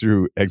going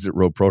through exit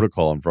row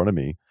protocol in front of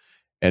me.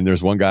 And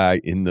there's one guy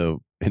in the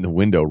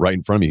window right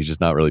in front of me who's just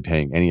not really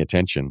paying any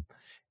attention.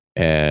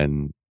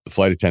 And the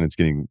flight attendant's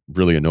getting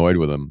really annoyed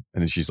with him.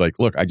 And then she's like,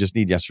 look, I just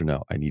need yes or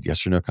no. I need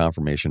yes or no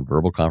confirmation,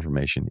 verbal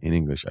confirmation in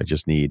English. I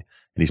just need,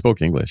 and he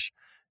spoke English.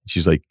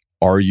 She's like,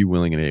 are you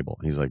willing and able?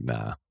 And he's like,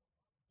 nah,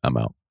 I'm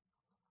out.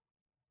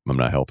 I'm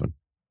not helping.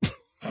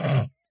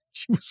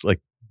 She was like,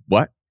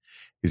 what?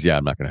 He's, yeah,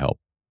 I'm not going to help.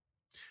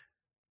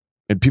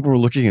 And people were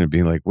looking at him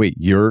being like, wait,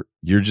 you're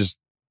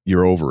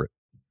over it.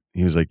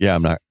 He was like, yeah,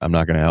 I'm not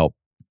going to help.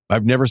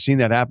 I've never seen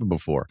that happen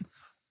before.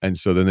 And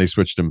so then they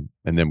switched him,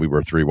 and then we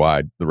were 3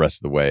 wide the rest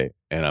of the way.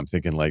 And I'm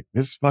thinking, like,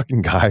 this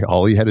fucking guy,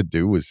 all he had to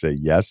do was say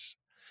yes.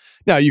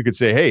 Now, you could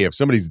say, hey, if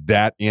somebody's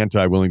that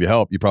anti-willing to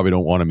help, you probably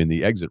don't want him in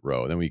the exit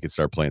row. Then we could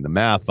start playing the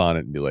math on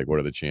it and be like, what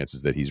are the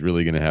chances that he's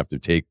really going to have to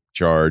take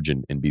charge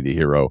and be the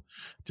hero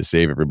to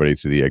save everybody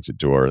to the exit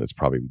door? That's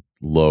probably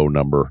low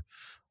number.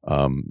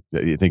 I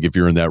think if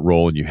you're in that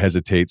role and you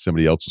hesitate,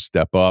 somebody else will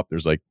step up.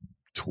 There's like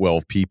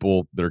 12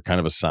 people that are kind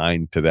of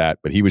assigned to that.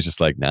 But he was just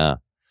like, nah,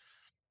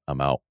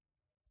 I'm out.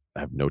 I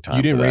have no time.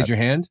 You didn't for that. raise your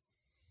hand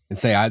and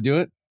say, I'd do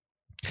it?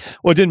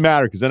 Well, it didn't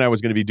matter because then I was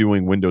going to be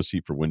doing window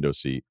seat for window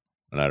seat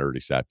and I'd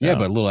already sat down. Yeah,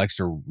 but a little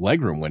extra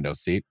legroom window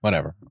seat,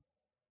 whatever.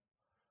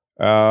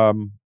 Yeah,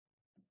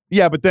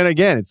 but then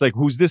again, it's like,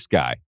 who's this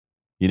guy?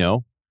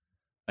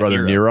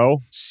 Brother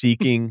Nero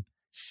seeking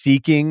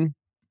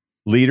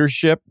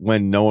leadership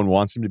when no one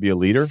wants him to be a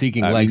leader.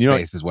 Seeking leg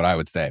space is what I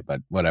would say,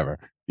 but whatever.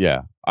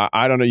 Yeah,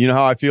 I don't know. You know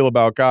how I feel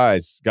about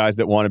guys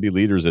that want to be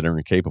leaders that are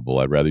incapable.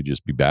 I'd rather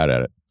just be bad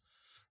at it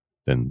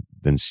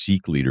than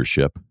seek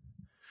leadership.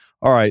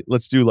 All right,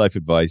 let's do life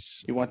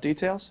advice. You want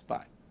details?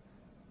 Fine.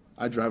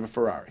 I drive a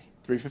Ferrari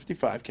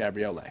 355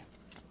 Cabriolet.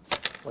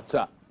 What's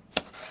up?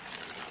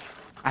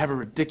 I have a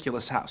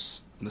ridiculous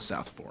house in the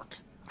South Fork.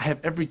 I have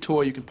every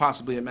toy you can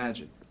possibly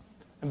imagine.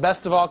 And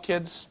best of all,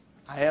 kids,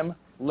 I am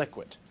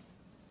liquid.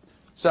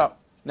 So,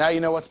 now you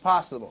know what's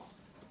possible.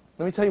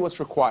 Let me tell you what's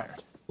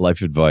required.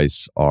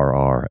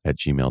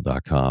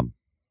 lifeadvicerr@gmail.com.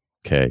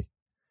 Okay.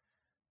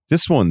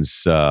 This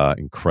one's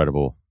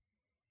incredible.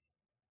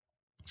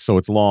 So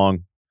it's long.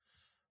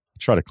 I'll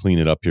try to clean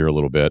it up here a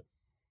little bit.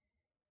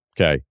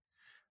 Okay.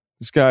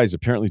 This guy's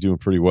apparently doing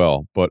pretty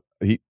well, but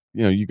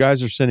you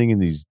guys are sending in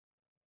these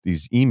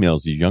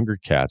emails, the younger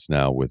cats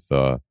now with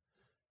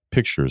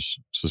pictures.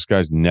 So this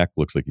guy's neck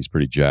looks like he's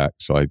pretty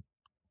jacked. So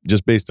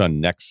just based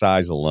on neck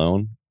size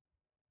alone,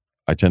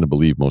 I tend to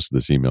believe most of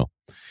this email.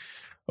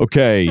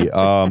 Okay.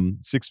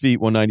 6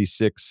 feet,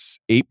 196,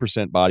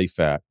 8% body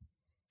fat,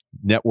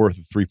 net worth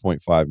of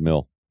 3.5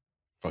 mil.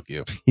 Fuck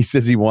you. He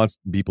says he wants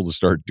people to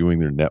start doing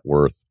their net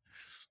worth.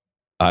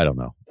 I don't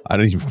know. I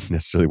don't even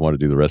necessarily want to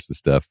do the rest of the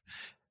stuff.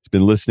 It's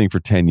been listening for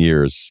 10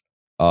 years.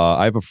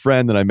 I have a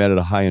friend that I met at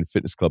a high-end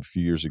fitness club a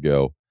few years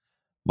ago.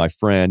 My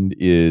friend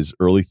is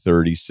early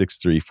 30s,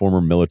 6'3", former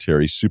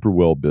military, super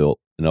well built.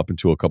 And up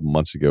until a couple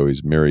months ago,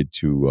 he's married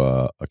to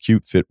a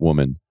cute, fit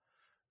woman.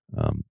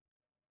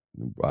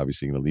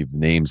 obviously going to leave the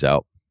names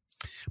out.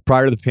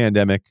 Prior to the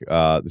pandemic,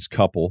 this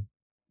couple,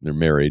 they're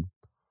married,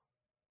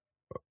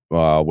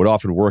 would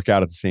often work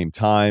out at the same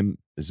time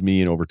as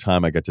me, and over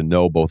time, I got to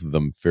know both of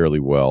them fairly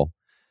well.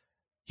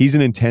 He's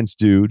an intense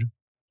dude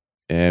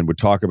and would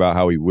talk about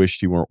how he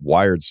wished he weren't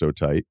wired so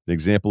tight. An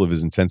example of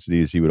his intensity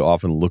is he would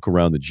often look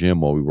around the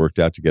gym while we worked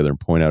out together and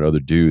point out other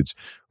dudes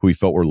who he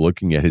felt were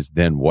looking at his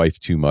then wife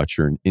too much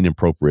or in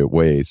inappropriate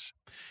ways.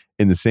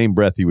 In the same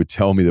breath, he would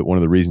tell me that one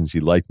of the reasons he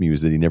liked me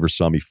was that he never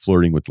saw me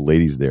flirting with the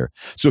ladies there.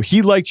 So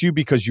he liked you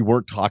because you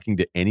weren't talking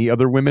to any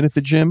other women at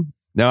the gym?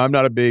 Now, I'm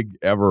not a big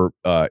ever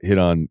hit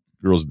on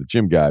girls at the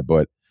gym guy,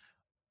 but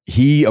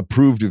he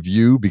approved of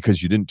you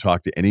because you didn't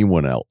talk to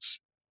anyone else,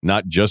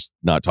 not just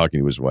not talking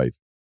to his wife.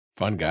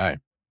 Fun guy.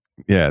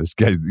 Yeah, this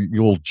guy, the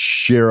old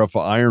sheriff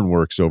of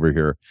Ironworks over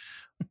here.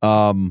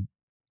 In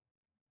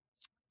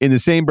the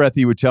same breath,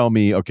 he would tell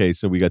me, okay,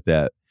 so we got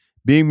that.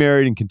 Being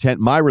married and content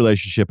in my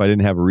relationship, I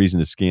didn't have a reason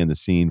to scan the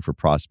scene for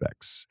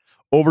prospects.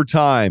 Over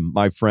time,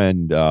 my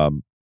friend,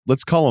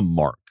 let's call him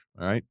Mark.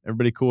 All right,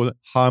 everybody cool with it?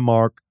 Hi,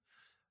 Mark.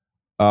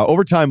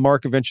 Over time,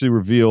 Mark eventually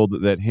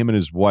revealed that him and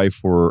his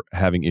wife were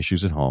having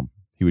issues at home.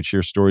 He would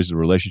share stories of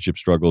relationship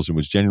struggles and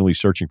was genuinely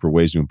searching for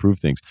ways to improve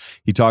things.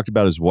 He talked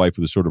about his wife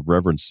with a sort of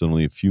reverence that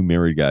only a few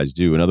married guys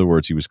do. In other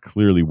words, he was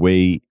clearly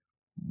way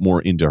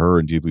more into her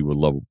and deeply in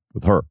love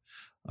with her.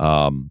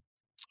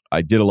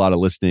 I did a lot of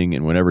listening,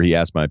 and whenever he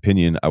asked my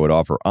opinion, I would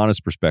offer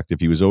honest perspective.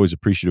 He was always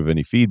appreciative of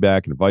any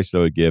feedback and advice that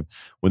I would give.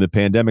 When the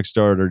pandemic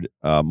started,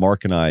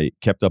 Mark and I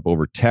kept up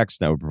over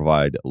text, and I would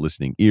provide a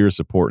listening ear,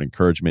 support, and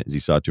encouragement as he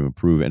sought to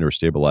improve and or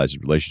stabilize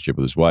his relationship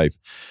with his wife.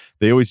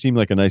 They always seemed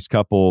like a nice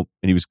couple,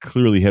 and he was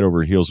clearly head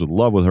over heels with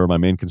love with her. My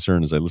main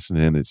concern as I listened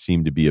to him, it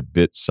seemed to be a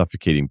bit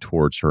suffocating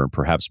towards her and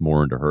perhaps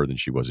more into her than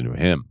she was into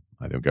him.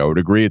 I think I would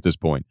agree at this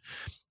point.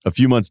 A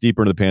few months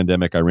deeper into the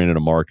pandemic, I ran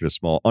into Mark at a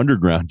small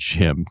underground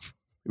gym.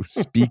 It was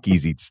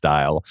speakeasy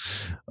style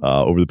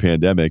over the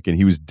pandemic, and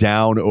he was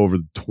down over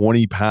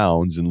 20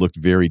 pounds and looked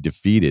very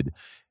defeated.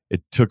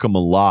 It took him a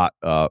lot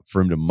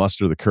for him to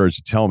muster the courage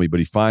to tell me,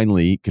 but he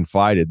finally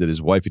confided that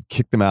his wife had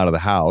kicked him out of the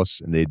house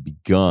and they had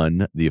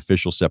begun the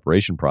official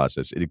separation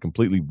process. It had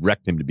completely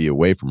wrecked him to be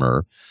away from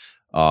her.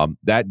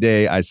 That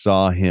day I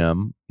saw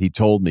him. He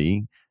told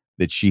me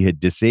that she had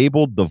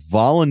disabled the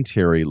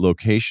voluntary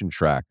location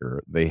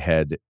tracker they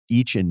had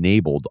each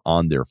enabled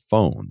on their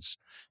phones.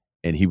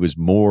 And he was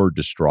more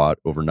distraught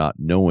over not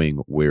knowing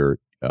where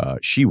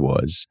she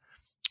was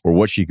or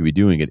what she could be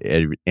doing at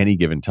any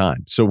given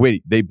time. So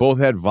wait, they both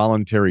had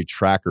voluntary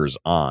trackers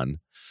on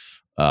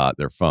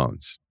their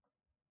phones.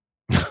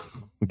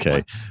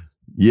 Okay.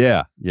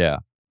 Yeah.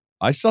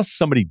 I saw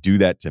somebody do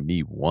that to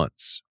me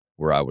once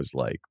where I was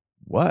like,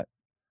 what?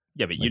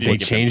 Yeah, but you Like, didn't They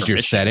give changed your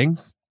permission.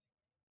 settings.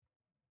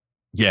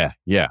 Yeah.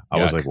 I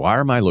was Yuck. like, why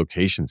are my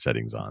location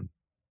settings on?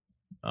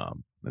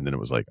 And then it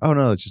was like, oh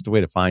no, it's just a way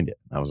to find it.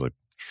 I was like,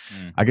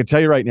 I can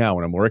tell you right now,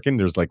 when I'm working,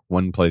 there's like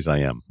one place I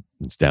am.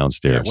 It's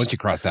downstairs. Yeah, once you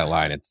cross that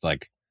line, it's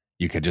like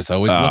you could just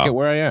always look at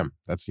where I am.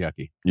 That's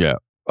yucky. Yeah.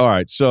 All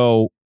right.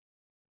 So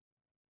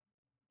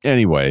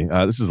anyway,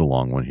 this is a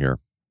long one here.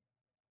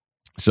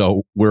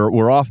 So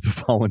we're off the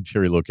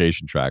voluntary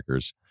location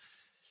trackers.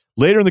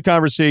 Later in the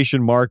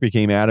conversation, Mark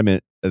became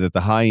adamant that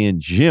the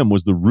high-end gym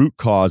was the root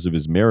cause of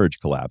his marriage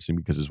collapsing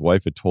because his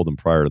wife had told him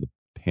prior to the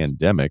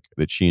pandemic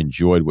that she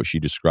enjoyed what she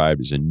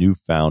described as a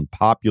newfound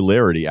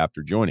popularity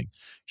after joining.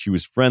 She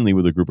was friendly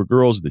with a group of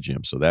girls at the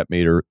gym, so that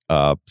made her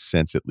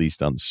sense at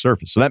least on the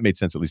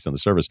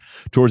surface.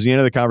 Towards the end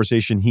of the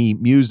conversation, he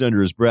mused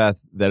under his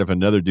breath that if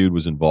another dude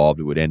was involved,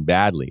 it would end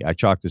badly. I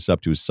chalked this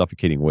up to his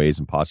suffocating ways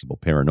and possible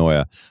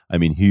paranoia. I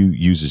mean, he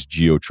uses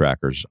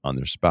geo-trackers on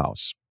their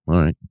spouse. All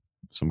right,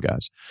 some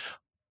guys.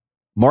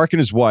 Mark and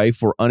his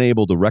wife were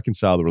unable to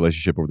reconcile the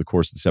relationship over the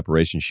course of the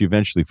separation. She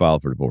eventually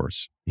filed for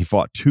divorce. He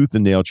fought tooth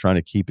and nail trying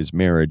to keep his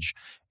marriage.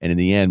 And in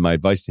the end, my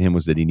advice to him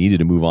was that he needed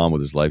to move on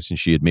with his life since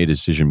she had made a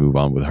decision to move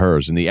on with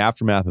hers. In the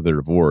aftermath of their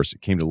divorce,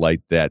 it came to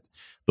light that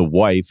the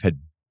wife had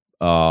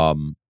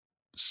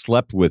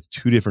slept with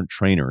two different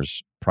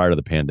trainers prior to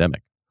the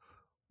pandemic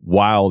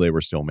while they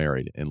were still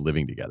married and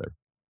living together.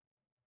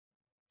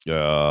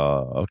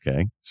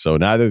 Okay. So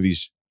neither of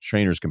these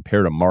trainers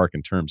compare to Mark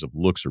in terms of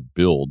looks or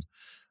build.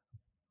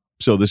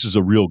 So this is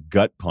a real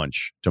gut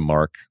punch to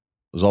Mark.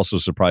 It was also a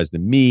surprise to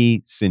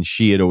me since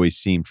she had always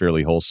seemed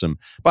fairly wholesome.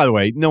 By the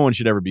way, no one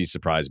should ever be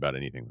surprised about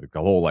anything. Like the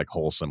whole like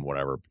wholesome,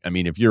 whatever. I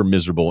mean, if you're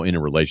miserable in a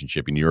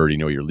relationship and you already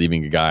know you're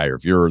leaving a guy, or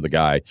if you're the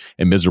guy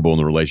and miserable in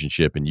the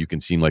relationship and you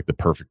can seem like the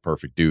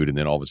perfect dude, and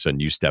then all of a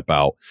sudden you step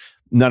out,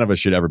 none of us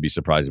should ever be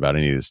surprised about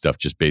any of this stuff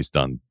just based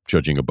on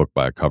judging a book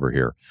by a cover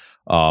here.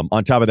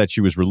 On top of that,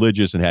 she was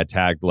religious and had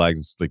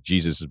taglines like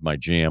Jesus is my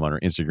jam on her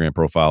Instagram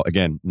profile.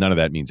 Again, none of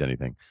that means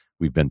anything.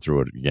 We've been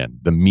through it again.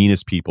 The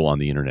meanest people on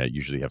the internet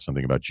usually have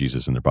something about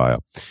Jesus in their bio.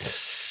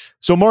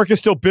 So Mark is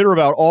still bitter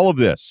about all of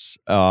this.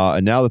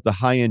 And now that the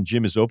high-end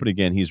gym is open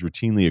again, he's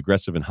routinely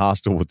aggressive and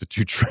hostile with the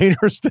two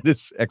trainers that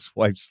his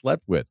ex-wife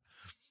slept with.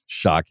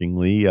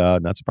 Shockingly,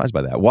 not surprised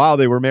by that. While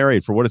they were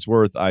married, for what it's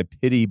worth, I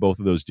pity both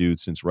of those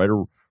dudes since right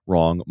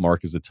wrong.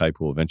 Mark is the type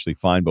who will eventually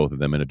find both of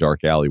them in a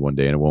dark alley one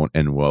day, and it won't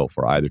end well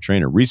for either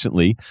trainer.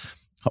 Recently,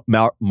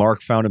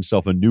 Mark found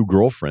himself a new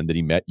girlfriend that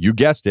he met, you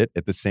guessed it,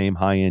 at the same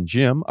high-end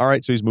gym. All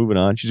right, so he's moving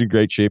on. She's in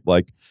great shape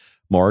like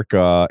Mark,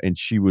 and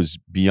she was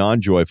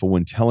beyond joyful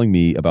when telling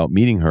me about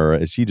meeting her.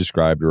 As he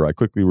described her, I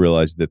quickly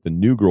realized that the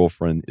new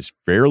girlfriend is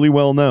fairly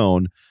well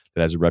known,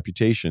 that has a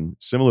reputation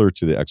similar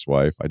to the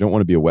ex-wife. I don't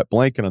want to be a wet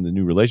blanket on the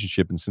new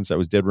relationship, and since I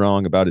was dead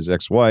wrong about his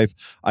ex-wife,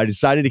 I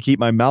decided to keep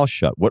my mouth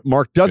shut. What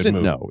Mark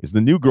doesn't know is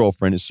the new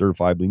girlfriend is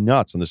certifiably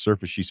nuts. On the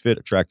surface, she's fit,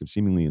 attractive,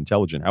 seemingly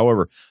intelligent.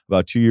 However,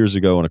 about 2 years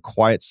ago on a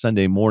quiet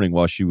Sunday morning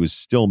while she was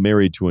still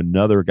married to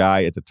another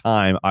guy at the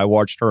time, I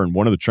watched her and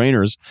one of the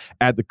trainers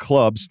at the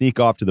club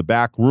sneak off to the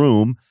back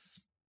room.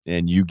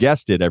 And you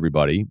guessed it,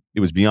 everybody. It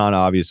was beyond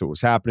obvious what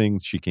was happening.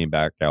 She came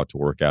back out to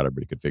work out.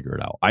 Everybody could figure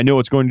it out. I know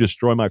it's going to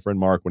destroy my friend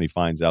Mark when he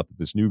finds out that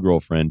this new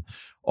girlfriend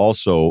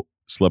also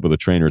slept with a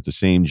trainer at the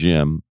same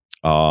gym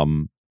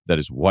that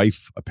his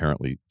wife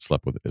apparently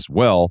slept with as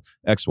well,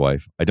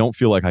 ex-wife. I don't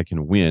feel like I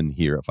can win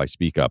here if I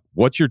speak up.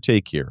 What's your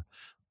take here?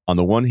 On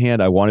the one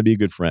hand, I want to be a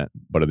good friend,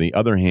 but on the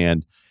other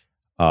hand,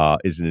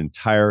 it is an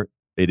entire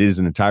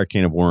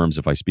can of worms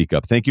if I speak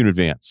up. Thank you in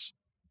advance.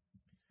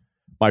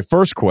 My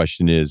first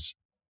question is,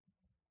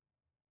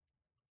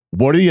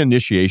 what are the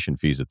initiation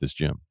fees at this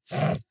gym?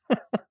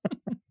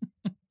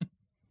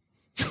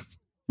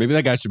 Maybe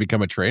that guy should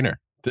become a trainer.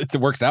 It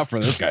works out for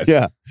those guys.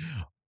 Yeah.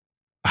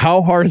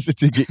 How hard is it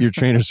to get your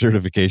trainer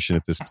certification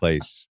at this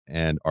place?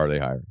 And are they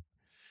hiring?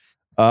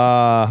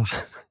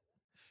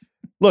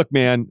 Look,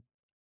 man,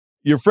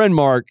 your friend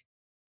Mark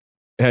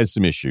has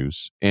some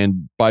issues.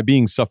 And by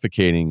being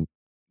suffocating,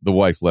 the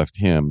wife left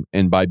him.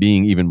 And by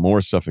being even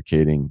more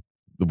suffocating,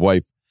 the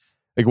wife,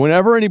 like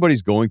whenever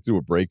anybody's going through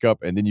a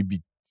breakup and then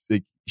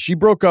she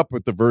broke up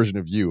with the version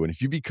of you. And if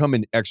you become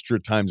an extra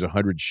times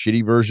 100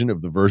 shitty version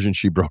of the version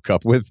she broke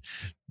up with,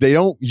 they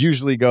don't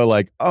usually go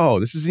like, oh,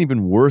 this is an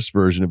even worse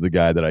version of the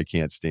guy that I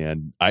can't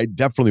stand. I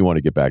definitely want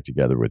to get back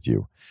together with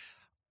you.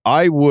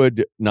 I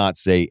would not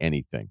say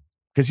anything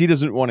because he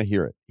doesn't want to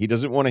hear it. He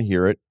doesn't want to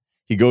hear it.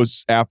 He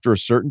goes after a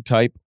certain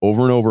type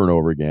over and over and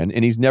over again,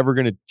 and he's never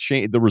going to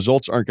change. The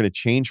results aren't going to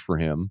change for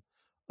him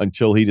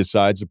until he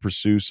decides to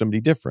pursue somebody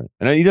different.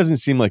 And he doesn't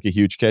seem like a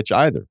huge catch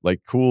either.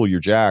 Like, cool,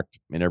 you're jacked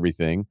and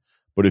everything.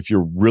 But if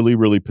you're really,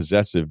 really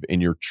possessive and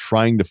you're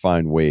trying to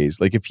find ways,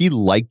 like if he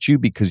liked you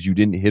because you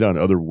didn't hit on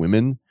other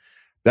women,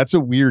 that's a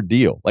weird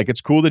deal. Like,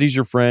 it's cool that he's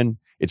your friend.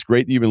 It's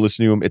great that you've been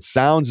listening to him. It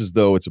sounds as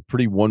though it's a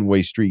pretty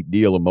one-way street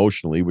deal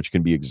emotionally, which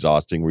can be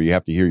exhausting, where you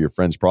have to hear your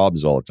friend's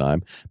problems all the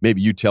time.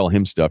 Maybe you tell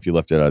him stuff you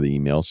left out of the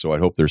email. So I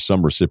hope there's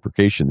some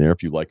reciprocation there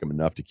if you like him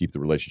enough to keep the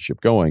relationship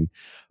going.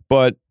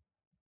 But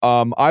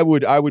I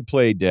would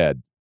play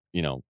dead,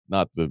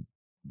 not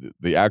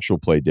the actual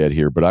play dead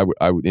here, but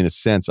I would, in a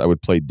sense, I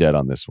would play dead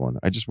on this one.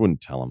 I just wouldn't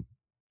tell him.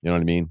 You know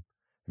what I mean?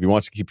 If he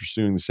wants to keep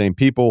pursuing the same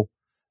people,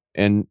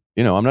 and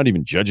I'm not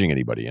even judging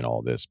anybody in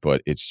all this,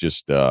 but it's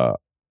just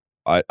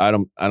I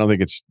don't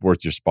think it's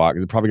worth your spot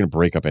because it's probably going to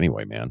break up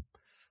anyway, man.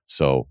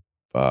 So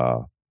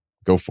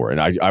go for it.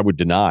 And I would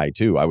deny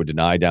too. I would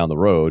deny down the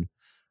road,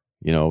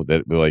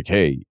 that they're like,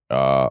 hey,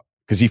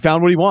 because he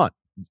found what he want,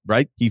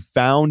 right? He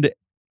found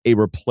a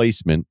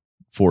replacement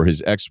for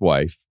his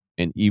ex-wife.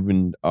 And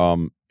even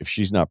if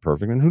she's not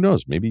perfect, and who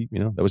knows, maybe,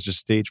 that was just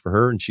stage for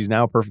her and she's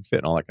now a perfect fit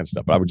and all that kind of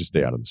stuff. But I would just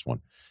stay out of this one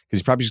because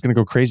he's probably just going to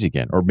go crazy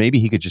again. Or maybe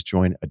he could just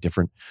join a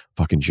different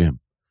fucking gym.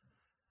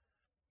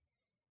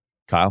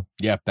 Kyle?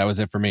 Yep, that was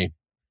it for me.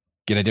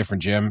 Get a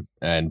different gym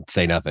and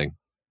say nothing.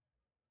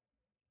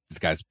 This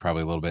guy's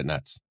probably a little bit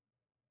nuts.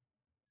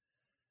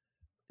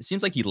 It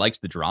seems like he likes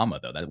the drama,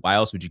 though. Why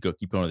else would you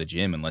keep going to the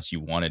gym unless you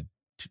wanted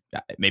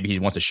to? Maybe he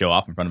wants to show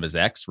off in front of his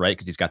ex, right?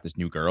 Because he's got this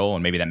new girl,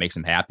 and maybe that makes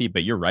him happy.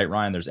 But you're right,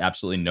 Ryan. There's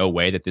absolutely no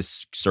way that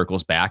this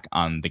circles back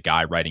on the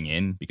guy writing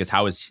in, because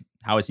how is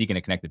he going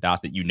to connect the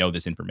dots that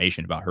this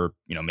information about her,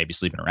 maybe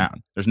sleeping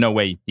around? There's no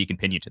way he can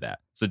pin you to that.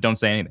 So don't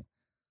say anything.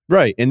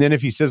 Right. And then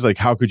if he says, like,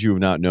 how could you have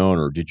not known,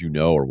 or did you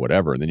know, or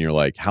whatever, and then you're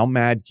like, how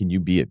mad can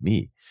you be at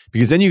me?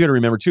 Because then you got to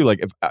remember too,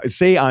 like, if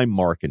say I'm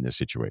Mark in this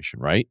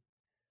situation, right?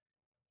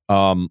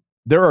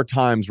 There are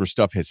times where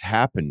stuff has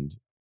happened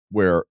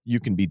where you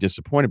can be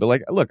disappointed. But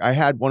like, look, I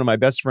had one of my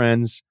best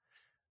friends,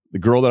 the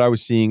girl that I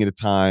was seeing at a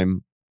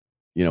time,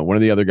 one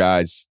of the other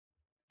guys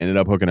ended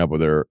up hooking up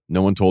with her.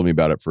 No one told me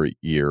about it for a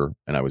year.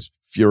 And I was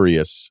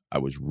furious. I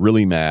was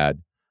really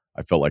mad.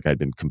 I felt like I'd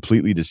been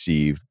completely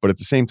deceived. But at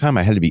the same time,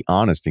 I had to be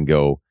honest and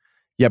go,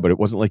 yeah, but it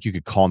wasn't like you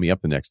could call me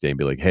up the next day and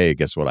be like, hey,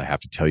 guess what? I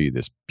have to tell you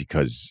this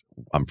because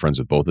I'm friends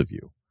with both of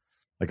you.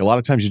 Like, a lot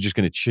of times you're just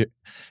going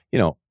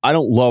to, I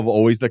don't love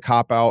always the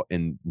cop out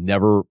and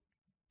never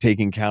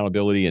taking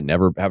accountability and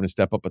never having to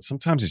step up. But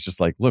sometimes it's just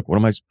like, look, what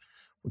am I?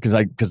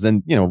 Because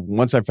then,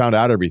 once I found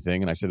out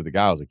everything and I said to the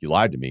guy, I was like, you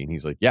lied to me. And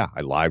he's like, yeah,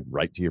 I lied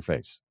right to your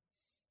face.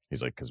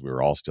 He's like, because we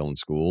were all still in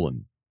school.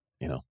 And,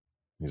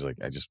 he's like,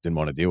 I just didn't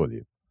want to deal with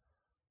you.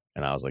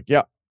 And I was like,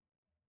 yeah.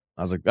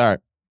 I was like, all right.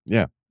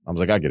 Yeah. I was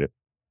like, I get it.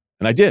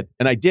 And I did.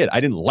 I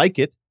didn't like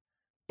it,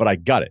 but I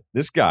got it.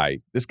 This guy,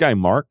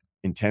 Mark,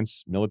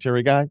 intense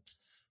military guy.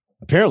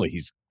 Apparently,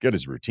 he's got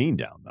his routine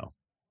down, though.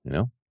 You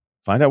know,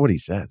 find out what he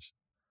says.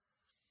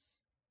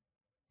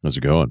 How's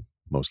it going?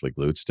 Mostly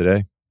glutes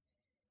today.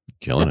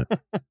 Killing it.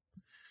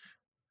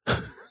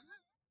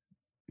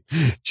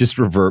 Just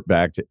revert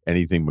back to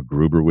anything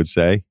MacGruber would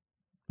say.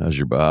 How's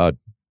your bod?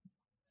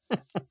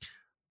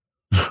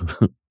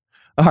 All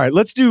right,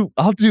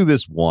 I'll do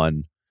this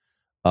one,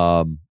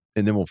 and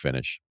then we'll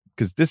finish.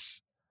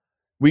 Because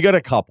we got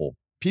a couple.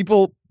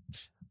 People,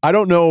 I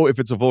don't know if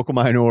it's a vocal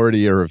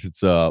minority or if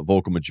it's a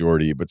vocal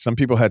majority, but some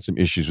people had some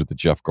issues with the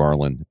Jeff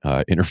Garlin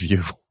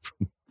interview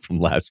from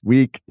last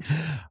week.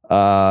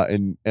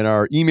 And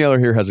our emailer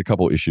here has a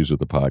couple issues with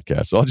the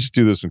podcast. So I'll just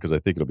do this one because I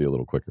think it'll be a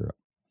little quicker.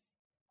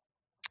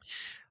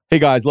 Hey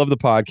guys, love the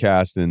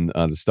podcast and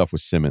the stuff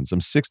with Simmons. I'm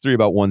 6'3",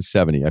 about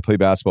 170. I play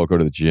basketball, go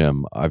to the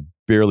gym. I've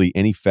barely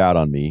any fat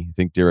on me. I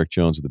think Derek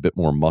Jones with a bit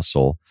more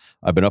muscle.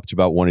 I've been up to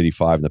about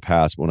 185 in the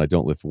past, but when I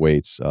don't lift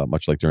weights,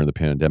 much like during the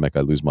pandemic,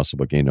 I lose muscle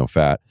but gain no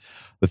fat.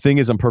 The thing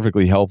is, I'm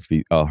perfectly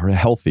healthy,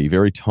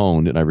 very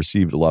toned, and I've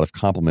received a lot of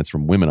compliments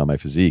from women on my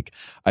physique.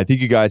 I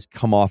think you guys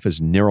come off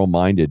as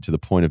narrow-minded to the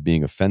point of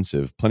being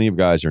offensive. Plenty of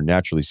guys are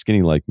naturally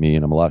skinny like me,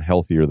 and I'm a lot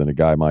healthier than a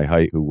guy my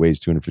height who weighs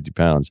 250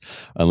 pounds,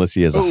 unless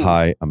he has a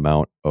high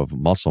amount of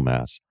muscle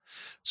mass.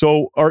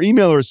 So our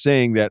emailer is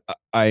saying that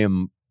I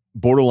am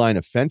borderline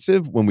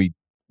offensive when we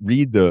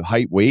read the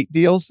height weight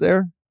deals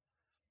there.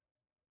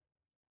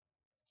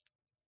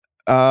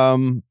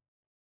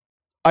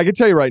 I can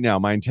tell you right now,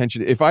 my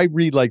intention, if I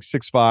read like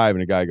 6'5"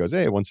 and a guy goes,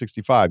 hey,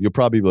 165, you'll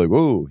probably be like,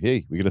 whoa,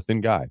 hey, we got a thin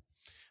guy.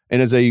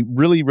 And as a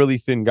really, really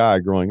thin guy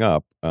growing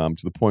up, to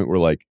the point where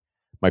like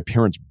my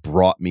parents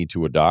brought me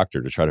to a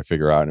doctor to try to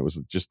figure out, and it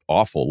was just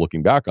awful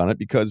looking back on it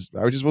because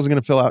I just wasn't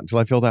going to fill out until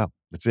I filled out.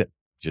 That's it.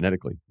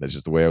 Genetically, that's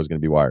just the way I was going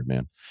to be wired,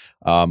 man.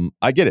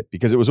 I get it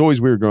because it was always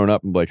weird growing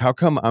up and like, how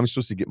come I'm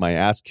supposed to get my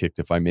ass kicked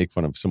if I make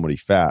fun of somebody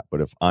fat,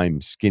 but if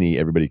I'm skinny,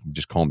 everybody can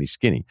just call me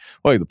skinny?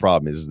 Well, the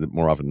problem is that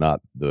more often than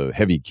not, the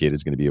heavy kid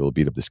is going to be able to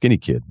beat up the skinny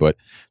kid, but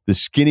the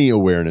skinny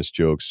awareness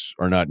jokes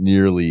are not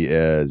nearly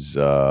as,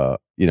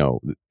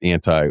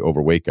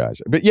 anti-overweight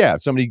guys. But yeah,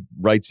 if somebody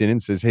writes in and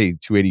says, hey,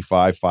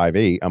 285,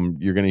 5'8",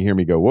 you're going to hear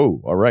me go,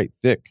 whoa, all right,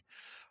 thick.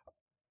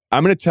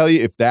 I'm going to tell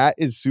you, if that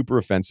is super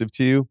offensive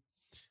to you,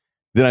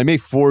 then I may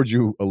forward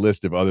you a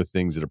list of other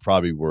things that are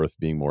probably worth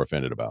being more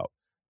offended about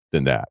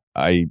than that.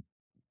 I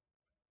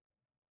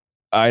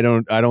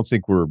don't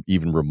think we're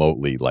even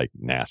remotely like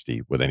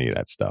nasty with any of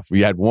that stuff. We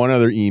had one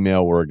other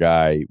email where a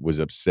guy was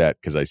upset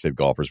because I said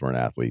golfers weren't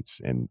athletes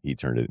and he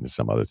turned it into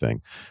some other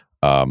thing.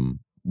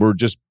 We're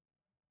just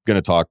going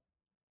to talk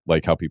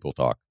like how people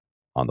talk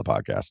on the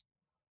podcast.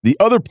 The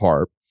other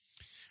part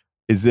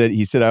is that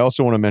he said, I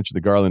also want to mention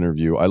the Garland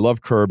interview. I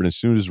love Curb, and as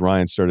soon as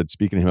Ryan started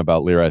speaking to him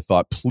about Lear, I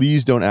thought,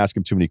 please don't ask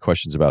him too many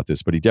questions about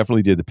this, but he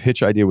definitely did. The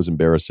pitch idea was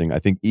embarrassing. I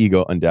think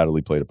ego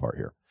undoubtedly played a part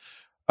here.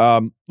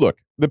 Look,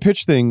 the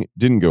pitch thing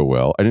didn't go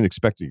well. I didn't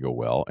expect it to go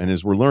well. And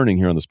as we're learning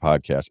here on this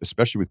podcast,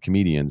 especially with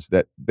comedians,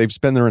 that they've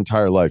spent their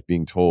entire life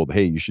being told,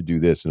 hey, you should do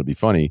this and it'll be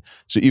funny.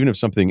 So even if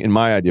something, and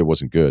my idea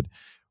wasn't good,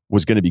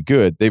 was going to be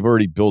good, they've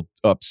already built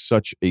up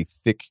such a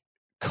thick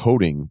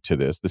coding to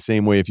this. The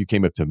same way if you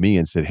came up to me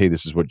and said, hey,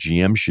 this is what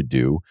GM should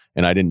do,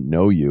 and I didn't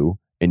know you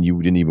and you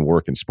didn't even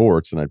work in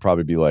sports, and I'd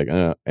probably be like,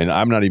 and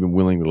I'm not even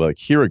willing to like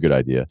hear a good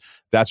idea.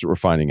 That's what we're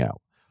finding out.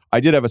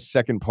 I did have a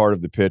second part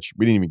of the pitch.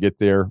 We didn't even get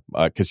there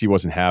because he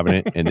wasn't having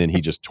it, and then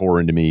he just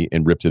tore into me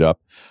and ripped it up.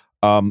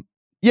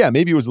 Yeah,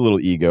 maybe it was a little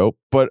ego,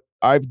 but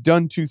I've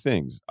done two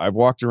things. I've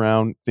walked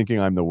around thinking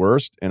I'm the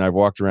worst, and I've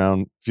walked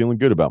around feeling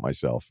good about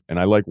myself, and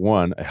I like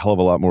one a hell of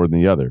a lot more than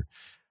the other.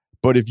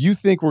 But if you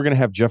think we're going to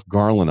have Jeff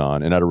Garlin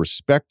on and out of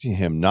respect to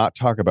him not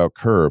talk about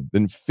Curb,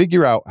 then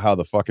figure out how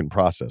the fucking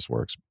process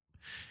works.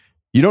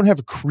 You don't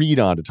have Creed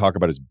on to talk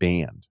about his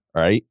band,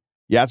 all right?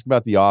 You ask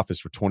about The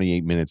Office for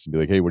 28 minutes and be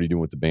like, hey, what are you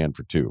doing with the band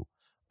for 2?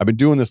 I've been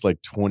doing this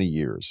like 20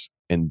 years,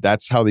 and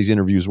that's how these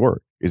interviews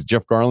work. Is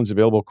Jeff Garlin's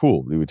available?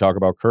 Cool. Do we talk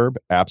about Curb?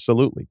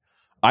 Absolutely.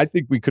 I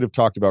think we could have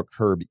talked about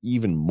Curb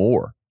even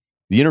more.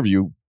 The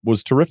interview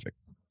was terrific.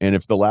 And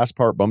if the last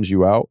part bums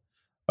you out,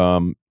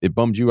 it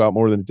bummed you out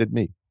more than it did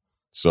me.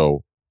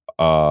 So,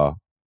 I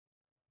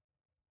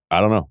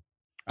don't know.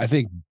 I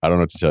think I don't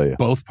know what to tell you.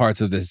 Both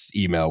parts of this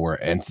email were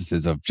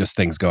instances of just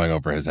things going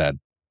over his head.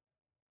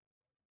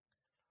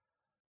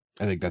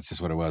 I think that's just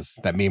what it was.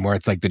 That meme where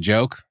it's like the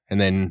joke and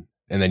then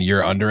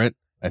you're under it.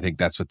 I think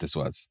that's what this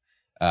was.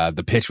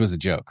 The pitch was a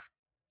joke.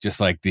 Just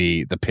like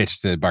the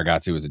pitch to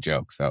Bargatze was a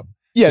joke. So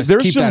yeah,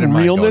 there's some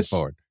realness.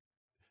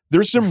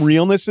 There's some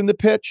realness in the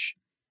pitch,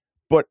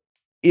 but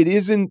it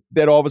isn't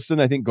that all of a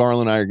sudden I think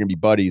Garland and I are going to be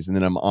buddies and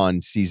then I'm on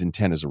season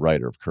 10 as a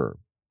writer of Curb.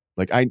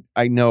 Like I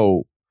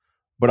know,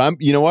 but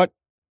you know what?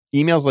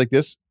 Emails like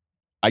this,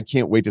 I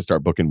can't wait to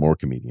start booking more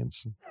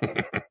comedians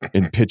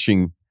and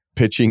pitching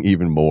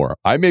even more.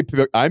 I may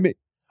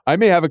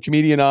have a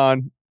comedian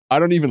on I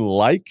don't even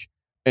like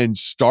and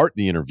start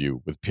the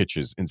interview with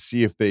pitches and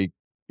see if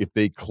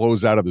they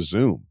close out of the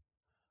Zoom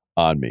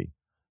on me.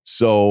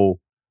 So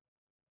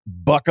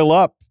buckle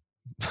up.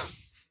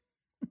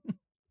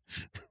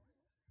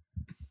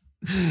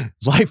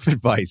 Life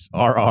advice,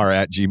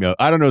 rr@gmail.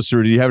 I don't know,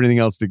 sir. Do you have anything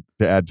else to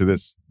add to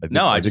this?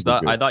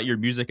 I thought your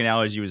music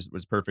analogy was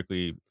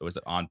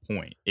on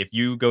point. If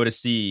you go to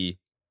see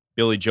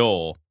Billy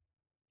Joel,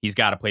 he's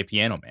got to play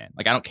Piano Man.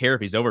 Like, I don't care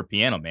if he's over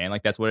Piano Man.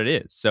 Like, that's what it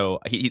is. So,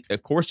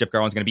 of course, Jeff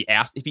Garlin's going to be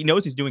asked. If he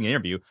knows he's doing an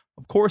interview,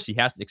 of course he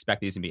has to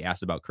expect that he's going to be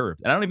asked about Curb.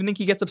 And I don't even think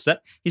he gets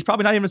upset. He's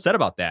probably not even upset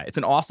about that. It's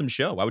an awesome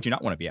show. Why would you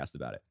not want to be asked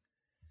about it?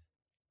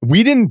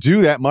 We didn't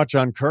do that much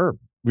on Curb.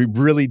 We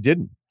really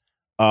didn't.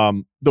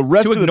 The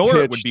rest of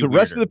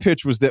the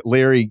pitch was that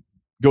Larry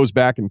goes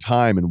back in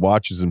time and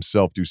watches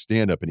himself do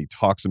stand-up, and he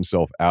talks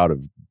himself out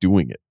of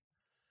doing it.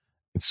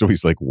 And so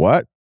he's like,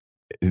 what?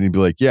 And he'd be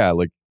like, yeah,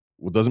 like,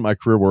 well, doesn't my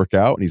career work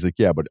out? And he's like,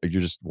 yeah, but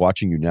you're just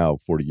watching you now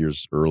 40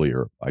 years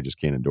earlier. I just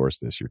can't endorse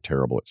this. You're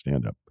terrible at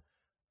stand-up.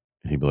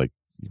 And he'd be like,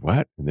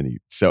 what? And then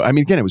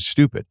again, it was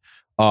stupid.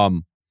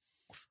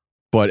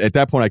 But at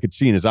that point I could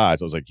see in his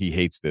eyes, I was like, he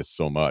hates this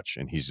so much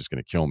and he's just going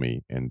to kill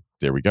me. And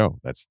there we go.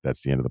 That's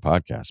the end of the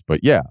podcast.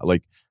 But yeah,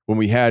 like when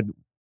we had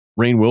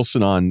Rainn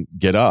Wilson on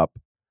Get Up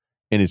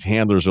and his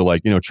handlers are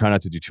like, try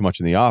not to do too much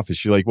in the office.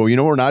 She's like, well,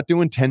 we're not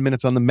doing 10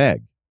 minutes on the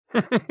Meg.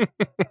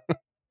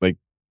 Like,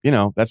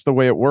 that's the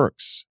way it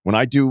works. When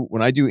I do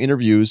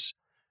interviews,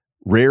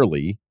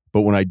 rarely,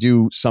 but when I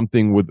do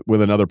something with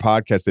another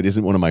podcast that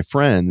isn't one of my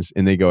friends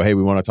and they go, hey,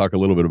 we want to talk a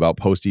little bit about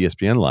post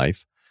ESPN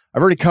life,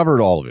 I've already covered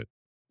all of it.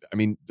 I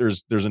mean,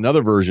 there's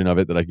another version of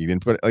it that I can get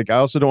into, but like, I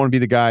also don't want to be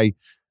the guy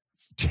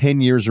 10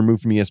 years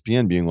removed from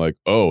ESPN being like,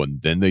 oh, and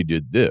then they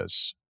did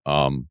this,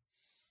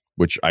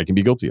 which I can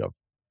be guilty of,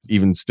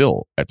 even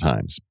still at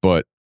times.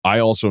 But I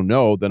also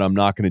know that I'm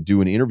not going to do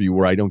an interview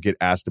where I don't get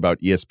asked about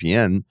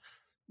ESPN.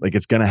 Like,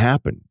 it's going to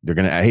happen. They're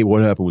going to, hey,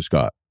 what happened with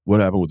Scott? What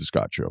happened with the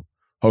Scott show?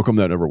 How come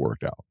that never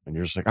worked out? And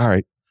you're just like, all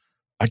right,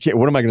 I can't,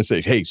 what am I going to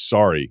say? Hey,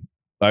 sorry.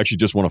 I actually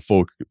just want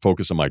to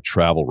focus on my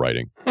travel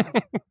writing.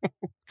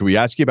 Can we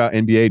ask you about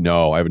NBA?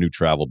 No, I have a new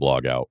travel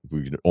blog out.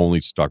 We can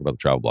only talk about the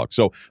travel blog.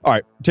 So, all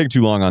right, taking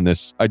too long on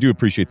this. I do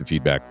appreciate the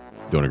feedback.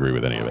 Don't agree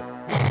with any of it.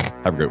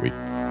 Have a great week.